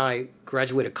actually, when I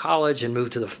graduated college and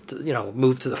moved to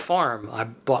the farm, I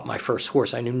bought my first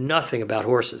horse. I knew nothing about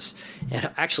horses, and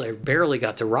actually, I barely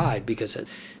got to ride because there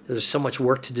was so much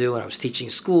work to do, and I was teaching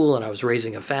school, and I was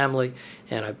raising a family,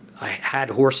 and I had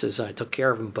horses, and I took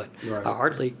care of them, but I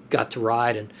hardly got to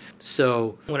ride. And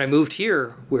so when I moved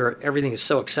here, where everything is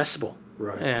so accessible,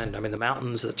 and I mean the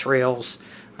mountains, the trails,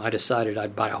 I decided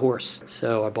I'd buy a horse.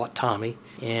 So I bought Tommy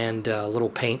and a little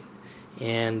paint.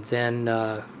 And then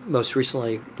most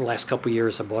recently, the last couple of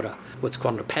years, I bought what's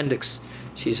called an appendix.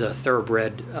 She's a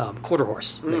thoroughbred quarter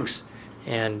horse mix.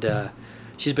 And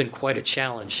she's been quite a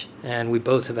challenge. And we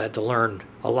both have had to learn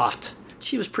a lot.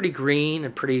 She was pretty green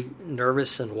and pretty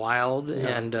nervous and wild. Yeah.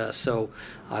 And so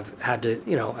I've had to,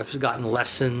 I've gotten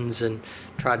lessons and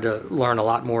tried to learn a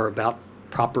lot more about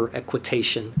proper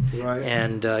equitation. Right.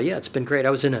 And it's been great.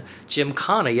 I was in a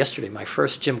gymkhana yesterday, my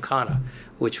first gymkhana,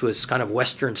 which was kind of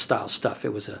Western style stuff.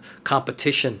 It was a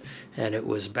competition, and it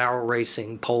was barrel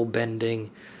racing, pole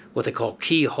bending, what they call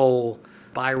keyhole,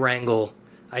 bi-wrangle.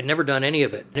 I'd never done any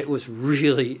of it. It was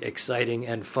really exciting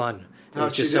and fun. It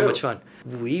was just so much fun.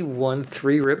 We won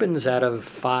 3 ribbons out of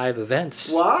 5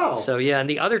 events. Wow. So, and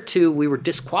the other 2 we were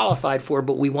disqualified for,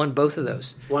 but we won both of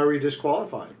those. Why were you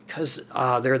disqualified? Because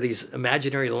there are these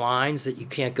imaginary lines that you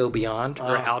can't go beyond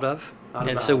or out of.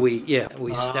 So we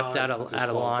stepped out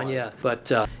of line,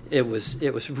 but it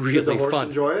was really Did the horse fun.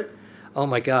 Enjoy it? Oh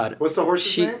my God! What's the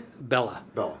horse's name? Bella.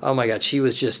 Bella. Oh my God, she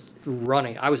was just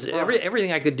running. I was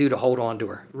everything I could do to hold on to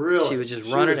her. Really? She was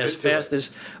just running as fast as.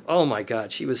 Oh my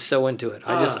God, she was so into it.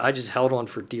 I just held on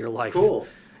for dear life. Cool.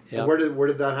 Yeah. Where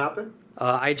did that happen?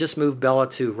 I just moved Bella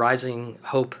to Rising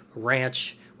Hope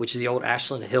Ranch, which is the old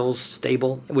Ashland Hills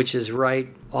stable, which is right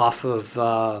off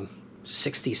of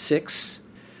 66.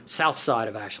 South side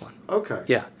of Ashland. Okay.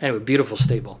 Yeah. Anyway, beautiful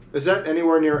stable. Is that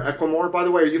anywhere near Equimor? By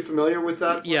the way, are you familiar with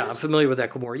that place? Yeah, I'm familiar with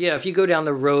Equimor. Yeah, if you go down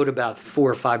the road about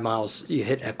 4 or 5 miles, you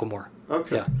hit Equimor.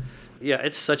 Okay. Yeah. Yeah,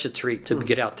 it's such a treat to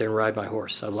get out there and ride my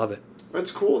horse. I love it.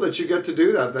 It's cool that you get to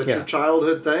do that. That's your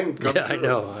childhood thing. Yeah,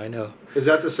 I know. Is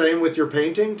that the same with your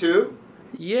painting too?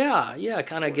 Yeah. I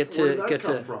kind of get to Where did that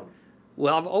come from?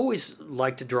 Well, I've always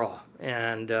liked to draw.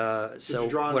 And so did you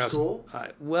draw in school?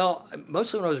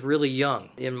 Mostly when I was really young.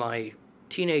 In my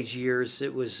teenage years,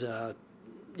 it was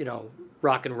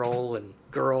rock and roll and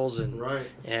girls,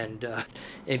 and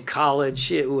in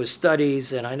college it was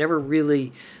studies, and I never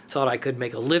really thought I could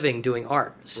make a living doing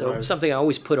art. So it was something I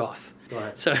always put off.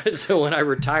 Right. So when I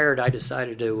retired, I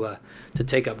decided to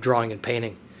take up drawing and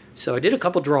painting. So I did a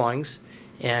couple drawings.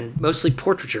 And mostly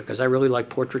portraiture, because I really like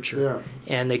portraiture. Yeah.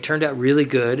 And they turned out really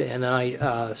good, and then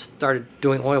I started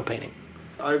doing oil painting.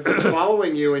 I've been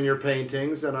following you in your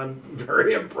paintings, and I'm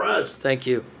very impressed. Thank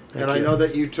you. I know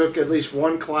that you took at least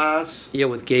one class. Yeah,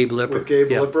 with Gabe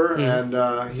Lipper.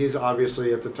 And he's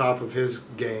obviously at the top of his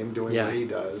game doing what he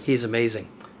does. He's amazing.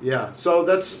 Yeah, so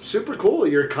that's super cool.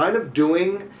 You're kind of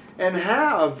doing and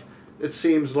have, it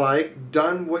seems like,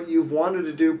 done what you've wanted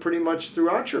to do pretty much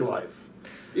throughout your life.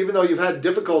 Even though you've had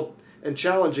difficult and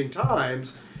challenging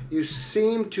times, you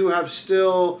seem to have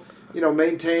still,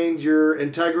 maintained your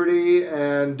integrity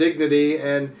and dignity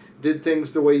and did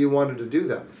things the way you wanted to do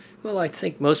them. Well, I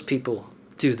think most people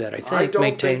do that. I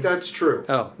don't think that's true.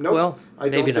 Oh, nope. Well, I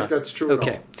don't think that's true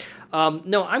at all.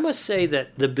 No, I must say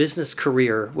that the business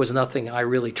career was nothing I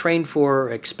really trained for or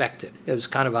expected. It was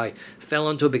kind of, I fell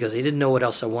into it because I didn't know what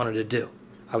else I wanted to do.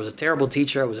 I was a terrible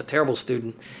teacher. I was a terrible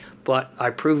student. But I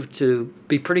proved to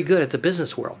be pretty good at the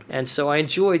business world. And so I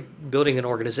enjoyed building an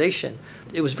organization.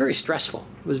 It was very stressful.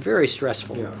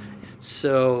 Yeah.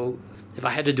 So if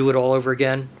I had to do it all over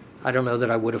again, I don't know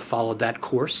that I would have followed that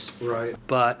course. Right.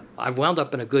 But I've wound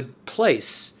up in a good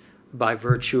place by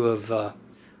virtue of,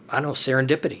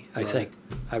 serendipity, I think.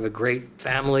 I have a great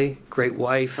family, great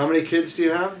wife. How many kids do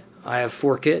you have? I have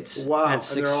 4 kids. Wow. And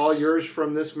they're all yours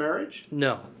from this marriage?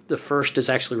 No. The first is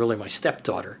actually really my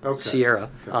stepdaughter, Sierra,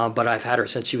 but I've had her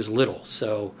since she was little.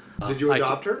 So did you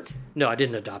adopt her? No, I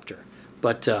didn't adopt her,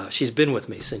 but she's been with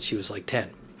me since she was like 10.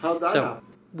 How'd that happen?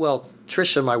 Well,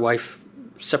 Tricia, my wife,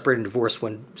 separated and divorced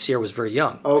when Sierra was very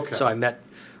young. Okay. So I met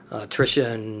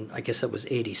Tricia in, I guess that was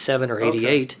 87 or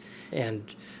 88,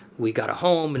 and we got a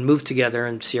home and moved together,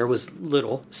 and Sierra was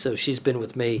little, so she's been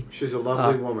with me. She's a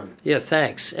lovely woman. Yeah,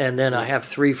 thanks. And then I have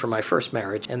 3 from my first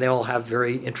marriage, and they all have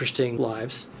very interesting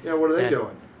lives. Yeah, what are they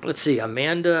doing? Let's see,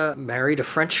 Amanda married a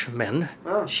Frenchman.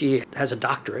 Oh. She has a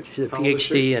doctorate. She's a How old is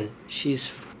PhD, she? and she's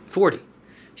 40.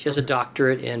 She has a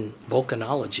doctorate in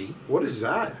volcanology, What is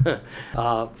that?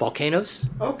 volcanoes.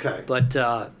 Okay. But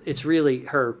it's really,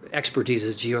 her expertise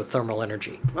is geothermal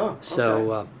energy. Oh, okay.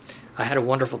 So I had a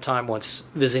wonderful time once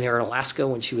visiting her in Alaska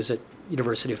when she was at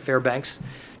University of Fairbanks,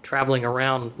 traveling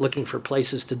around looking for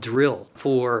places to drill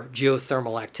for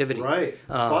geothermal activity. Right.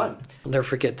 Fun. I'll never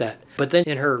forget that. But then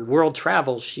in her world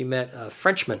travels, she met a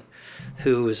Frenchman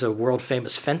who is a world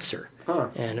famous fencer. Huh.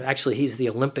 And actually, he's the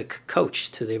Olympic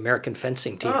coach to the American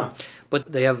fencing team. Ah.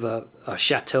 But they have a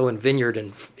chateau and vineyard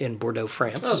in Bordeaux,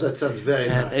 France. Oh, that sounds very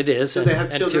And nice. it is. Do and, they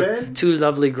have and children? two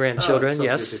lovely Oh, grandchildren, so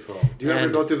yes. beautiful. Do you ever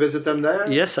And- go to visit them there?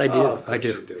 Yes, I do. Oh, of I course do.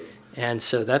 you do. And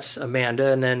so that's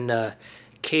Amanda. And then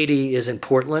Katie is in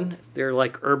Portland. They're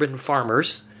like urban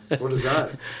farmers. What is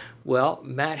that? Well,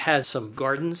 Matt has some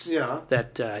gardens Yeah.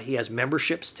 that he has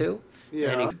memberships to.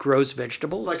 Yeah. And he grows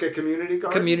vegetables. Like a community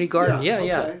garden? Community garden, yeah.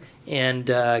 okay.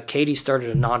 And Katie started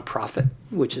a nonprofit,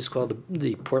 which is called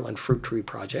the Portland Fruit Tree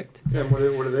Project. And what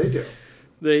do they do?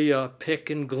 They pick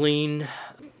and glean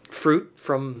fruit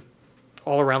from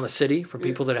all around the city from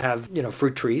people that have,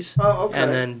 fruit trees. Oh, okay.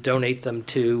 And then donate them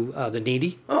to the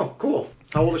needy. Oh, cool.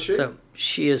 How old is she? So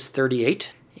she is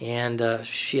 38, and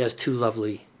she has 2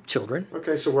 lovely children.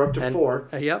 Okay, so we're up to 4.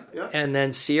 Yep. Yeah. And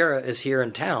then Sierra is here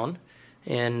in town,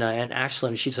 and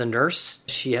Ashlyn, she's a nurse.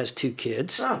 She has 2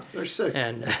 kids. Oh, there's 6.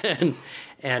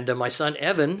 And my son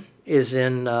Evan is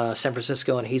in San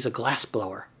Francisco, and he's a glass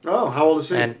blower. Oh, how old is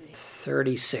he? And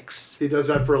 36. He does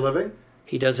that for a living?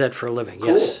 He does that for a living.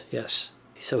 Cool. Yes.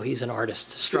 So he's an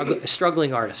artist,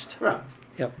 struggling artist. Yeah.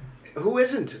 Yep. Who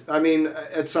isn't? I mean,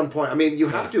 at some point. I mean, you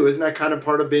have to. Isn't that kind of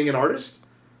part of being an artist?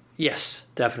 Yes,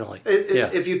 definitely.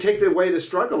 If you take away the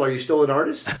struggle, are you still an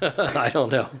artist? I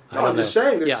don't know. I'm just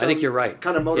saying. There's Yeah, I think some you're right.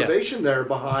 kind of motivation there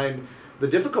behind the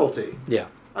difficulty. Yeah.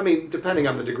 I mean, depending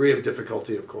on the degree of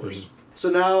difficulty, of course. Mm-hmm. So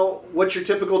now, what's your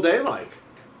typical day like?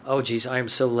 Oh, geez, I am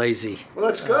so lazy. Well,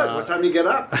 that's good. What time do you get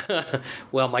up?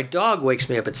 Well, my dog wakes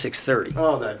me up at 6:30.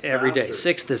 Oh, that every day, bastard.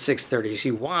 6 to 6:30. She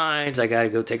whines. I got to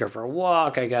go take her for a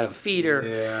walk. I got to feed her.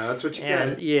 Yeah, that's what you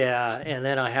And get. and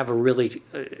then I have a really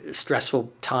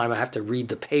stressful time. I have to read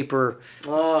the paper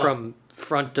from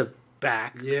front to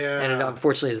back. Yeah. And it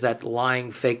unfortunately is that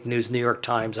lying fake news New York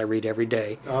Times I read every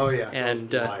day. Oh, yeah. And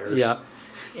those liars. yeah.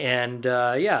 And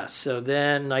so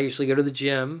then I usually go to the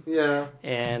gym, Yeah.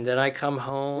 and then I come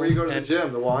home. Where you go to the and-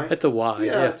 gym? The Y? At the Y,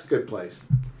 Yeah, it's a good place.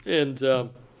 And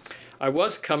I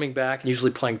was coming back,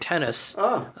 usually playing tennis,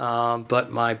 Oh.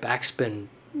 but my back's been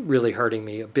really hurting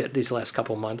me a bit these last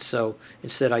couple months. So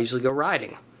instead, I usually go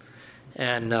riding,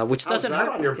 and which How's doesn't that hurt.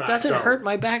 on your It back, doesn't though? hurt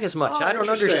my back as much. Oh, I don't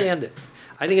interesting. understand it.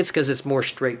 I think it's because it's more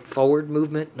straightforward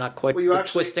movement, not quite Well, you the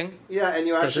actually, twisting. Yeah, and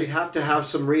you actually it? have to have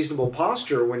some reasonable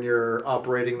posture when you're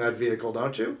operating that vehicle,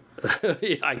 don't you?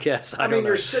 Yeah, I guess. I I don't mean, know.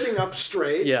 you're sitting up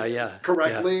straight. Yeah.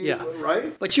 Correctly, Yeah.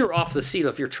 right? But you're off the seat.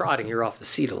 If you're trotting, you're off the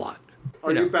seat a lot.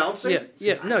 Are you bouncing?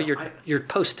 Yeah. See, No, you're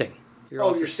posting. You're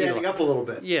off you're the seat a standing lot. up a little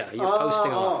bit. Yeah, you're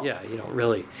posting a lot. Yeah, you don't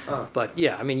really. But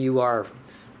yeah, I mean, you are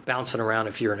bouncing around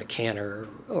if you're in a canter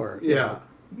or Yeah.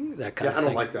 that kind Yeah, of I thing.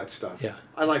 don't like that stuff. Yeah.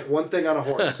 I like one thing on a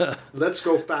horse. Let's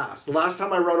go fast. The last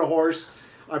time I rode a horse,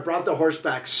 I brought the horse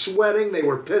back sweating. They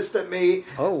were pissed at me.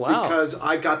 Oh, wow. Because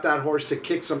I got that horse to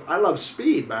kick some. I love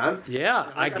speed, man. Yeah,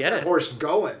 And I got get that it. horse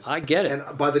going. I get it.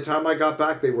 And by the time I got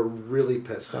back, they were really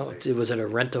pissed at Oh, me. was it a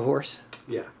rent-a-horse?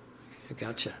 Yeah.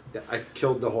 Gotcha. Yeah, I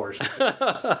killed the horse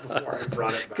before I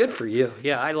brought it back. Good for you.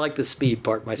 Yeah, I like the speed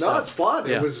part myself. No, it's fun.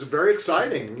 Yeah. It was very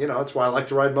exciting. You know, that's why I like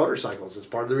to ride motorcycles. It's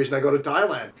part of the reason I go to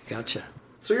Thailand. Gotcha.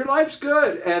 So your life's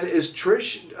good. And is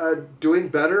Trish doing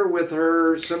better with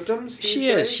her symptoms? these She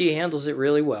is. days? She handles it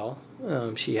really well.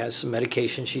 She has some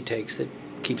medication she takes that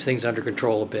keeps things under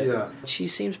control a bit. Yeah. She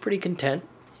seems pretty content,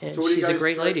 and So what do you she's a guys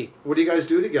great try- lady. What do you guys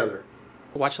do together?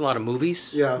 Watch a lot of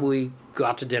movies. Yeah. We go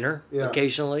out to dinner Yeah.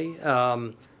 occasionally.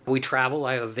 We travel.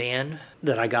 I have a van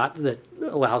that I got that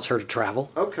allows her to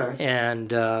travel. Okay.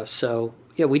 And so,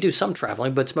 yeah, we do some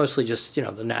traveling, but it's mostly just,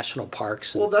 the national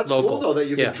parks. And Well, that's local. cool, though, that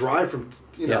you Yeah. can drive from,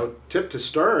 Yeah. tip to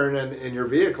stern and in your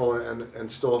vehicle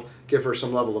and still give her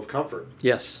some level of comfort.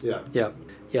 Yes. Yeah. Yeah.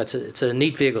 Yeah, it's a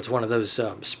neat vehicle. It's one of those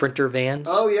Sprinter vans.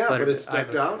 Oh, yeah, but it's I have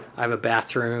decked out? I have a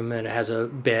bathroom, and it has a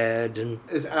bed. And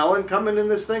Is Alan coming in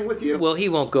this thing with you? well, he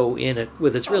won't go in it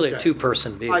with. It's really a Okay.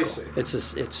 two-person vehicle. I see.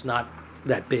 It's not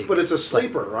that big. But it's a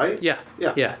sleeper, right? Yeah.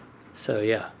 Yeah. Yeah. So,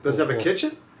 yeah. Does it have a We'll-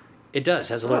 kitchen? It does.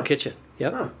 Has a little Huh. kitchen.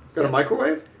 Yep. Huh. Got a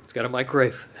microwave? It's got a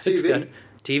microwave. TV? It's got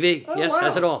TV. Oh, yes, wow.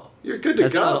 has it all. You're good to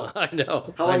Has it go. all. I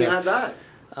know. How long I know. you had that?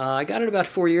 I got it about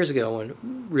 4 years ago and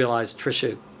realized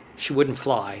Trisha, she wouldn't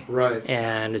fly. Right.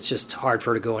 And it's just hard for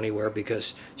her to go anywhere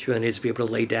because she really needs to be able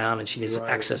to lay down and she needs Right.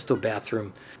 access to a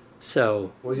bathroom.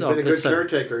 So, Well, you've been a good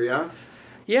caretaker,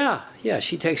 yeah? Yeah.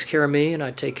 She takes care of me and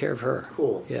I take care of her.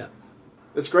 Cool. Yeah.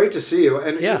 It's great to see you.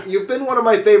 And Yeah. you've been one of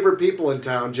my favorite people in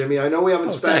town, Jimmy. I know we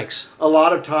haven't spent thanks. a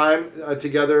lot of time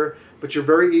together, but you're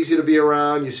very easy to be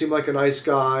around. You seem like a nice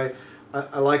guy.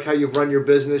 I like how you've run your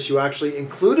business. You actually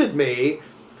included me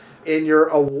in your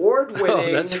award-winning.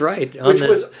 Oh, that's right.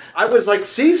 I was like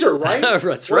Caesar, right? That's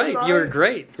Wasn't right. I? You were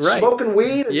great. Right. Smoking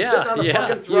weed and Yeah, sitting on a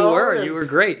fucking throne. You were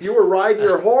great. You were riding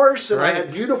your horse, and I Right.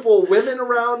 had beautiful women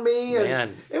around me. And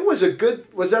Man. it was a good.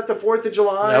 Was that the 4th of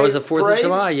July? That was the 4th of parade?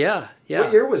 July. Yeah.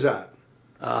 What year was that?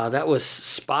 That was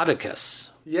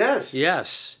Spartacus. Yes.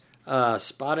 Yes.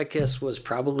 Spartacus was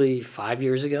probably 5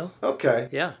 years ago. Okay.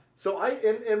 Yeah. So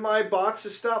in my box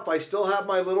of stuff, I still have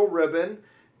my little ribbon,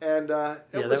 and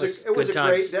it was a good great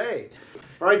times. day.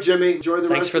 All right, Jimmy, enjoy the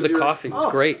Thanks rest for of the your... coffee. It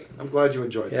was great. I'm glad you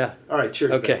enjoyed it. Yeah. All right,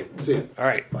 cheers. Okay. Baby. See you. All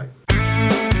right. Bye.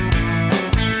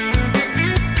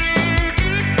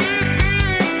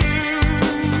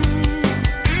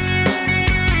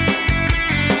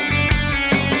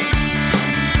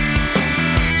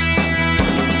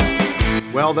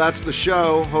 Well, that's the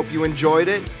show. Hope you enjoyed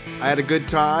it. I had a good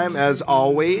time, as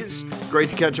always. Great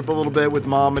to catch up a little bit with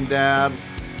Mom and Dad.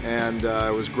 And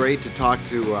it was great to talk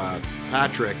to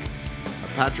Patrick.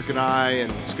 Patrick and I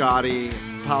and Scotty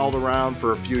palled around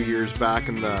for a few years back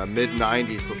in the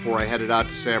mid-'90s before I headed out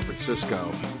to San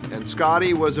Francisco. And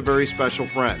Scotty was a very special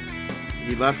friend.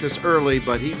 He left us early,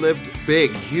 but he lived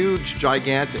big, huge,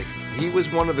 gigantic. He was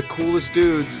one of the coolest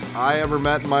dudes I ever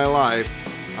met in my life.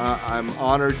 I'm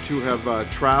honored to have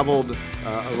traveled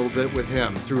a little bit with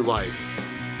him through life.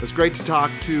 It was great to talk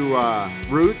to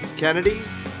Ruth Kennedy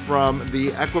from the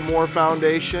Equimor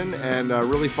Foundation and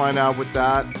really find out what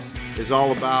that is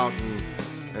all about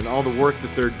and all the work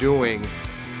that they're doing,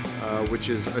 which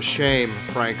is a shame,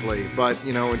 frankly. But,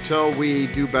 you know, until we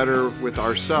do better with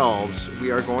ourselves, we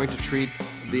are going to treat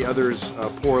the others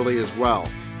poorly as well.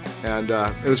 And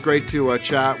it was great to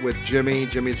chat with Jimmy.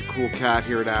 Jimmy's a cool cat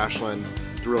here at Ashland.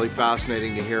 It's really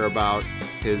fascinating to hear about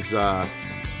his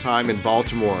time in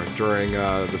Baltimore during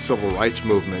the Civil Rights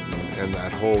Movement and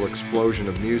that whole explosion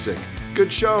of music.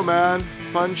 Good show, man.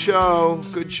 Fun show.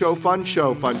 Good show, fun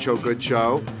show, fun show, good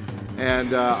show.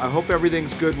 And I hope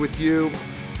everything's good with you.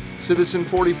 Citizen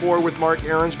 44 with Mark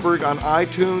Ahrensberg on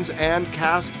iTunes and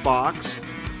CastBox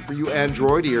for you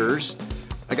Android ears.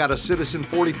 I got a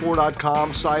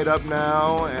citizen44.com site up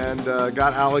now and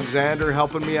got Alexander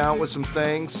helping me out with some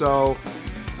things. So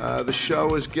the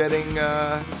show is getting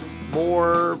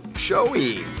more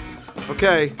showy.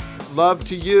 Okay, love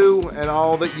to you and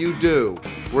all that you do.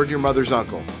 Word to your mother's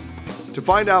uncle. To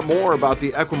find out more about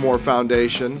the Equimor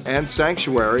Foundation and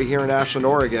Sanctuary here in Ashland,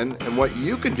 Oregon, and what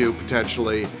you can do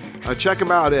potentially, check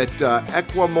them out at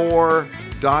equimor.org.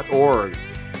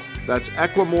 That's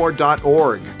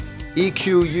equimor.org.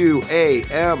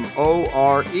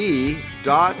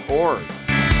 EQUAMORE.org.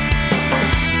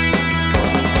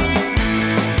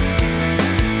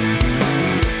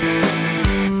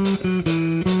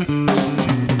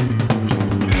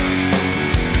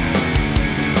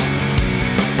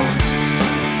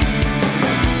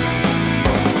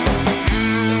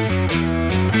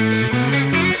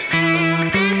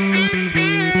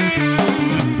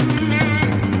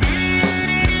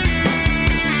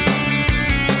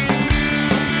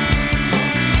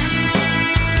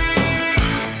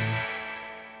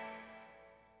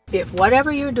 If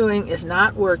whatever you're doing is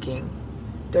not working,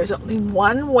 there's only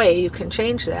one way you can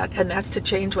change that, and that's to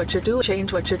change what you do,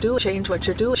 change what you do, change what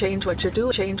you do, change what you do,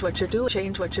 change what you do,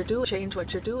 change what you do, change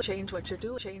what you do, change what you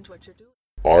do, change what you do.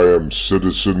 I am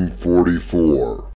Citizen 44.